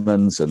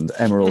diamonds and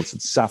emeralds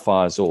and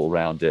sapphires all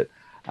around it,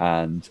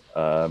 and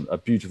a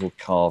beautiful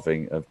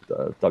carving of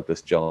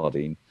Douglas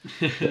Jardine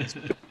that's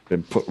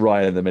been put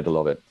right in the middle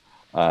of it.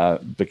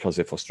 Because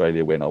if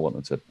Australia win, I want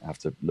them to have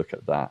to look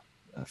at that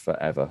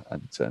forever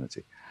and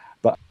eternity.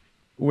 But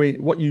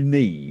what you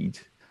need,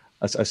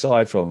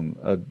 aside from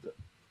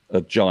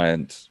a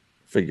giant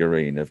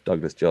figurine of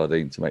Douglas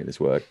Jardine to make this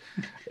work,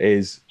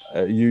 is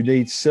you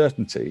need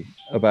certainty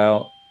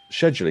about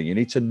scheduling. You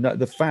need to know,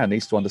 the fan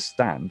needs to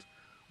understand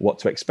what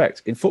to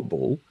expect. In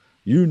football,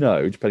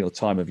 depending on the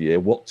time of year,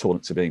 what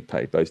tournaments are being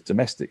played, both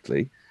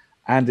domestically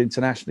and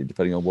internationally,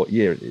 depending on what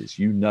year it is.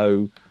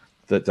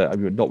 That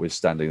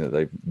notwithstanding that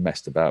they've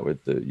messed about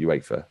with the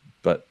UEFA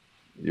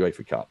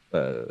Cup,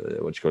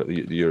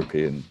 the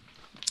European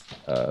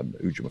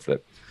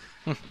Ujuma-flip.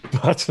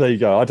 But there you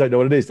go. I don't know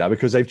what it is now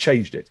because they've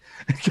changed it.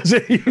 Because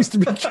it used to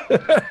be.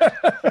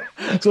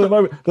 So the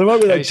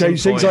moment they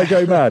change things, I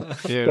go mad.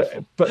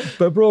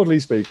 But broadly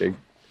speaking,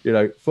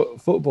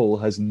 football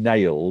has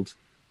nailed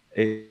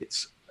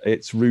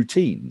its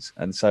routines,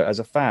 and so as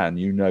a fan,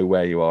 you know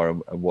where you are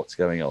and what's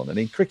going on. And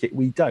in cricket,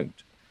 we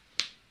don't.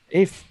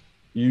 If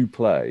you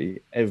play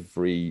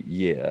every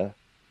year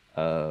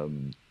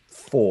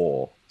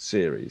 4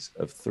 series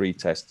of 3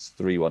 tests,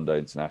 3 one-day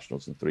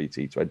internationals, and 3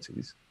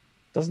 T20s.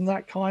 Doesn't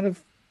that kind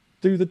of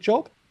do the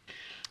job?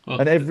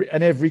 Well,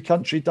 and every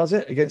country does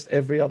it against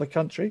every other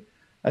country,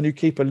 and you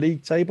keep a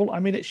league table. I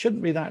mean, it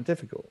shouldn't be that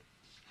difficult.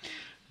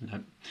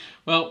 No.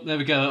 Well, there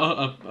we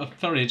go. I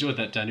thoroughly enjoyed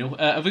that, Daniel.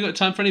 Have we got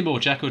time for any more,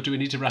 Jack, or do we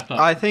need to wrap up?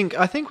 I think we're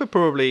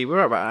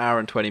at about an hour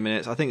and 20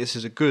 minutes. I think this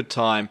is a good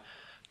time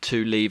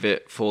to leave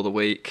it for the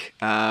week.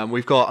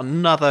 We've got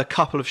another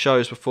couple of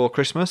shows before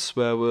Christmas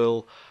where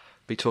we'll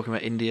be talking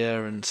about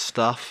India and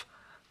stuff.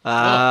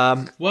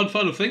 One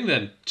final thing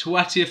then.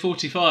 Twatia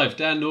 45,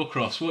 Dan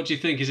Norcross. What do you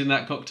think is in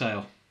that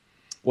cocktail?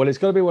 Well, it's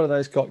got to be one of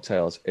those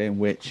cocktails in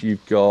which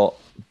you've got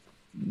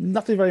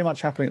nothing very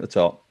much happening at the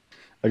top,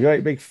 a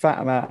great big fat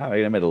amount happening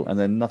in the middle, and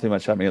then nothing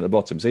much happening at the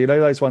bottom. So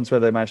those ones where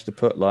they managed to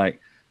put like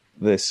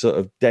this sort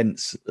of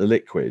dense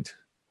liquid.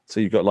 So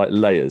you've got like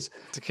layers.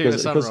 Tequila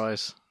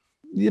sunrise.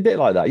 A bit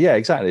like that, yeah,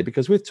 exactly.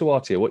 Because with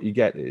Twatia, what you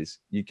get is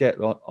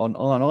on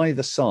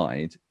either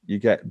side, you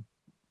get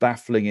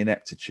baffling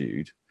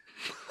ineptitude,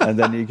 and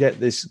then you get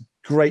this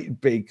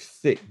great big,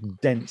 thick,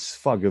 dense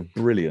fug of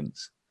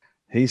brilliance.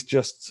 He's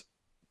just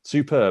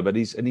superb, and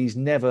he's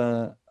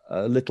never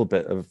a little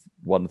bit of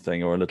one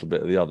thing or a little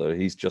bit of the other.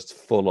 He's just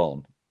full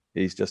on.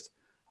 He's just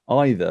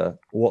either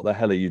what the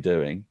hell are you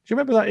doing? Do you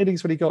remember that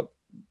innings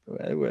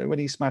when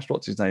he smashed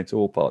what's his name to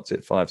all parts,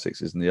 hit 5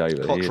 sixes in the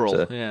over?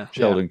 Cottrell,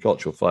 Sheldon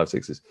Cottrell, 5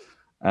 sixes,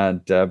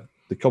 and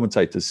the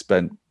commentators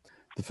spent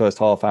the first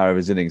half hour of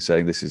his innings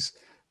saying this is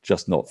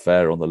just not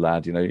fair on the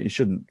lad. They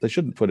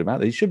shouldn't put him out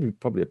there. He should be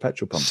probably a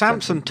petrol pump.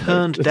 Samson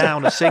turned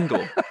down a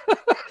single.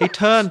 He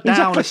turned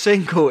down a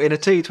single in a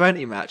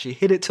T20 match. He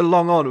hit it to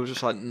long on. It was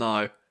just like,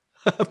 no.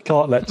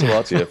 Can't let to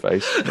your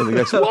face. And he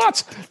goes,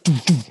 what?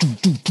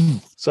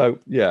 So,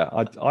 yeah,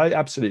 I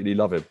absolutely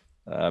love him.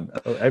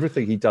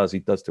 Everything he does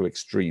to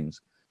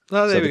extremes.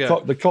 Oh, there so we go.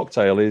 The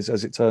cocktail is,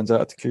 as it turns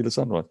out, a tequila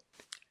sunrise.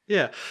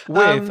 Yeah.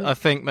 With, I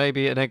think,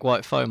 maybe an egg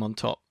white foam on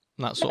top.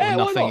 That sort of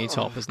nothingy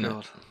top, isn't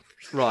it?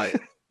 Right.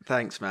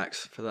 Thanks,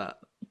 Max, for that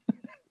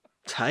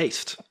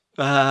taste.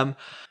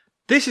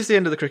 This is the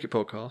end of the Cricket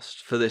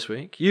Podcast for this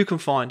week. You can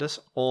find us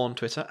on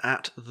Twitter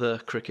at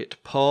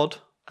 @thecricketpod,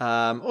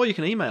 or you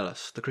can email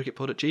us,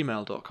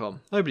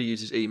 thecricketpod@gmail.com. Nobody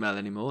uses email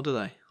anymore, do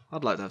they?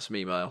 I'd like to have some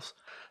emails.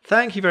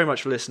 Thank you very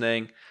much for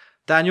listening.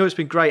 Daniel, it's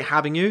been great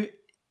having you.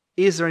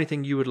 Is there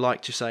anything you would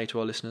like to say to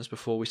our listeners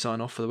before we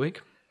sign off for the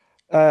week?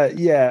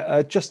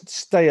 Just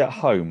stay at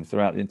home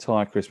throughout the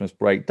entire Christmas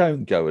break.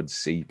 Don't go and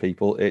see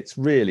people. It's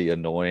really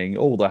annoying.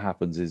 All that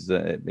happens is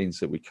that it means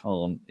that we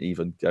can't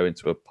even go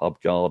into a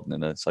pub garden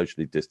in a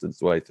socially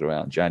distanced way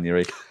throughout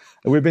January.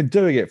 And we've been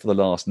doing it for the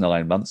last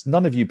 9 months.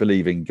 None of you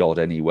believe in God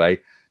anyway.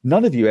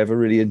 None of you ever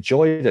really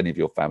enjoyed any of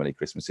your family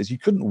Christmases. You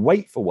couldn't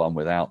wait for one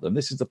without them.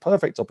 This is the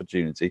perfect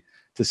opportunity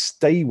to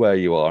stay where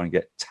you are and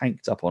get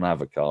tanked up on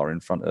Avatar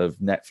in front of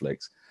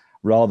Netflix,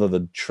 rather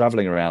than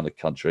traveling around the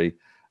country,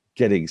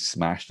 getting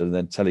smashed and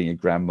then telling your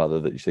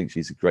grandmother that you think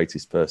she's the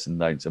greatest person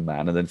known to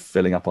man, and then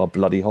filling up our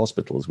bloody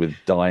hospitals with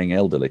dying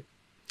elderly.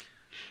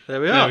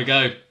 There we are. There we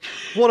go.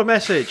 What a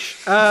message.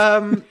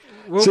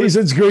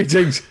 Season's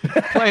greetings.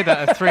 Play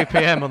that at 3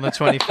 p.m. on the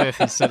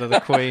 25th instead of the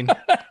Queen.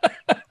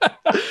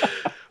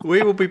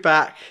 We will be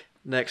back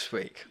next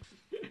week.